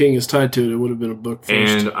Stephen King is tied to it, it would have been a book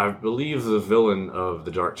first. And I believe the villain of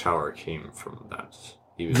The Dark Tower came from that.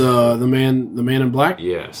 He was the man in black.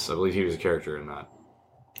 Yes, I believe he was a character in that.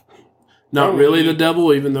 Not Oh, really yeah. the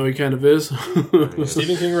devil, even though he kind of is.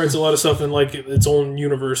 Stephen King writes a lot of stuff in like its own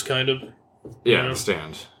universe, kind of. Yeah, Yeah. The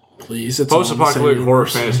Stand. Please, it's all the Post-apocalyptic same horror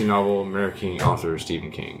universe. fantasy novel, American author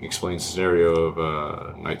Stephen King explains the scenario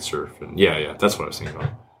of night surf, and yeah, that's what I was thinking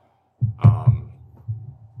about.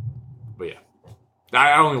 But yeah,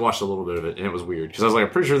 I only watched a little bit of it, and it was weird because I was like,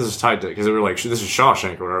 I'm pretty sure this is tied to because they were like, this is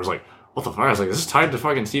Shawshank, or whatever. I was like, what the fuck? I was like, this is tied to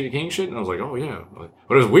fucking Stephen King shit, and I was like, oh yeah, but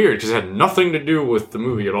it was weird because it had nothing to do with the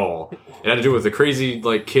movie at all. It had to do with the crazy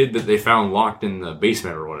like kid that they found locked in the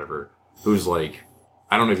basement or whatever, who's like.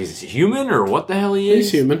 I don't know if he's human or what the hell he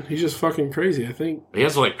is. He's human. He's just fucking crazy, I think. He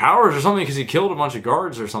has like powers or something because he killed a bunch of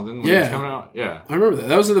guards or something. When he was Yeah. coming out. Yeah, I remember that.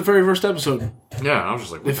 That was in the very first episode. yeah. And I was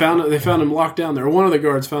just like, They found him locked down there. One of the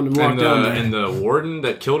guards found him locked down there. and the warden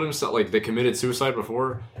that killed himself, like that committed suicide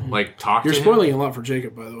before, like talked. You're to him. spoiling a lot for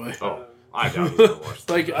Jacob, by the way. Oh, I doubt he's gonna watch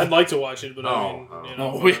that. Like, I'd like to watch it, but I Oh, mean, oh. you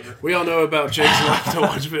know, we, whatever. we all know about Jake's like to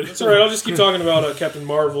watch videos. It's alright, I'll just keep talking about Captain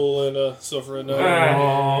Marvel and stuff right now.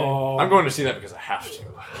 Oh. I'm going to see that because I have to.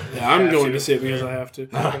 Yeah, I'm have going to. to see it because I have to.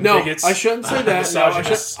 No, bigots. I shouldn't say that. No,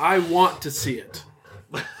 Misogynists. I want to see it.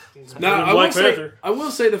 Now, Black I will, say, Panther. I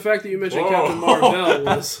will say the fact that you mentioned Whoa. Captain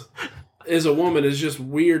Marvel is a woman is just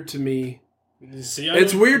weird to me. See,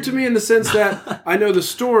 It's weird to me in the sense that I know the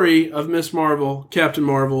story of Miss Marvel, Captain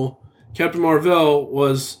Marvel. Captain Marvel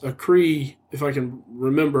was a Kree, if I can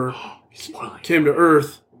remember, Spoiling. came to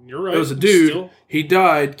Earth. You're right. It was a dude. Still, He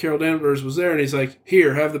died. Carol Danvers was there, and he's like,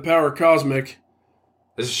 "Here, have the power cosmic."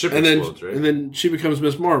 This ship And then, explodes, right? and then she becomes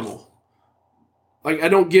Miss Marvel. Like, I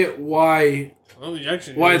don't get why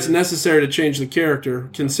it's necessary to change the character,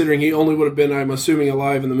 considering he only would have been, I'm assuming,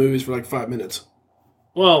 alive in the movies for like 5 minutes.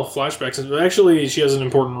 Well, flashbacks. But actually, she has an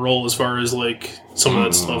important role as far as like some of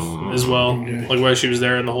that stuff as well. Okay. Like why she was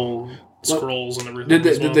there and the whole scrolls and everything.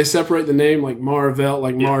 Did they separate the name like Marvel,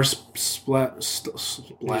 like Yeah. Mar Splash,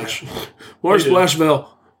 Yeah. Mar They did. Splashvel,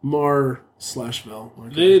 Mar Slashvel?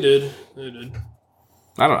 Okay. They did.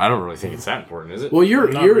 I don't really think it's that important, is it? Well,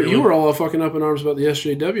 Not really. you were all fucking up in arms about the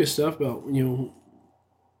SJW stuff. About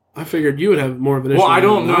I figured you would have more of an issue. Well, I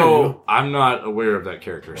don't than know. I'm not aware of that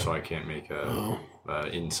character, so I can't make a Oh.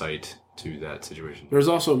 insight to that situation. There's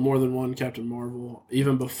also more than one Captain Marvel,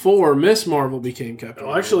 even before Miss Marvel became Captain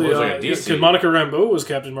Well, Marvel. actually, Well, it's like a DC. because Monica Rambeau was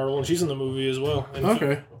Captain Marvel and she's in the movie as well. And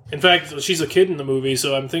Okay. In fact, she's a kid in the movie,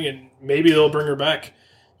 so I'm thinking maybe they'll bring her back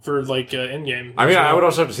for like Endgame. I mean, I would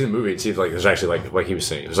also have to see the movie and see if like there's actually like he was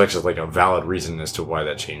saying, there's actually like a valid reason as to why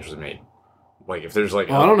that change was made. Like if there's like,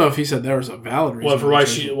 I don't know if he said there was a valid reason. Well, for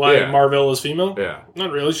why Marvel is female? Yeah,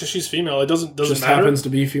 not really. She's female. It doesn't just matter. Happens to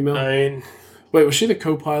be female. I mean, wait, was she the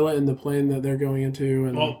co-pilot in the plane that they're going into?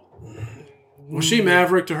 And was she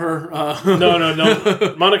Maverick to her?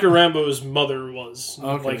 No. Monica Rambeau's mother was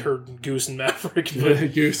like her Goose and Maverick.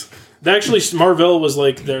 Goose. Actually, Marvel was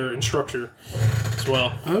like their instructor as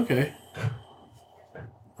well. Okay.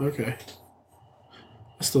 I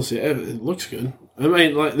still see it. It looks good. I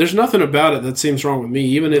mean, like, there's nothing about it that seems wrong with me.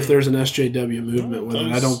 Even if there's an SJW movement with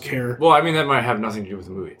it, I don't care. Well, I mean, that might have nothing to do with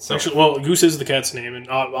the movie itself. Actually, Goose is the cat's name, and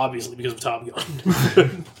obviously because of Top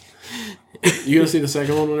Gun. You gonna see the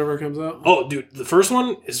second one whenever it comes out? Oh, dude, the first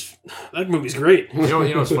one that movie's great. You know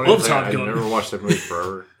what's funny? Love Top I Gun. never watched that movie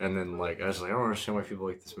forever, and then like I was like, I don't understand why people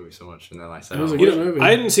like this movie so much, and then I said, It was a good movie. I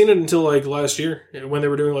hadn't seen it until like last year when they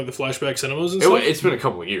were doing like the flashback cinemas and stuff. It's been a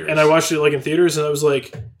couple of years, and I watched it like in theaters, and I was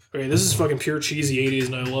like, okay, this is fucking pure cheesy 80s,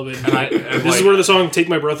 and I love it. And this is where the song "Take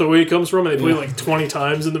My Breath Away" comes from, and they play it like 20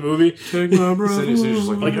 times in the movie. Take my breath away. So she's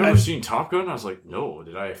like, "You never seen Top Gun?" I was like, "No,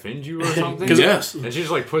 did I offend you or something?" Yes. And she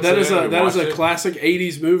just like puts that it is in that is a classic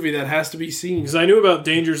 80s movie that has to be seen. Because I knew about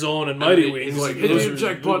Danger Zone and Mighty Wings. Like, Those hit are the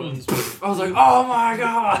eject good button. ones. I was like, "Oh my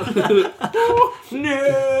god,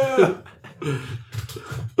 no!"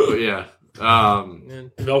 But yeah.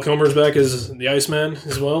 And Val Kilmer's back as the Iceman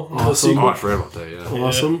as well. Awesome. Oh, I forgot about that. Yeah.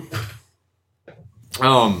 Awesome.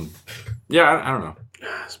 Yeah, I don't know.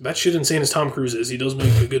 That shit insane as Tom Cruise is. He does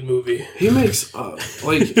make a good movie. He makes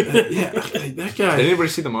that guy. Did anybody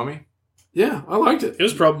see The Mummy? Yeah, I liked it. It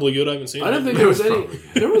was probably good. I haven't seen it. I didn't think there was any.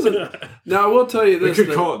 There was a. Now I will tell you this: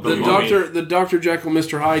 could call it The Mummy. the Dr. Jekyll,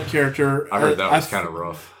 Mr. Hyde character. I heard that was kind of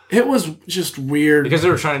rough. It was just weird because they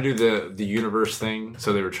were trying to do the universe thing,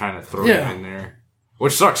 so they were trying to throw Yeah. him in there.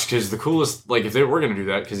 Which sucks, because the coolest, like, if they were going to do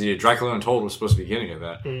that, because Dracula Untold was supposed to be the beginning of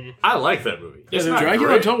that. I like that movie. Yeah, It's not Dracula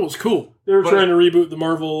great. Untold was cool. They were trying to reboot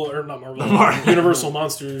the Universal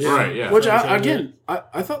Monsters. Right, yeah. Which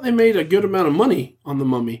I thought they made a good amount of money on the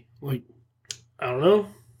Mummy. Like, I don't know.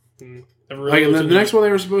 Never like really the next one they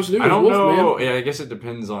were supposed to do was I don't Wolfman. know. Yeah, I guess it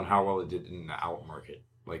depends on how well it did in the out market.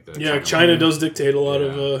 Like China does dictate a lot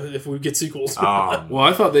of if we get sequels. Well,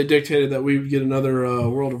 I thought they dictated that we would get another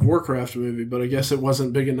World of Warcraft movie, but I guess it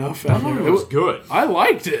wasn't big enough. I thought it was good. I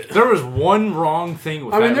liked it. There was one wrong thing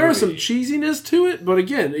with there was some cheesiness to it, but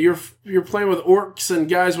again, you're playing with orcs and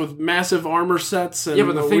guys with massive armor sets and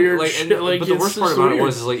but the thing, weird like, shit. but the worst part about it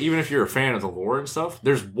was is like even if you're a fan of the lore and stuff,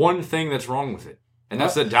 there's one thing that's wrong with it. And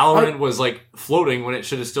that's that Dalaran was like floating when it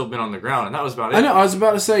should have still been on the ground, and that was about it. I know. I was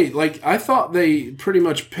about to say, like, I thought they pretty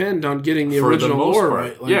much pinned on getting the original lore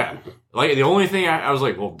right. Like, yeah. Like the only thing I was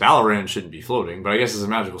like, well, Dalaran shouldn't be floating, but I guess it's a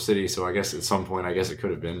magical city, so I guess at some point, I guess it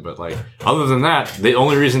could have been. But like, other than that, the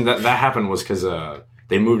only reason that happened was because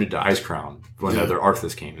they moved it to Icecrown when their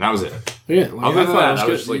Arthas came, and that was it. Yeah. Like, other than that, I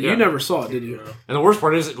was like, you never saw it, did you? And the worst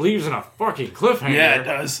part is, it leaves in a fucking cliffhanger. Yeah, it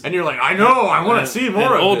does. And you're like, I know, I want to see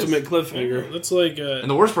more of ultimate this. cliffhanger. That's like, and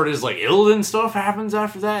the worst part is, like, Illidan stuff happens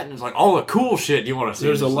after that, and it's like all the cool shit you want to see.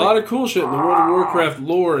 There's a lot of cool shit in the World of Warcraft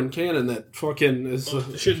lore and canon that fucking is.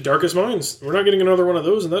 Shit, Darkest Minds. We're not getting another one of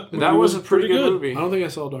those, and that was a pretty good movie. I don't think I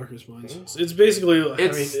saw Darkest Minds. It's basically.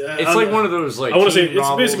 It's like one of those like. I want to say it's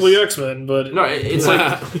novels. basically X-Men, but no, it's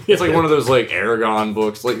like one of those like Aragon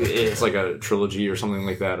books. Like it's like a trilogy or something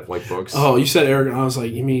like that of like books. Oh, you said Aragon. I was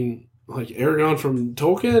like, you mean like Aragon from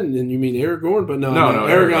Tolkien, and you mean Aragorn? But no,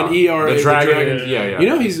 Aragon. ERA, the dragon. Yeah. You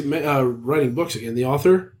know he's writing books again. The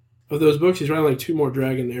author of those books, he's writing like 2 more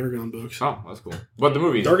Dragon Aragon books. Oh, that's cool. But the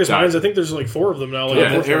movie Darkest Minds, I think there's like 4 of them now.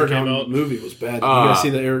 Like the Aragon movie was bad. You guys see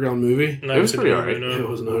the Aragon movie? No, it was pretty alright. It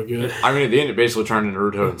was not good. I mean, at the end, it basically turned into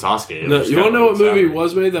Naruto and Sasuke. No, you want to know what movie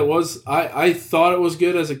was made that was? I thought it was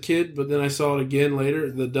good as a kid, but then I saw it again later.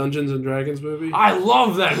 The Dungeons and Dragons movie. I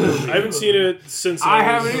love that movie. I haven't seen it since. I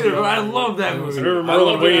haven't either, but I love that movie. I remember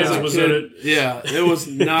Marlon Wayans was in it. Yeah, it was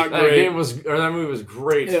not great. That movie was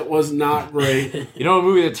great. It was not great. You know a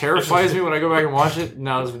movie that terrifies me when I go back and watch it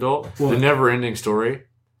now as an adult? What? The Never-Ending Story.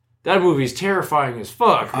 That movie's terrifying as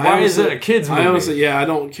fuck. Why is it a kid's movie? I honestly, I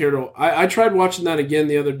don't care to. I tried watching that again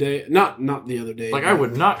the other day. Not the other day. Like, I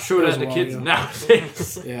would not show that to kids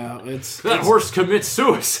nowadays. Yeah, that horse commits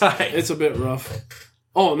suicide. It's a bit rough.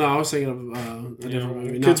 Oh, no, I was thinking of a different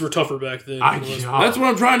movie. Kids were tougher back then. That's what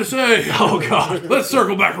I'm trying to say. Oh, God. Let's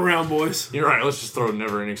circle back around, boys. You're right. Let's just throw a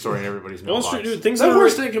Never-Ending Story in everybody's mailbox. That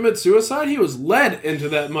horse didn't commit suicide. He was led into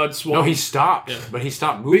that mud swamp. No, he stopped. But he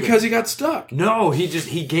stopped moving. Because he got stuck. No, he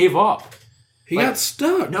gave up. He got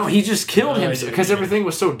stuck. No, he just killed him because yeah. everything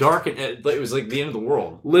was so dark and it was like the end of the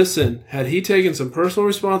world. Listen, had he taken some personal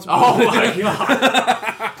responsibility... Oh my god.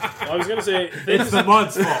 I was gonna say It's the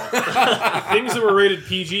mud's fault. things that were rated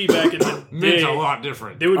PG back in the It's day, a lot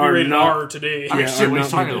different. they would be Are rated not- R today. I mean, Yeah, shit, or when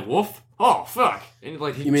he's not talking to needed. the wolf. Oh fuck! And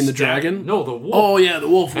like he You mean the stab- dragon? No, the wolf. Oh, yeah, the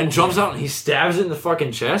wolf. And jumps out and he stabs it in the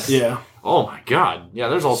fucking chest. Yeah. Oh my god. Yeah,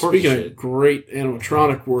 there's all sorts Speaking of of shit. great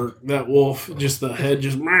animatronic work, that wolf, just the head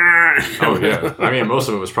just... Oh yeah. I mean, most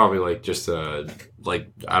of it was probably like just like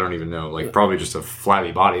I don't even know, like probably just a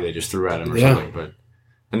flabby body they just threw at him or Yeah. something. But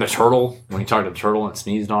and the turtle, when he talked to the turtle and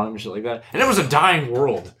sneezed on him and shit like that, and it was a dying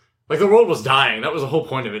world. Like the world was dying. That was the whole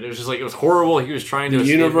point of it. It was just like it was horrible. He was trying to. The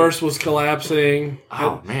escape universe was collapsing.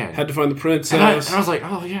 Oh man. Had to find the princess. And I was like,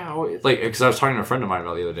 oh yeah, like because I was talking to a friend of mine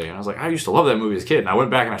about it the other day, and I was like, I used to love that movie as a kid, and I went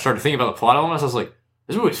back and I started thinking about the plot elements. I was like,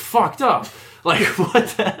 this movie's fucked up. Like what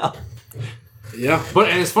the hell? Yeah. But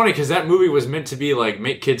and it's funny because that movie was meant to be like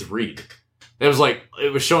make kids read. It was like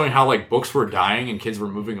it was showing how like books were dying and kids were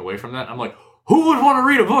moving away from that. I'm like, who would want to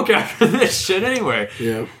read a book after this shit anyway?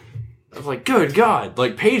 Yeah. I was like, good God,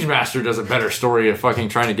 like Pagemaster does a better story of fucking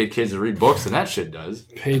trying to get kids to read books than that shit does.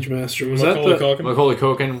 Pagemaster. Was Macaulay that the... Culkin, Macaulay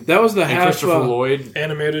Culkin That was the and half... Christopher Lloyd.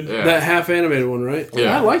 animated. Yeah. That half animated one, right?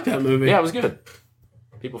 Yeah. I like that movie. Yeah, it was good.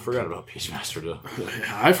 People forgot about Pagemaster though.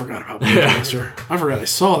 I forgot about Pagemaster. I forgot I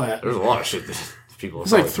saw that. There's a lot of shit that people.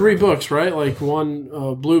 It's like 3 books, right? Like one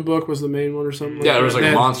Blue Book was the main one or something. Yeah, there was like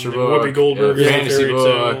that. a monster book, Whoopi Goldberg yeah, is a fantasy fairy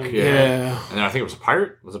book, tale. yeah. Yeah. And then I think it was a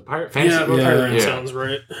pirate. Was it a pirate? Fantasy Yeah, book. Pirate Yeah. sounds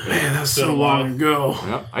right. Man, that's Been so a while. long ago.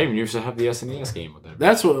 Yeah, I even used to have the SNES game with that.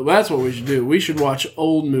 That's what we should do. We should watch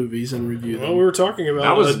old movies and review them. Well, we were talking about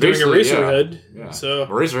That was doing basically- Eraserhead. Yeah. So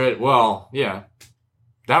Eraserhead. Well, yeah.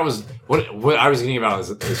 That was what I was thinking about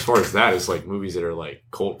as far as that is like movies that are like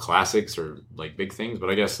cult classics or like big things. But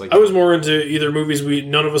I guess like I was more into either movies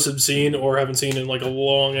none of us had seen or haven't seen in like a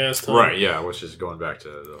long ass time. right. Yeah, which is going back to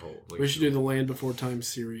the whole. Like, We should do the Land Before Time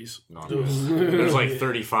series. There's like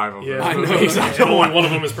 35 of them. Yeah, I know, movies. exactly. And only one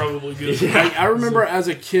of them is probably good. Yeah. I remember as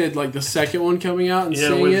a kid, like the second one coming out and Yeah,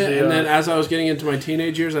 seeing with it, the, and then as I was getting into my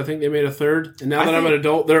teenage years, I think they made a third. And now that I'm an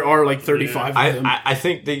adult, there are like 35 of them. I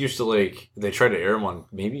think they used to they tried to air them on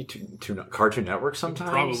maybe to Cartoon Network sometimes.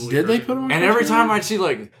 Probably. Did they put them on? And every Cartoon? time I'd see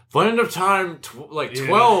like Land of Time 12,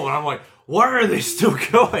 and I'm like, why are they still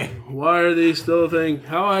going? Why are these still a thing?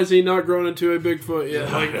 How has he not grown into a Bigfoot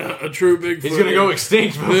yet? Like a true Bigfoot. He's gonna go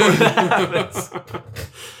extinct before that happens.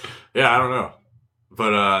 Yeah, I don't know.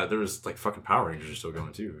 But there was like fucking Power Rangers are still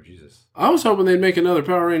going too. Jesus. I was hoping they'd make another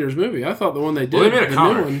Power Rangers movie. I thought the one they did, Well, they made a the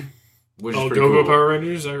comic. new one. Which Oh, is pretty Go-Go cool. Power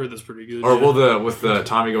Rangers? I heard that's pretty good. Or yeah. well, with the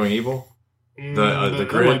Tommy going evil. The that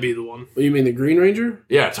grid. might be the one. You mean the Green Ranger?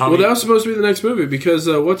 Yeah, Tommy. Well, that was supposed to be the next movie because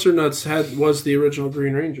What's Her Nuts was the original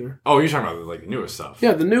Green Ranger. Oh, you're talking about like the newest stuff.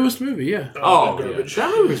 Yeah, the newest movie. Yeah. Oh, that yeah. garbage.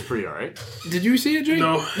 That movie was pretty alright. Did you see it, Jake?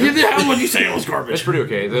 No. How would you say it was It's garbage? pretty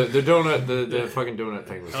okay. The donut, the fucking donut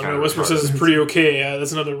thing was I kind don't know. of Westbrook says it's pretty okay. Yeah,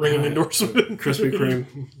 that's another ringing endorsement. Krispy Kreme.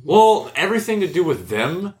 Well, everything to do with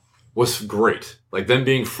them was great. Like them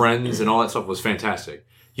being friends and all that stuff was fantastic.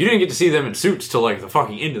 You didn't get to see them in suits till like the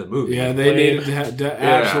fucking end of the movie. Yeah, they needed to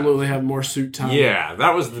absolutely have more suit time. Yeah,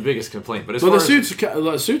 that was the biggest complaint. But as Well, far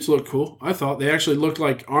the as suits look cool. I thought they actually looked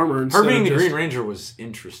like armor. her being of the just- Green Ranger was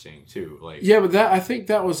interesting too. Like Yeah, but I think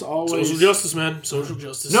that was always Social justice, man. Social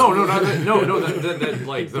justice. no, not that, no, that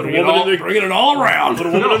like the Put a woman in the, bringing it all around. put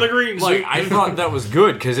a woman in the green like suit. I thought that was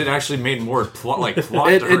good because it actually made more plot. It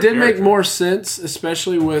to her did make character. more sense,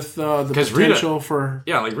 especially with the 'Cause Rita- potential for.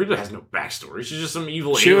 Yeah, like Rita has no backstory. She's just some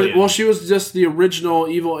evil She was, alien. well, she was just the original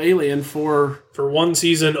evil alien for. For one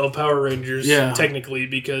season of Power Rangers, Yeah. technically,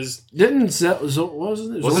 because Didn't Zed? What was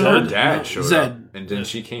it? Wasn't Zed? her dad No, showed Zed. up, and then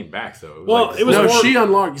she came back though. Well, it was No, more- she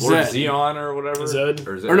unlocked Lord Zed. Zeon or whatever. Zed?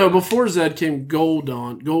 Or no, before Zed came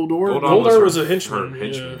Goldor. Goldar was a henchman. Her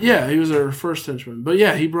henchman. Yeah, he was her first henchman. But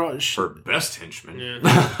yeah, he brought. Her best henchman. Yeah.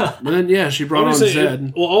 But then she brought on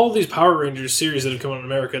Zed. Well, all of these Power Rangers series that have come out in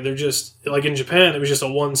America, they're just like in Japan. It was just a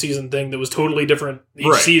one season thing that was totally different each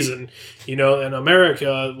Right. season. In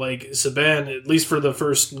America, like Saban, at least for the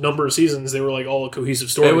first number of seasons, they were like all a cohesive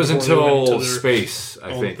story. It was before they went until into their space,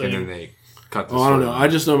 I own think, and thing. then they cut the Oh, I don't know. story. I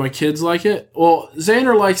just know my kids like it. Well,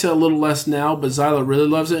 Xander likes it a little less now, but Zyla really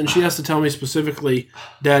loves it, and she has to tell me specifically,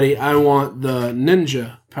 Daddy, I want the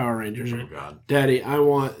Ninja Power Rangers. Oh god. Daddy, I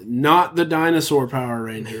want not the dinosaur Power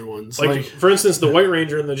Ranger ones. Like, for instance, the White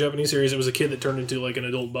Ranger in the Japanese series, it was a kid that turned into like an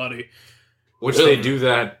adult body. Which they do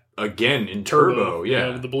that again in Turbo, yeah.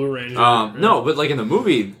 with the Blue Ranger. No, but like in the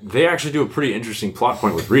movie, they actually do a pretty interesting plot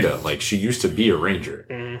point with Rita. Like she used to be a ranger,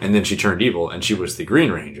 and then she turned evil, and she was the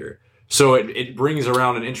Green Ranger. So it brings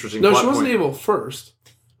around an interesting. no, plot she wasn't point. evil first.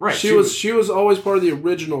 Right. She was always part of the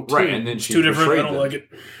original team. Right, and then she too different. I portrayed don't them. like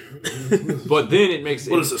it. But then it makes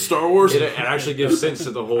What is it, Star Wars? It actually gives sense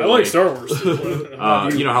to the whole. I like Star Wars.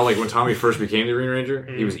 You know how like when Tommy first became the Green Ranger,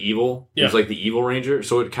 he was evil. He was like the evil Ranger.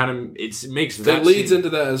 So it kind of makes that leads into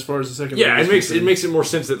that as far as the second. Yeah, it makes it more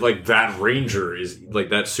sense that like that Ranger is like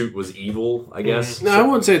that suit was evil. I guess. No, I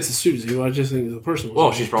wouldn't say it's the suit is evil. I just think the person was. Well,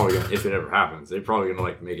 evil. she's probably gonna, if it ever happens, they're probably gonna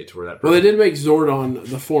like make it to where that. Well, they did make Zordon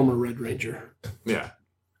the former Red Ranger. Yeah.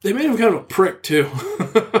 They made him kind of a prick too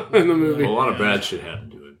in the movie. Well, a lot of bad shit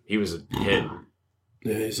happened to him. He was a head.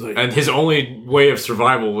 Yeah, he's like, and his only way of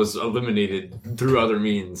survival was eliminated through other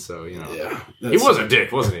means. So he was a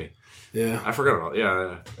dick, wasn't he? Yeah, I forgot about.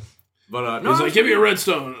 Yeah. But he's like, give me a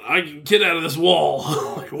redstone. I can get out of this wall.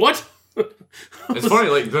 Like, what? It's funny,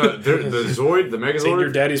 like the Zoid, the Megazord. Take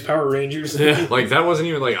your daddy's Power Rangers. Yeah. Like that wasn't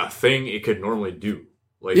even like a thing it could normally do.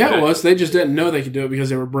 Like it was. They just didn't know they could do it because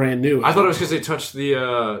they were brand new. I thought it was because they touched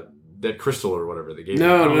the that crystal or whatever they gave.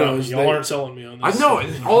 No. Y'all aren't selling me on this. I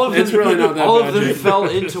know. All of them. It's really not that all bad, of them Jake. fell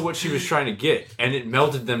into what she was trying to get, and it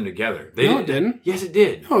melted them together. No, it didn't. Yes, it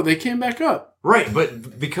did. No, they came back up. Right,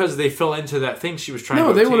 but because they fell into that thing she was trying to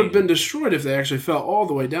No, they obtain. would have been destroyed if they actually fell all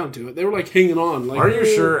the way down to it. They were like hanging on. Like, Are you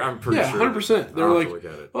sure? I'm pretty sure. 100%. They were like, look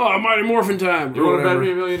at it. oh, Mighty Morphin time. You want to bet whatever.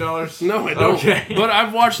 me $1 million? No, I don't. Okay. But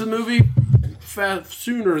I've watched the movie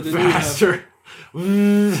sooner than you have. Faster.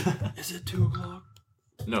 Is it 2 o'clock?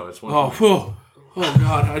 No, it's 1. Oh, whew. Oh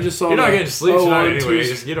God! I just saw. You're not getting sleep tonight 1, anyway. 2.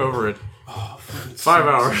 Just get over it. 5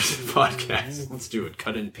 hours podcast. Let's do it.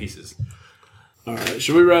 Cut it in pieces. All right,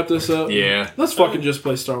 should we wrap this up? Yeah. Let's fucking just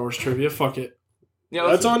play Star Wars trivia. Fuck it. Yeah,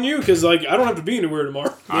 That's on you because like I don't have to be anywhere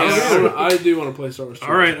tomorrow. I do want to play Star Wars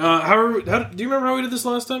trivia. All right. How do you remember how we did this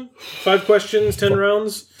last time? 5 questions, 10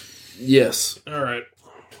 rounds. Yes. All right.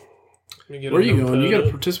 Let me get Where are a you going? You notepad. got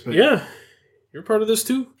to participate. Yeah, you're part of this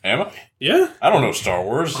too. Am I? Yeah. I don't know Star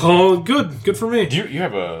Wars. Oh, good for me. You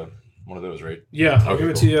have one of those, right? Yeah, I'll Okay, give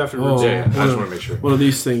it cool. to you afterwards. Oh. Yeah, I just want to make sure. One of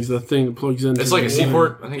these things, the thing that plugs into. It's like a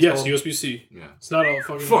seaport, I think it's Yes, called. USB-C. Yeah. It's not a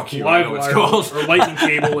fucking Fuck you, I live know what wire it's called. or lightning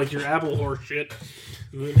cable like your Apple horse shit.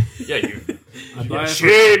 Yeah, you. I buy it for,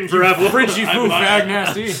 Shame for Apple. Fringy foo fag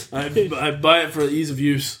nasty. I buy it for the ease of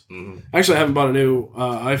use. Mm-hmm. Actually, I haven't bought a new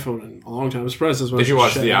iPhone in a long time. I'm surprised this one. Did you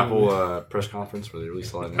watch the Apple press conference where they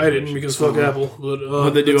released a lot of I didn't because fuck Apple. But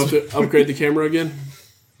they do upgrade the camera again?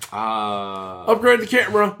 Upgrade the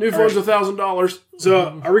camera. New phone's $1,000.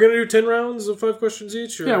 So, are we going to do 10 rounds of 5 questions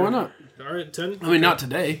each? Or? Yeah, why not? All right, 10. I mean, not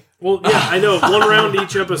today. Well, yeah, I know. 1 round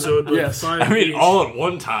each episode, but Yes. 5 I mean, each. all at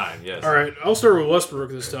one time, yes. All right, I'll start with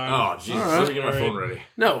Westbrook this time. Oh, Jesus. All right. Let me get my All phone right. ready.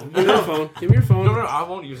 No, give me your phone. Give me your phone. No, I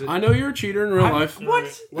won't use it. I know you're a cheater in real life. All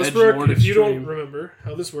right. Westbrook, Edgelord if you don't extreme. remember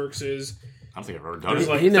how this works is I don't think I've ever done there's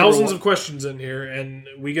it. like He never thousands wa- of questions in here, and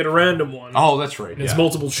we get a random one. Oh, that's right. And it's Yeah.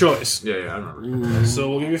 multiple choice. Yeah, I remember. So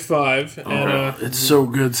we'll give you 5, and It's so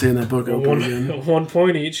good seeing that book open again. 1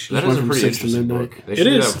 point each. That is a from pretty 6 to interesting midnight. book. They should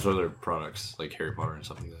do is. that with other products, like Harry Potter and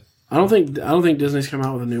stuff like that. I don't think Disney's come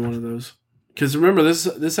out with a new one of those. Because remember,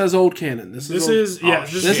 this has old canon. This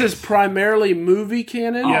is primarily movie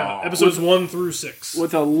canon. Yeah, episodes 1 through 6.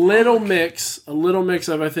 With a little mix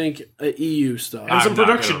of I think EU stuff. And some I'm not gonna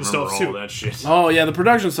production remember stuff, all too. That shit. Oh yeah, the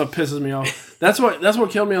production stuff pisses me off. That's what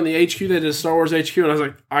killed me on the HQ. They did Star Wars HQ, and I was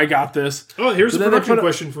like, I got this. Oh, here's a But then they production put a-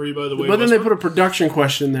 question for you, by the way. But then they Westbrook. put a production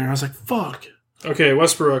question in there. I was like, fuck. Okay,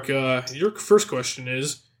 Westbrook, your first question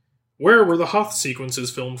is, where were the Hoth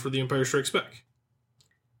sequences filmed for The Empire Strikes Back?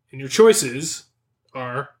 And your choices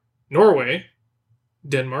are Norway,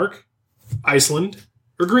 Denmark, Iceland,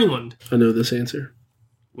 or Greenland. I know this answer.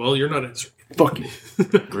 Well, you're not answering. Fuck you.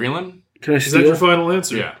 Greenland? Can I Is that steal? your final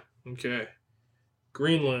answer? Yeah. Okay.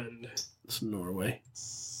 Greenland. It's Norway.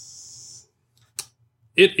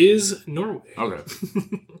 It is Norway. Okay.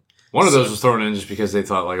 One of those was thrown in just because they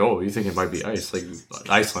thought, like, oh, you think it might be ice, like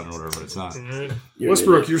Iceland or whatever, but it's not. All right. You're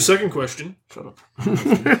Westbrook, an your second question. Shut up. You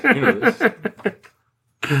know this.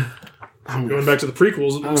 Going back to the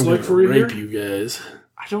prequels, it looks I'm like gonna for you rape here. you guys.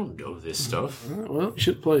 I don't know this stuff. Well, you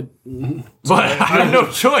should have played. But I have no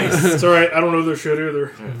choice. It's all right. I don't know their shit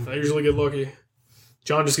either. I usually get lucky.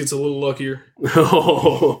 John just gets a little luckier.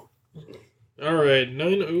 Oh. All right,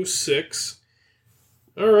 906.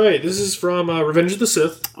 All right, this is from Revenge of the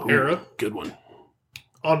Sith era. Good one.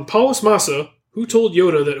 On Paulus Massa, who told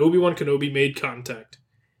Yoda that Obi-Wan Kenobi made contact?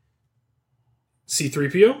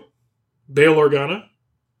 C-3PO, Bail Organa,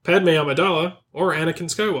 Padme Amidala, or Anakin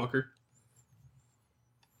Skywalker?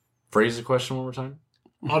 Phrase the question one more time.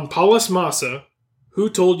 On Paulus Massa, who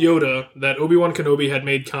told Yoda that Obi-Wan Kenobi had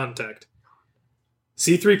made contact?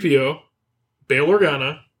 C-3PO, Bail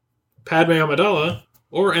Organa, Padme Amidala,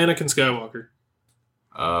 or Anakin Skywalker?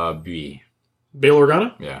 B. Bail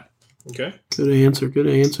Organa? Yeah. Okay. Good answer. Good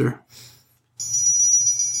answer.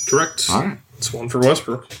 Correct. All right. It's one for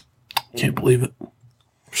Westbrook. Can't believe it.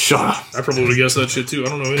 Shut up. I probably would have guessed that shit too. I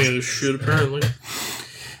don't know any of this shit, apparently.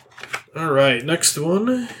 All right, next one.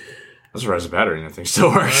 I'm surprised the battery and that thing still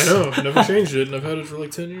works. I know. Never changed it, and I've had it for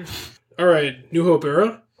like 10 years. All right, New Hope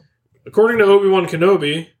era. According to Obi-Wan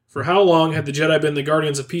Kenobi, for how long had the Jedi been the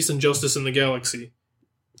guardians of peace and justice in the galaxy?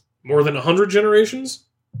 More than 100 generations?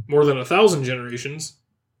 More than 1,000 generations?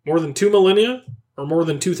 More than 2 millennia? Or more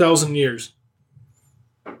than 2,000 years?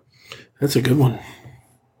 That's a good one.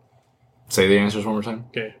 Say the answers one more time.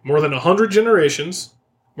 Okay, more than 100 generations?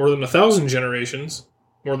 More than 1,000 generations?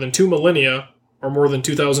 More than 2 millennia? Or more than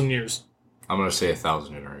 2,000 years? I'm going to say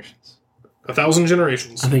 1,000 generations. 1,000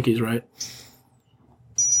 generations. I think he's right.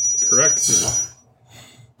 Correct.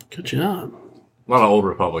 Good job. A lot of Old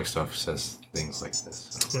Republic stuff says things like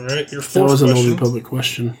this. All right, your That fourth was an Old question. Republic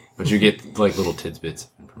question. But you get like little tidbits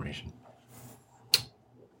of information.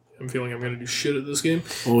 I'm feeling I'm going to do shit at this game.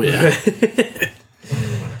 Oh, yeah.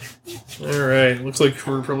 All right, looks like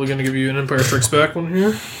we're probably going to give you an Empire Strikes Back one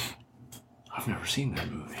here. I've never seen that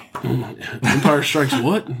movie. Empire Strikes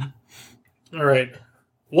what? All right.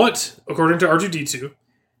 What, according to R2-D2,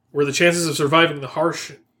 were the chances of surviving the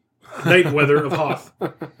harsh night weather of Hoth?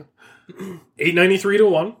 893 to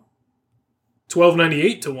 1,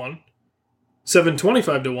 1298 to 1,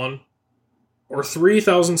 725 to 1, or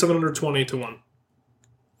 3,720 to 1?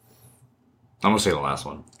 I'm going to say the last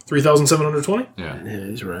one. 3,720? Yeah. Yeah,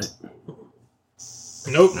 he's right.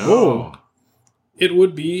 Nope. No. It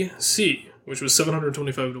would be C, which was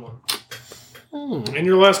 725 to 1. Oh, And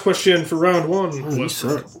your last question for round one you was...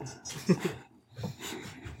 suck.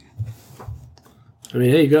 I mean,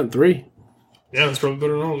 hey, you got 3. Yeah, that's probably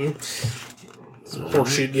better than I'll do. It's a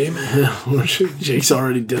horseshit game. Jake's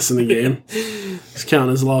already dissing the game. He's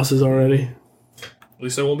counting his losses already. At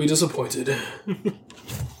least I won't be disappointed.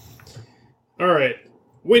 Alright.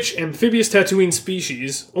 Which amphibious Tatooine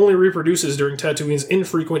species only reproduces during Tatooine's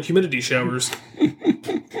infrequent humidity showers? You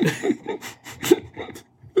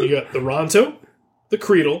got the Ronto, the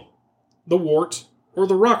Creedle, the Wart, or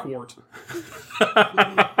the Rockwart.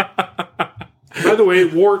 By the way,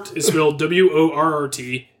 Wart is spelled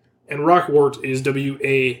W-O-R-R-T, and Rockwart is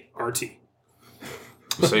W-A-R-T.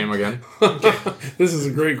 Say him again. This is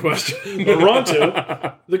a great question. The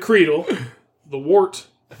Ronto, the Creedle, the Wart,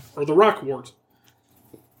 or the Rockwart.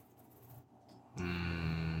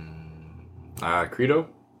 Credo?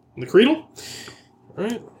 The Creedle?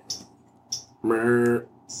 Alright.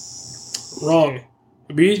 Wrong. It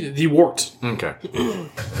would be the Wart. Okay.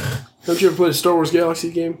 Don't you ever play a Star Wars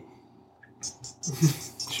Galaxy game?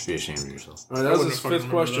 Should be ashamed of yourself. All right, that was his 5th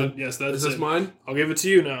question. That. Yes, that's Is this it. mine? I'll give it to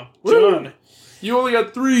you now. Woo! John. You only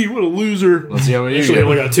got 3. What a loser. Let's see how many Actually, I you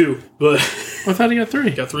only get. got 2, but I thought he got 3.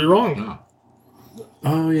 got 3 wrong. No.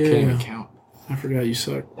 Oh, Can't even yeah. count. I forgot you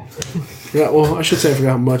suck. Yeah, well, I should say I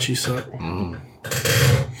forgot how much you suck.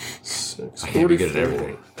 6, I can't be good at 44.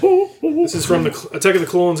 everything. This is from the Attack of the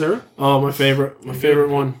Clones era. Oh, my favorite. My favorite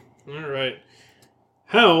one. All right.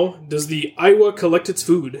 How does the Iowa collect its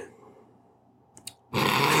food?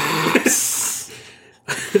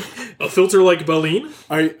 A filter like baleen?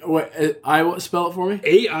 Are you, what, spell it for me?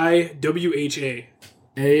 A-I-W-H-A.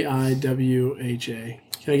 A-I-W-H-A.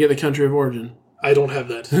 Can I get the country of origin? I don't have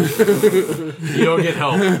that. You don't get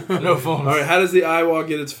help. No phones. All right, how does the Iowa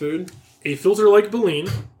get its food? A filter like baleen,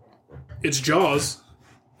 its jaws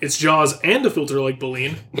and a filter like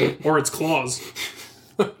baleen, or its claws.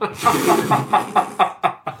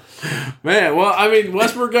 Man, well, I mean,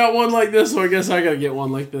 Westbrook got one like this, so I guess I gotta get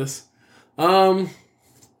one like this.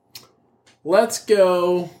 Let's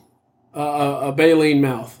go a baleen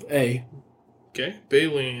mouth. A. Okay,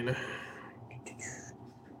 baleen.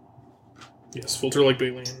 Yes, filter like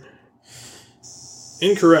baleen.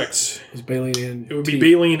 Incorrect. It's baleen and It would be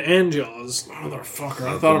baleen and jaws. Motherfucker,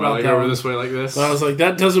 I thought about that over one. this way like this. But I was like,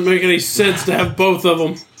 that doesn't make any sense to have both of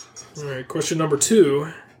them. All right, question number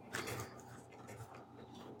 2.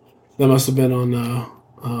 That must have been on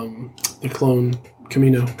the clone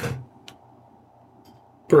Camino.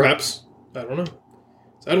 Perhaps. I don't know.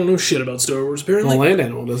 I don't know shit about Star Wars, A apparently. land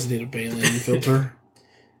animal doesn't need a baleen filter.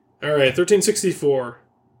 All right, 1364.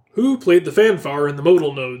 Who played the fanfare in the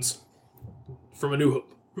modal nodes from A New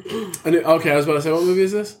Hope? Okay, I was about to say, what movie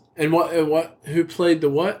is this? And what? Who played the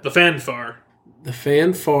what? The fanfare The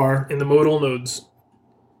fanfare. in the modal nodes.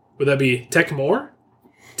 Would that be Tech Moore,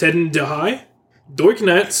 Tedden DeHai, Doik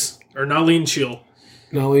Nats, or Nalin Chill?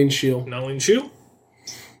 Nalin Shield. Nalin Chill?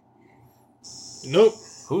 Nope.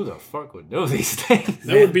 Who the fuck would know these things?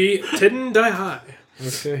 That would be Tedden DeHai.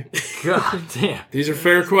 Okay. God damn. These are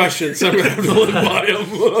fair questions. I'm going to have to live by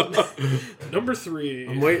them. Number 3.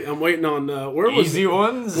 I'm waiting on... Easy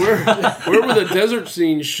ones? Where were the desert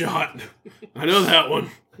scenes shot? I know that one.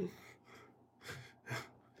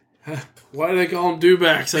 Why do they call them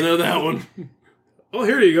dewbacks? I know that one. Oh,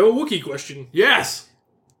 here you go. Wookiee question. Yes.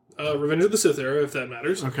 Revenge of the Sith era, if that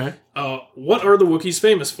matters. Okay. What are the Wookiees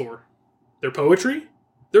famous for? Their poetry,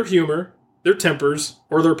 their humor, their tempers,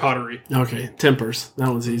 or their pottery? Okay. Tempers. That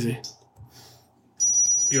one's easy.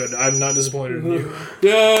 Good. I'm not disappointed in you.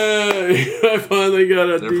 Yay! I finally got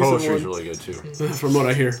a Their decent poetry's one. really good, too. From what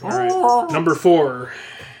I hear. All right. Number 4.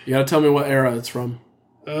 You gotta tell me what era it's from.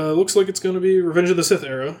 Looks like it's going to be Revenge of the Sith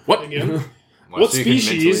era. What? Again. Well, What so you can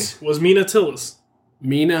species was Mina Tillis?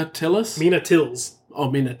 Mina Tillis? Mina Tills. Oh,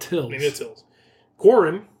 Mina Tills. Mina Tills.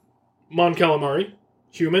 Quarren, Mon Calamari,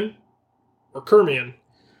 human, or Kermian?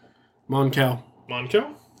 Mon Cal. Mon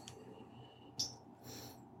Cal?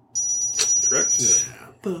 Correct. Yeah.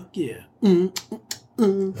 Fuck yeah.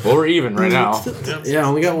 Well, we're even right now. Yeah, I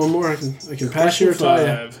only got one more. I can pass you or tie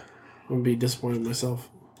you. 5. I'm gonna be disappointed in myself.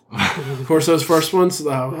 Of course, those first ones.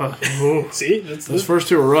 See? That's Those first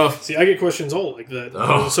two are rough. See, I get questions all like that.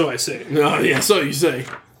 Oh. So I say. No, yeah, so you say.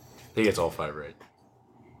 He gets all 5 right.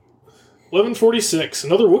 1146.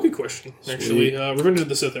 Another Wookiee question, actually. Sweet. Revenge of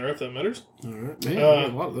the Sith era, if that matters. All right, man. I got a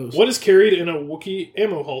lot of those. What is carried in a Wookiee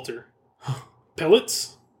ammo halter?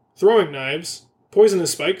 Pellets, throwing knives,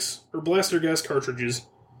 poisonous spikes, or blaster gas cartridges?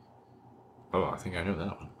 Oh, I think I know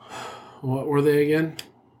that one. What were they again?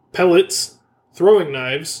 Pellets, throwing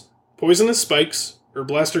knives, poisonous spikes, or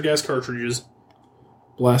blaster gas cartridges?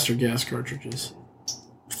 Blaster gas cartridges.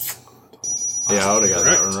 Yeah, I would have got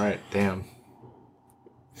that Correct. one right. Damn.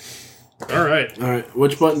 All right. All right,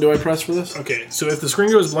 which button do I press for this? Okay, so if the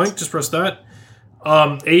screen goes blank, just press that.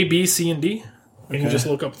 A, B, C, and D. And you Okay. just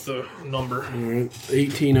look up the number. All right,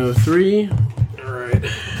 1803. All right.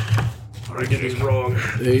 I get these wrong.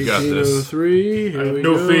 1803. I Here have we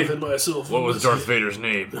no go. faith in myself. What was Darth Vader's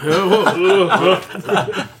name?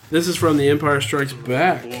 Oh, this is from The Empire Strikes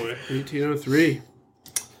Back. Boy. 1803.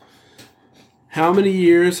 How many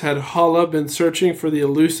years had Hala been searching for the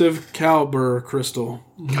elusive Kyber crystal?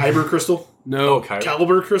 Kyber crystal? No. Kyber.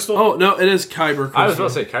 Caliber crystal? Oh, no, it is Kyber crystal. I was about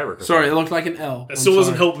to say Kyber. Crystal. Sorry, it looked like an L. That still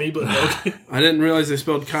doesn't sorry. help me, but okay. I didn't realize they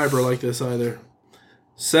spelled Kyber like this either.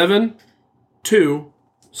 7, 2,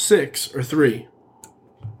 6, or 3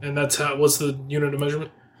 And that's how. What's the unit of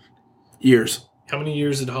measurement? years. How many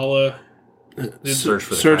years did Hala? Search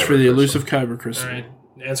for the Search for Kyber the crystal. elusive Kyber All crystal. right.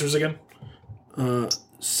 Answers again?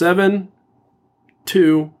 7,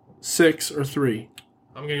 2, 6, or 3.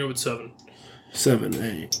 I'm gonna go with 7. 7,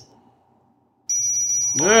 8.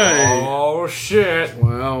 Hey! Oh, shit.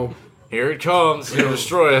 Wow. Here it comes. It's going to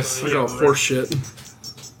destroy us. Look at all horse shit.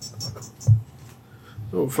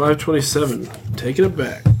 Oh, 527. Taking it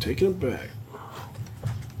back. Taking it back.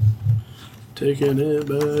 Taking it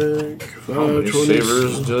back. How many 527.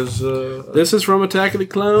 sabers does... This is from Attack of the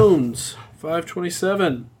Clones.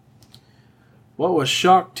 527. What was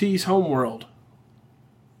Shaak Ti's homeworld?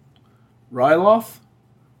 Ryloth?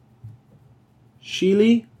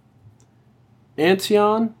 Sheely?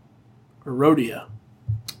 Antion? Or Rhodia?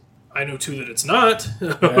 I know 2 that it's not,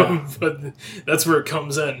 Yeah. but that's where it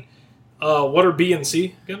comes in. What are B and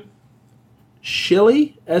C again?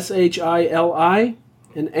 Shili? Shili?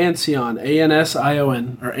 And Antion.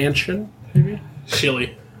 Ansion. Or Antion, maybe?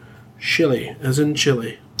 Chili. Chili, as in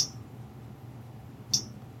chili.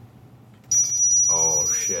 Oh,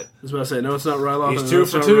 shit. I was about to say, no, it's not Ryloth. He's and 2 no,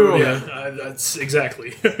 it's for not 2. Rhodia. Yeah, that's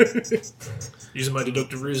exactly. Using my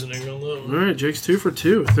deductive reasoning on that All one. right, Jake's 2 for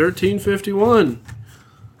 2. 1351.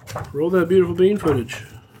 Roll that beautiful bean footage.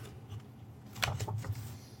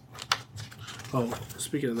 Oh,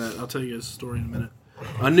 speaking of that, I'll tell you guys a story in a minute.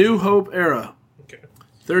 A New Hope era. Okay.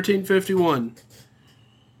 1351.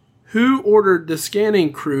 Who ordered the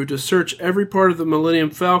scanning crew to search every part of the Millennium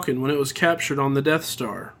Falcon when it was captured on the Death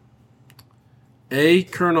Star? A.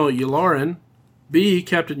 Colonel Yularen. B.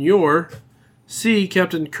 Captain Yor. C.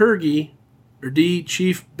 Captain Kurgi. Or D.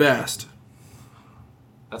 Chief Bast.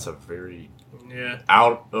 That's a very Yeah.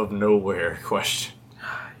 out of nowhere question.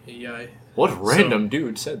 Yeah. What random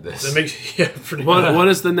dude said this? That makes pretty much. What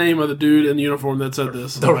is the name of the dude in uniform that said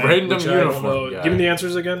this? The random Which I don't uniform know. guy. Give me the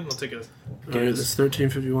answers again. I'll take a. Okay, this is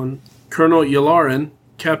 1351. Colonel Yularen,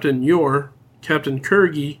 Captain Yor, Captain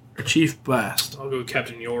Kurgi, or Chief Bast. I'll go with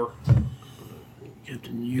Captain Yor.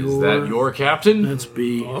 Captain Yor. Is that your captain? That's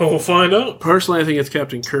B. Oh, we'll find out. Personally, I think it's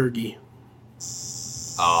Captain Kurgi.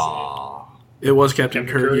 Ah. It was Captain,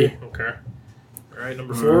 Captain Kurgi. Kurgi. Okay. All right,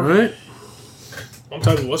 number All 4. right. I'm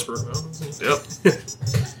tied with Westbrook, man.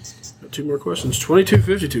 Yep. got 2 more questions.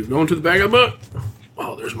 2252. Going to the back of the book.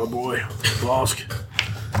 Oh, there's my boy, Bosk.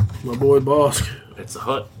 My boy, Bosk. It's a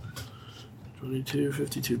hut.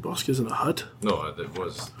 2252. Bosk isn't a hut. No, it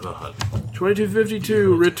was the hut.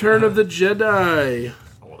 2252. Return of the Jedi.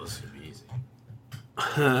 Oh, this could be easy.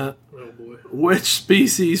 Oh boy. Which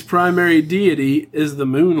species' primary deity is the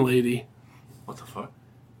Moon Lady? What the fuck?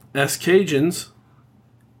 Cajuns,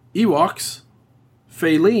 Ewoks,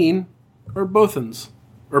 Faline, or Bothans?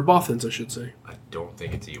 Or Bothans, I should say. I don't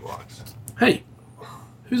think it's Ewoks. Hey,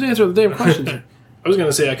 who's answering the damn questions here? I was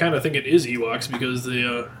gonna say I kind of think it is Ewoks because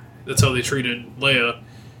that's how they treated Leia.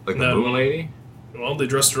 Like the Moon Lady? Well, they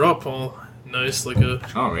dressed her up all nice, like a.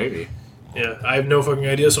 Oh, maybe. Yeah, I have no fucking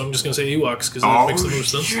idea, so I'm just gonna say Ewoks because that makes the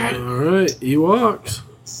most sense. Shit. All right, Ewoks.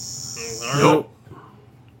 All right. Nope.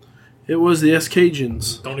 It was the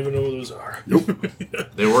Cajuns. Don't even know what those are. Nope.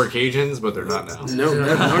 They were Cajuns, but they're not now. No,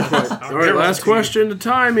 not quite. All right, last question to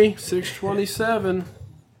tie me. 627.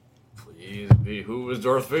 Please be who was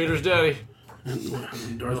Darth Vader's daddy?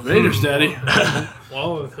 Darth Vader's daddy.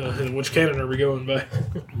 Well, which canon are we going by?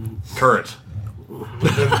 Current.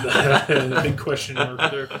 The big question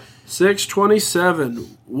mark there.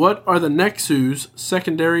 627. What are the Nexu's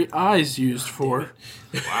secondary eyes used for?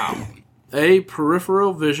 Wow. A.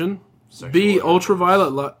 Peripheral vision. B.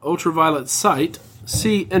 Ultraviolet sight.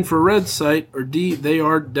 C. Infrared sight. Or D. They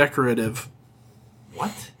are decorative.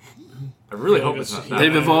 What? I really hope it's not that.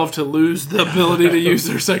 They've evolved to lose the ability to use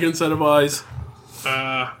their second set of eyes.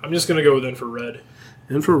 I'm just gonna go with infrared.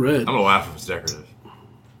 Infrared. I'm gonna laugh if it's decorative.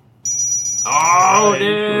 Oh,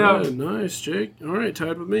 damn! Right, nice, Jake. All right,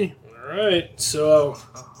 tied with me. All right, so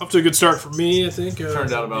up to a good start for me, I think.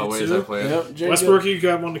 Turned out about ways I planned. Yep, Jake Westbrook, you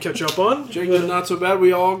got one to catch up on. Jake did not so bad.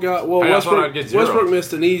 We all got... Well, I thought I'd Westbrook, get 0. Westbrook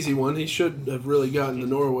missed an easy one. He should have really gotten the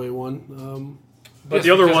Norway one. But the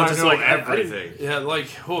other because ones, I it's know like everything. Yeah, like,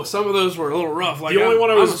 some of those were a little rough. Like, The only one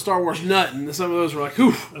I I'm was- a Star Wars nut, and some of those were like,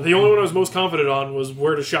 oof. The only one I was most confident on was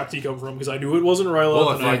where does Shakti come from because I knew it wasn't Ryloth. Well,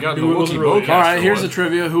 and if I got knew the it wasn't Wookiee really bowcat- All right, the here's one. the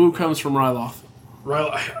trivia. Who comes from Ryloth?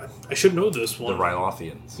 I should know this The one.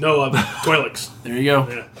 Rylothians. No, Twi'leks. There you go.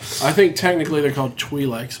 Yeah. I think technically they're called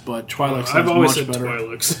Twi'leks, but Twi'leks I've sounds always much said better.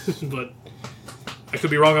 Twi'leks, but I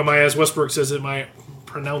could be wrong on my as Westbrook says it. My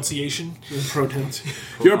pronunciation.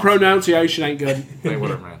 Your pronunciation ain't good. Hey,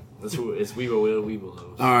 whatever, man. It's we will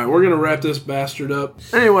know. All right, we're gonna wrap this bastard up.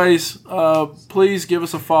 Anyways, please give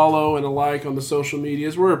us a follow and a like on the social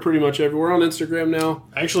medias. We're pretty much everywhere. We're on Instagram now.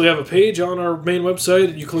 I actually have a page on our main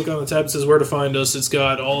website. You click on the tab that says where to find us. It's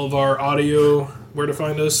got all of our audio where to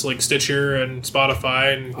find us, like Stitcher and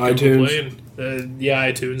Spotify and Google iTunes. Play and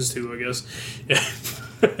iTunes too, I guess.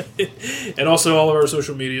 And also all of our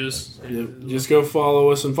social medias. Yeah, just go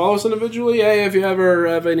follow us and follow us individually. Hey, if you ever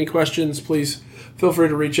have any questions, please feel free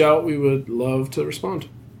to reach out. We would love to respond.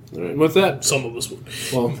 All right, and with that, Some of us would.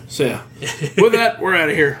 well, so yeah. With that, we're out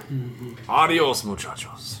of here. Adios,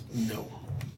 muchachos. No.